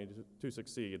opportunity to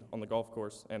succeed on the golf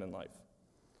course and in life.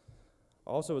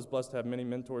 I also was blessed to have many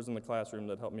mentors in the classroom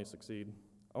that helped me succeed.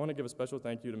 I want to give a special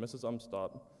thank you to Mrs.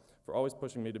 Umstadt for always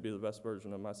pushing me to be the best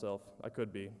version of myself I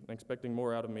could be and expecting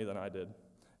more out of me than I did.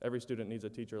 Every student needs a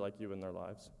teacher like you in their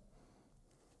lives.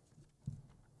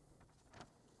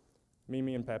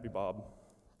 Mimi and Pappy Bob,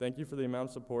 thank you for the amount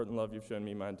of support and love you've shown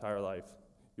me my entire life.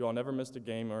 You all never missed a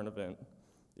game or an event.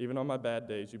 Even on my bad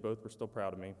days, you both were still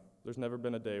proud of me. There's never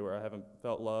been a day where I haven't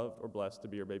felt loved or blessed to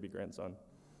be your baby grandson.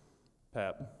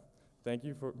 Pap, thank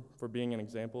you for being an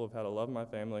example of how to love my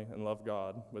family and love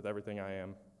God with everything I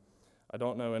am. I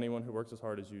don't know anyone who works as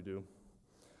hard as you do.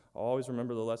 I'll always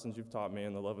remember the lessons you've taught me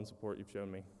and the love and support you've shown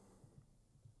me.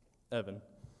 Evan,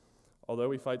 although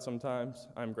we fight sometimes,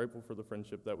 I'm grateful for the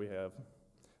friendship that we have.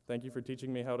 Thank you for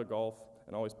teaching me how to golf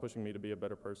and always pushing me to be a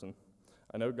better person.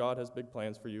 I know God has big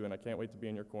plans for you, and I can't wait to be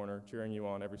in your corner, cheering you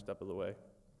on every step of the way.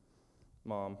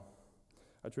 Mom,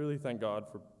 I truly thank God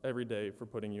for every day for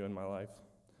putting you in my life.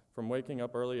 From waking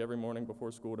up early every morning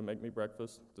before school to make me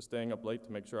breakfast, to staying up late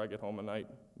to make sure I get home at night,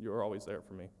 you are always there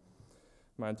for me.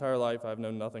 My entire life, I've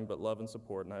known nothing but love and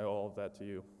support, and I owe all of that to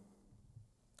you.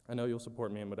 I know you'll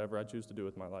support me in whatever I choose to do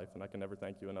with my life, and I can never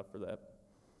thank you enough for that.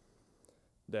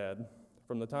 Dad,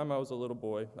 from the time I was a little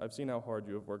boy, I've seen how hard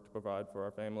you have worked to provide for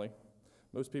our family.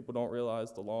 Most people don't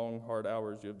realize the long, hard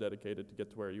hours you have dedicated to get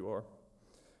to where you are.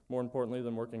 More importantly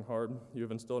than working hard, you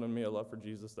have instilled in me a love for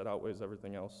Jesus that outweighs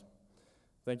everything else.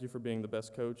 Thank you for being the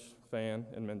best coach, fan,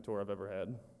 and mentor I've ever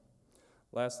had.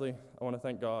 Lastly, I want to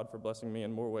thank God for blessing me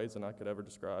in more ways than I could ever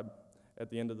describe. At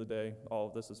the end of the day, all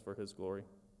of this is for His glory.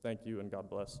 Thank you, and God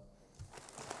bless.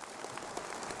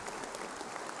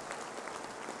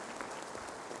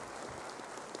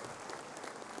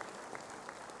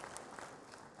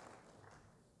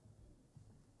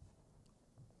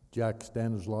 Jack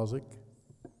Stanislausik.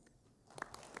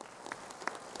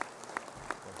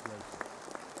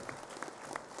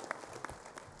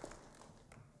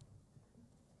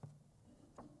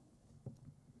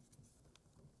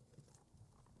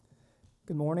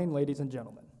 Good morning, ladies and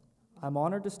gentlemen. I'm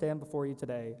honored to stand before you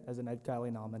today as an Ed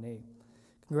Kelley nominee.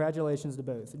 Congratulations to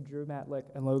both Drew Matlick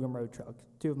and Logan Roadtruck,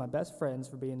 two of my best friends,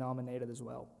 for being nominated as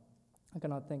well. I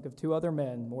cannot think of two other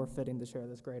men more fitting to share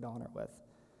this great honor with.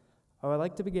 I would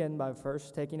like to begin by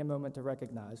first taking a moment to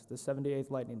recognize the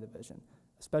 78th Lightning Division,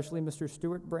 especially Mr.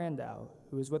 Stuart Brandow,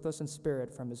 who is with us in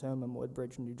spirit from his home in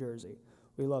Woodbridge, New Jersey.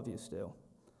 We love you, Stu.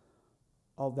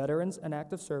 All veterans and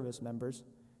active service members,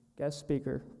 guest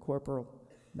speaker, Corporal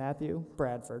Matthew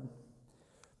Bradford,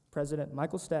 President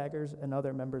Michael Staggers, and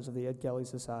other members of the Ed Kelley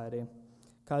Society,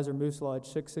 Kaiser Moose Lodge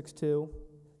 662,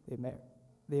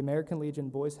 the American Legion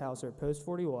Boys Hauser Post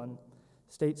 41,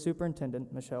 State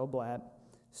Superintendent Michelle Blatt,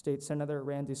 State Senator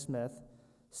Randy Smith,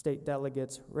 State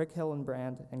Delegates Rick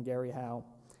Hillenbrand and Gary Howe,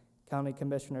 County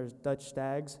Commissioners Dutch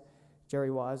Staggs, Jerry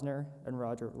Wisner, and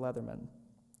Roger Leatherman,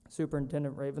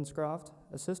 Superintendent Ravenscroft,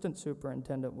 Assistant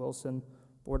Superintendent Wilson,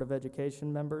 Board of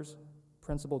Education members,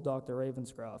 Principal Dr.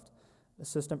 Ravenscroft,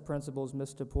 Assistant Principals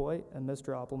Ms. DuPoy and Ms.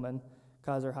 Droppelman,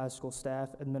 Kaiser High School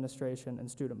staff, administration,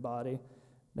 and student body,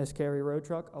 Ms. Carrie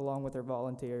Roadtruck, along with her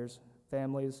volunteers,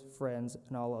 families, friends,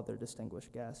 and all other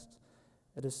distinguished guests.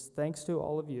 It is thanks to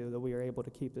all of you that we are able to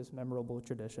keep this memorable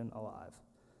tradition alive.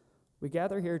 We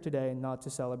gather here today not to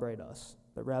celebrate us,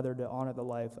 but rather to honor the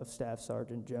life of Staff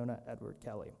Sergeant Jonah Edward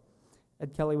Kelley.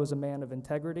 Ed Kelley was a man of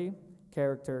integrity,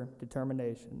 character,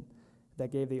 determination,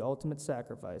 that gave the ultimate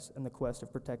sacrifice in the quest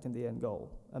of protecting the end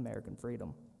goal, American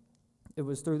freedom. It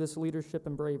was through this leadership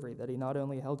and bravery that he not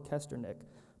only held Kesternick,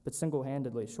 but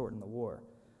single-handedly shortened the war.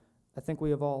 I think we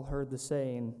have all heard the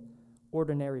saying,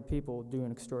 ordinary people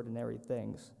doing extraordinary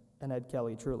things, and Ed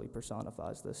Kelley truly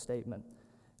personifies this statement.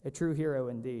 A true hero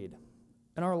indeed.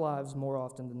 In our lives, more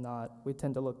often than not, we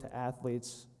tend to look to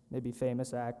athletes, maybe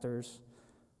famous actors,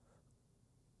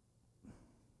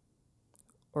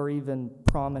 or even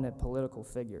prominent political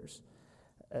figures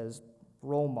as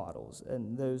role models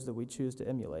and those that we choose to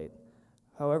emulate.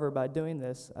 However, by doing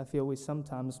this, I feel we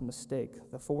sometimes mistake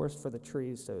the forest for the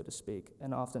trees, so to speak,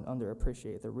 and often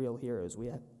underappreciate the real heroes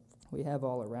we have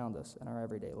all around us in our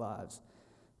everyday lives.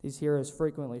 These heroes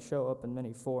frequently show up in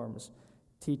many forms: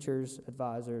 teachers,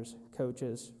 advisors,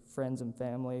 coaches, friends and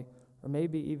family, or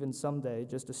maybe even someday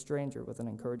just a stranger with an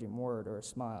encouraging word or a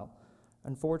smile.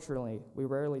 Unfortunately, we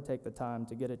rarely take the time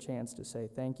to get a chance to say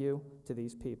thank you to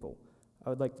these people. I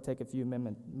would like to take a few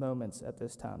moments at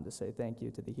this time to say thank you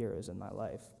to the heroes in my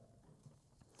life.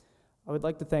 I would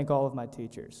like to thank all of my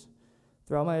teachers.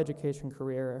 Throughout my education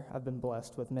career, I've been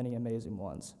blessed with many amazing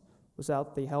ones.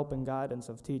 Without the help and guidance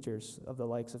of teachers of the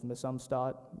likes of Ms.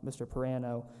 Umstadt, Mr.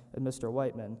 Perano, and Mr.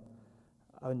 Whiteman,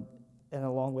 and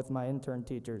along with my intern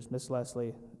teachers, Ms.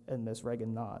 Leslie and Ms.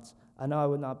 Reagan Knotts, I know I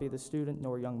would not be the student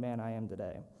nor young man I am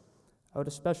today. I would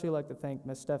especially like to thank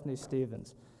Ms. Stephanie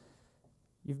Stevens.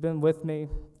 You've been with me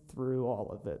through all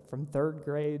of it, from third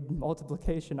grade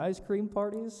multiplication ice cream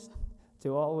parties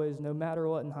to always, no matter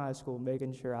what in high school,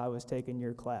 making sure I was taking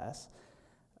your class.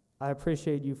 I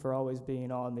appreciate you for always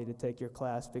being on me to take your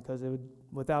class, because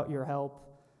without your help,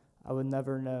 I would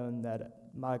never have known that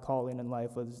my calling in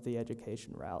life was the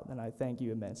education route, and I thank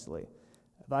you immensely.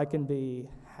 If I can be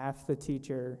half the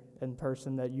teacher and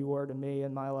person that you were to me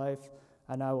in my life,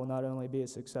 I know I will not only be a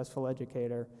successful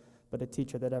educator, but a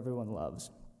teacher that everyone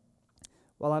loves.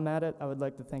 While I'm at it, I would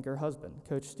like to thank her husband,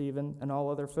 Coach Steven, and all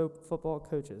other football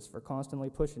coaches for constantly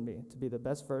pushing me to be the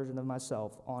best version of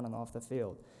myself on and off the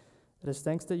field. It is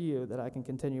thanks to you that I can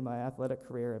continue my athletic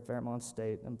career at Fairmont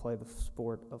State and play the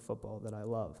sport of football that I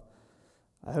love.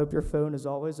 I hope your phone is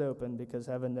always open because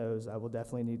heaven knows I will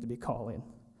definitely need to be calling.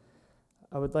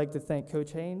 I would like to thank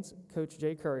Coach Haynes, Coach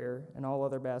Jay Courier, and all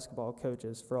other basketball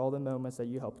coaches for all the moments that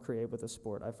you helped create with the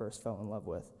sport I first fell in love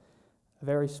with. A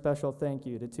very special thank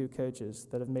you to two coaches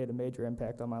that have made a major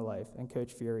impact on my life, and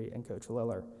Coach Fury and Coach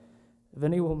Liller. If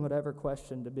anyone would ever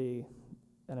question to be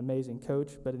an amazing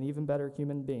coach, but an even better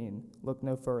human being, look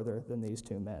no further than these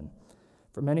two men.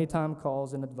 For many time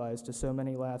calls and advice to so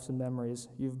many laughs and memories,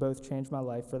 you've both changed my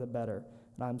life for the better,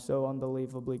 and I'm so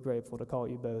unbelievably grateful to call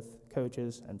you both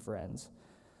coaches and friends.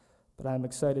 But I'm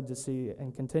excited to see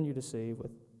and continue to see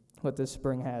what this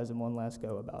spring has and one last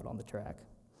go about on the track.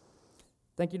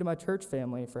 Thank you to my church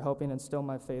family for helping instill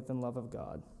my faith and love of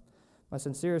God. My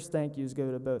sincerest thank yous go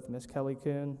to both Miss Kelley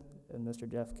Kuhn and Mr.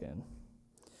 Jeff Kuhn.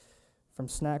 From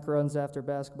snack runs after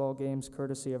basketball games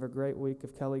courtesy of a great week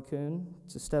of Kelley Kuhn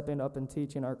to stepping up and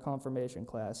teaching our confirmation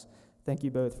class, thank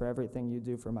you both for everything you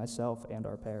do for myself and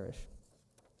our parish.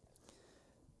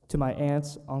 To my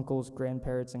aunts, uncles,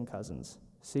 grandparents, and cousins,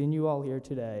 seeing you all here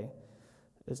today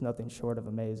is nothing short of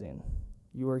amazing.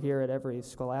 You are here at every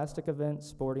scholastic event,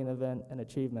 sporting event, and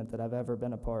achievement that I've ever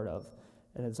been a part of,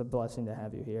 and it's a blessing to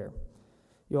have you here.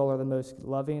 You all are the most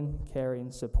loving,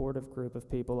 caring, supportive group of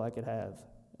people I could have,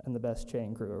 and the best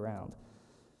chain crew around.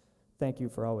 Thank you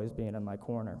for always being in my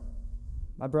corner.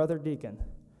 My brother Deacon,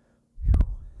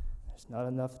 there's not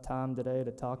enough time today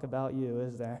to talk about you,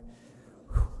 is there?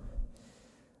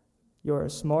 You're a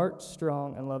smart,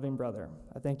 strong, and loving brother.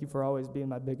 I thank you for always being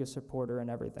my biggest supporter in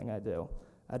everything I do.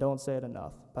 I don't say it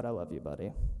enough, but I love you,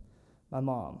 buddy. My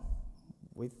mom,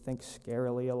 we think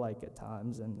scarily alike at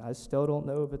times, and I still don't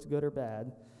know if it's good or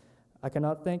bad. I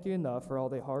cannot thank you enough for all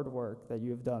the hard work that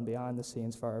you have done behind the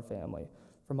scenes for our family.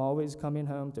 From always coming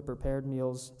home to prepared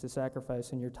meals to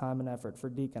sacrificing your time and effort for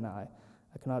Deke and I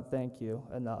cannot thank you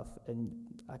enough, and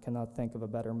I cannot think of a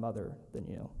better mother than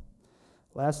you.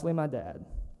 Lastly, my dad.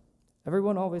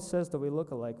 Everyone always says that we look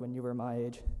alike when you were my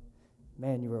age.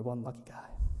 Man, you were one lucky guy.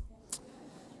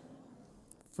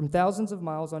 From thousands of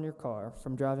miles on your car,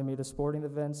 from driving me to sporting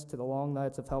events to the long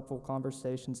nights of helpful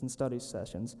conversations and study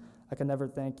sessions, I can never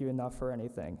thank you enough for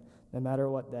anything. No matter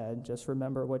what, Dad, just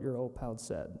remember what your old pal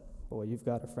said. Boy, you've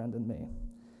got a friend in me.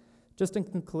 Just to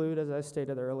conclude, as I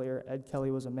stated earlier, Ed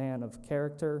Kelley was a man of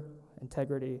character,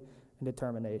 integrity, and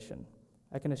determination.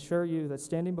 I can assure you that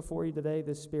standing before you today,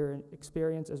 this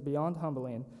experience is beyond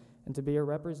humbling, and to be a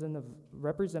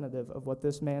representative of what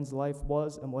this man's life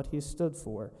was and what he stood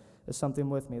for is something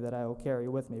with me that I will carry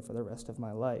with me for the rest of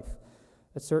my life.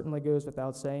 It certainly goes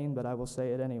without saying, but I will say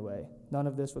it anyway. None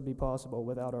of this would be possible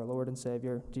without our Lord and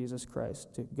Savior, Jesus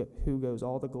Christ, to who goes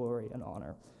all the glory and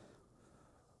honor.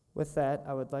 With that,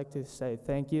 I would like to say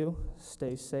thank you,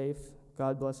 stay safe,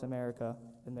 God bless America,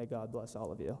 and may God bless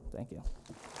all of you. Thank you.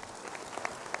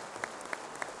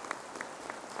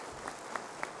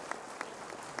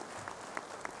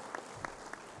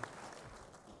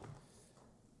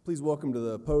 Please welcome to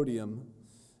the podium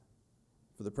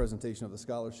for the presentation of the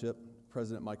scholarship,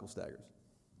 President Michael Staggers.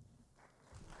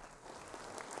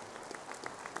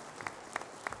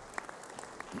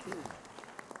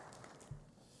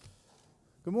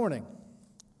 Good morning.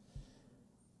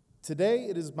 Today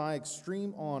it is my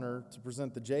extreme honor to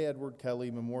present the J. Edward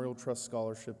Kelley Memorial Trust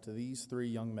Scholarship to these three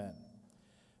young men.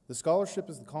 The scholarship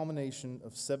is the culmination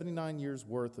of 79 years'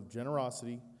 worth of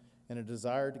generosity and a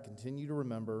desire to continue to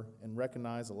remember and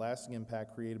recognize a lasting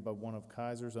impact created by one of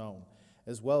Kaiser's own,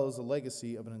 as well as a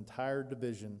legacy of an entire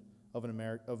division of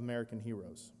American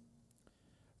heroes.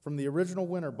 From the original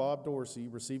winner, Bob Dorsey,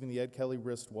 receiving the Ed Kelley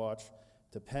wristwatch,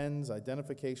 to pens,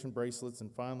 identification bracelets,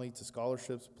 and finally to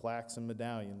scholarships, plaques, and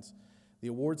medallions, the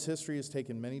award's history has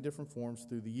taken many different forms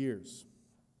through the years.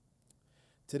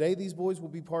 Today, these boys will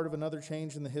be part of another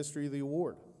change in the history of the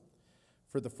award.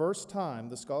 For the first time,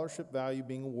 the scholarship value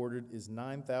being awarded is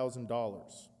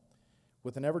 $9,000.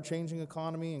 With an ever-changing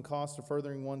economy and cost of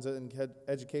furthering one's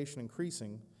education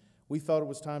increasing, we felt it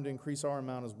was time to increase our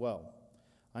amount as well.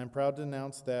 I am proud to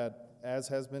announce that, as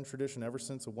has been tradition ever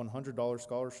since a $100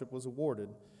 scholarship was awarded,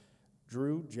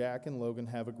 Drew, Jack, and Logan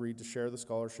have agreed to share the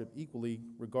scholarship equally,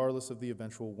 regardless of the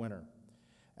eventual winner.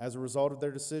 As a result of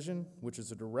their decision, which is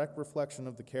a direct reflection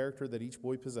of the character that each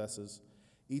boy possesses,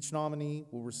 each nominee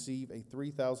will receive a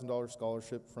 $3,000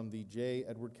 scholarship from the J.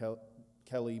 Edward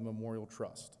Kelley Memorial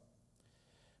Trust.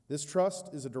 This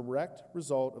trust is a direct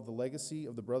result of the legacy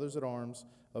of the brothers-at-arms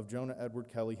of Jonah Edward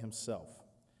Kelley himself.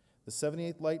 The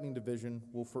 78th Lightning Division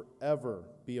will forever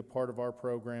be a part of our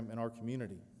program and our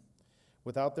community.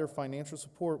 Without their financial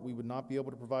support, we would not be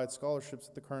able to provide scholarships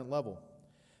at the current level.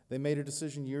 They made a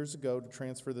decision years ago to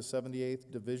transfer the 78th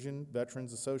Division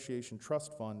Veterans Association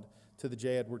Trust Fund to the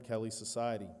J. Edward Kelley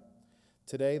Society.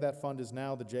 Today, that fund is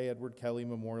now the J. Edward Kelley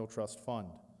Memorial Trust Fund.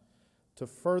 To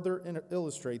further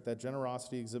illustrate that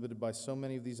generosity exhibited by so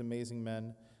many of these amazing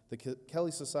men, the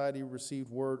Kelley Society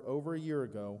received word over a year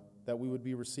ago that we would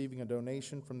be receiving a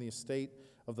donation from the estate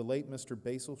of the late Mr.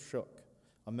 Basil Shook,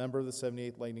 a member of the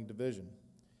 78th Lightning Division.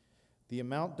 The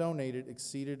amount donated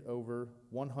exceeded over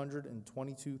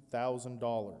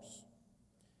 $122,000.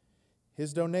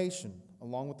 His donation,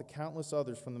 along with the countless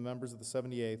others from the members of the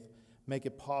 78th, make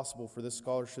it possible for this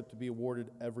scholarship to be awarded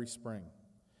every spring.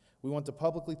 We want to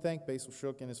publicly thank Basil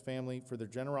Shook and his family for their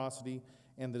generosity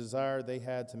and the desire they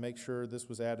had to make sure this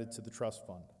was added to the trust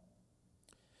fund.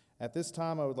 At this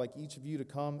time, I would like each of you to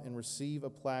come and receive a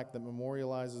plaque that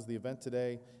memorializes the event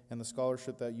today and the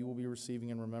scholarship that you will be receiving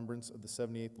in remembrance of the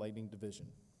 78th Lightning Division.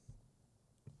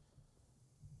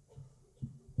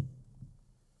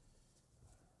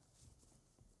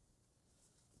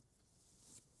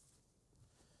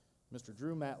 Mr.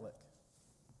 Drew Matlick.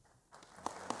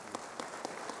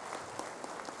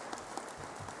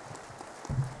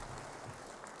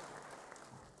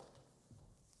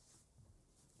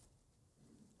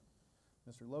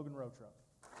 Mr. Logan Rotruck.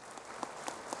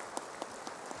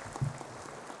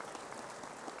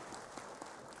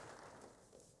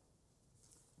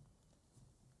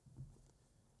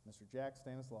 Mr. Jack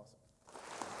Stanislawson.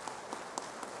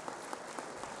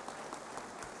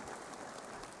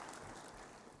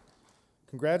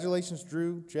 Congratulations,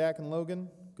 Drew, Jack, and Logan.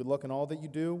 Good luck in all that you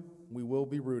do. We will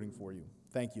be rooting for you.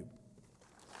 Thank you.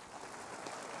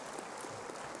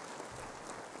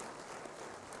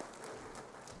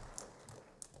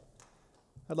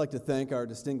 I'd like to thank our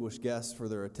distinguished guests for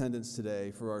their attendance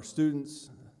today, for our students,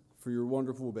 for your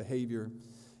wonderful behavior,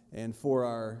 and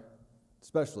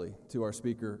especially to our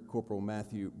speaker, Corporal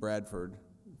Matthew Bradford,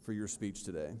 for your speech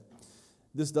today.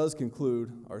 This does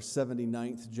conclude our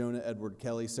 79th Jonah Edward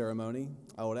Kelley ceremony.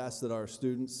 I would ask that our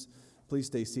students please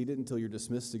stay seated until you're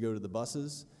dismissed to go to the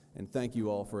buses, and thank you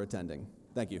all for attending.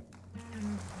 Thank you.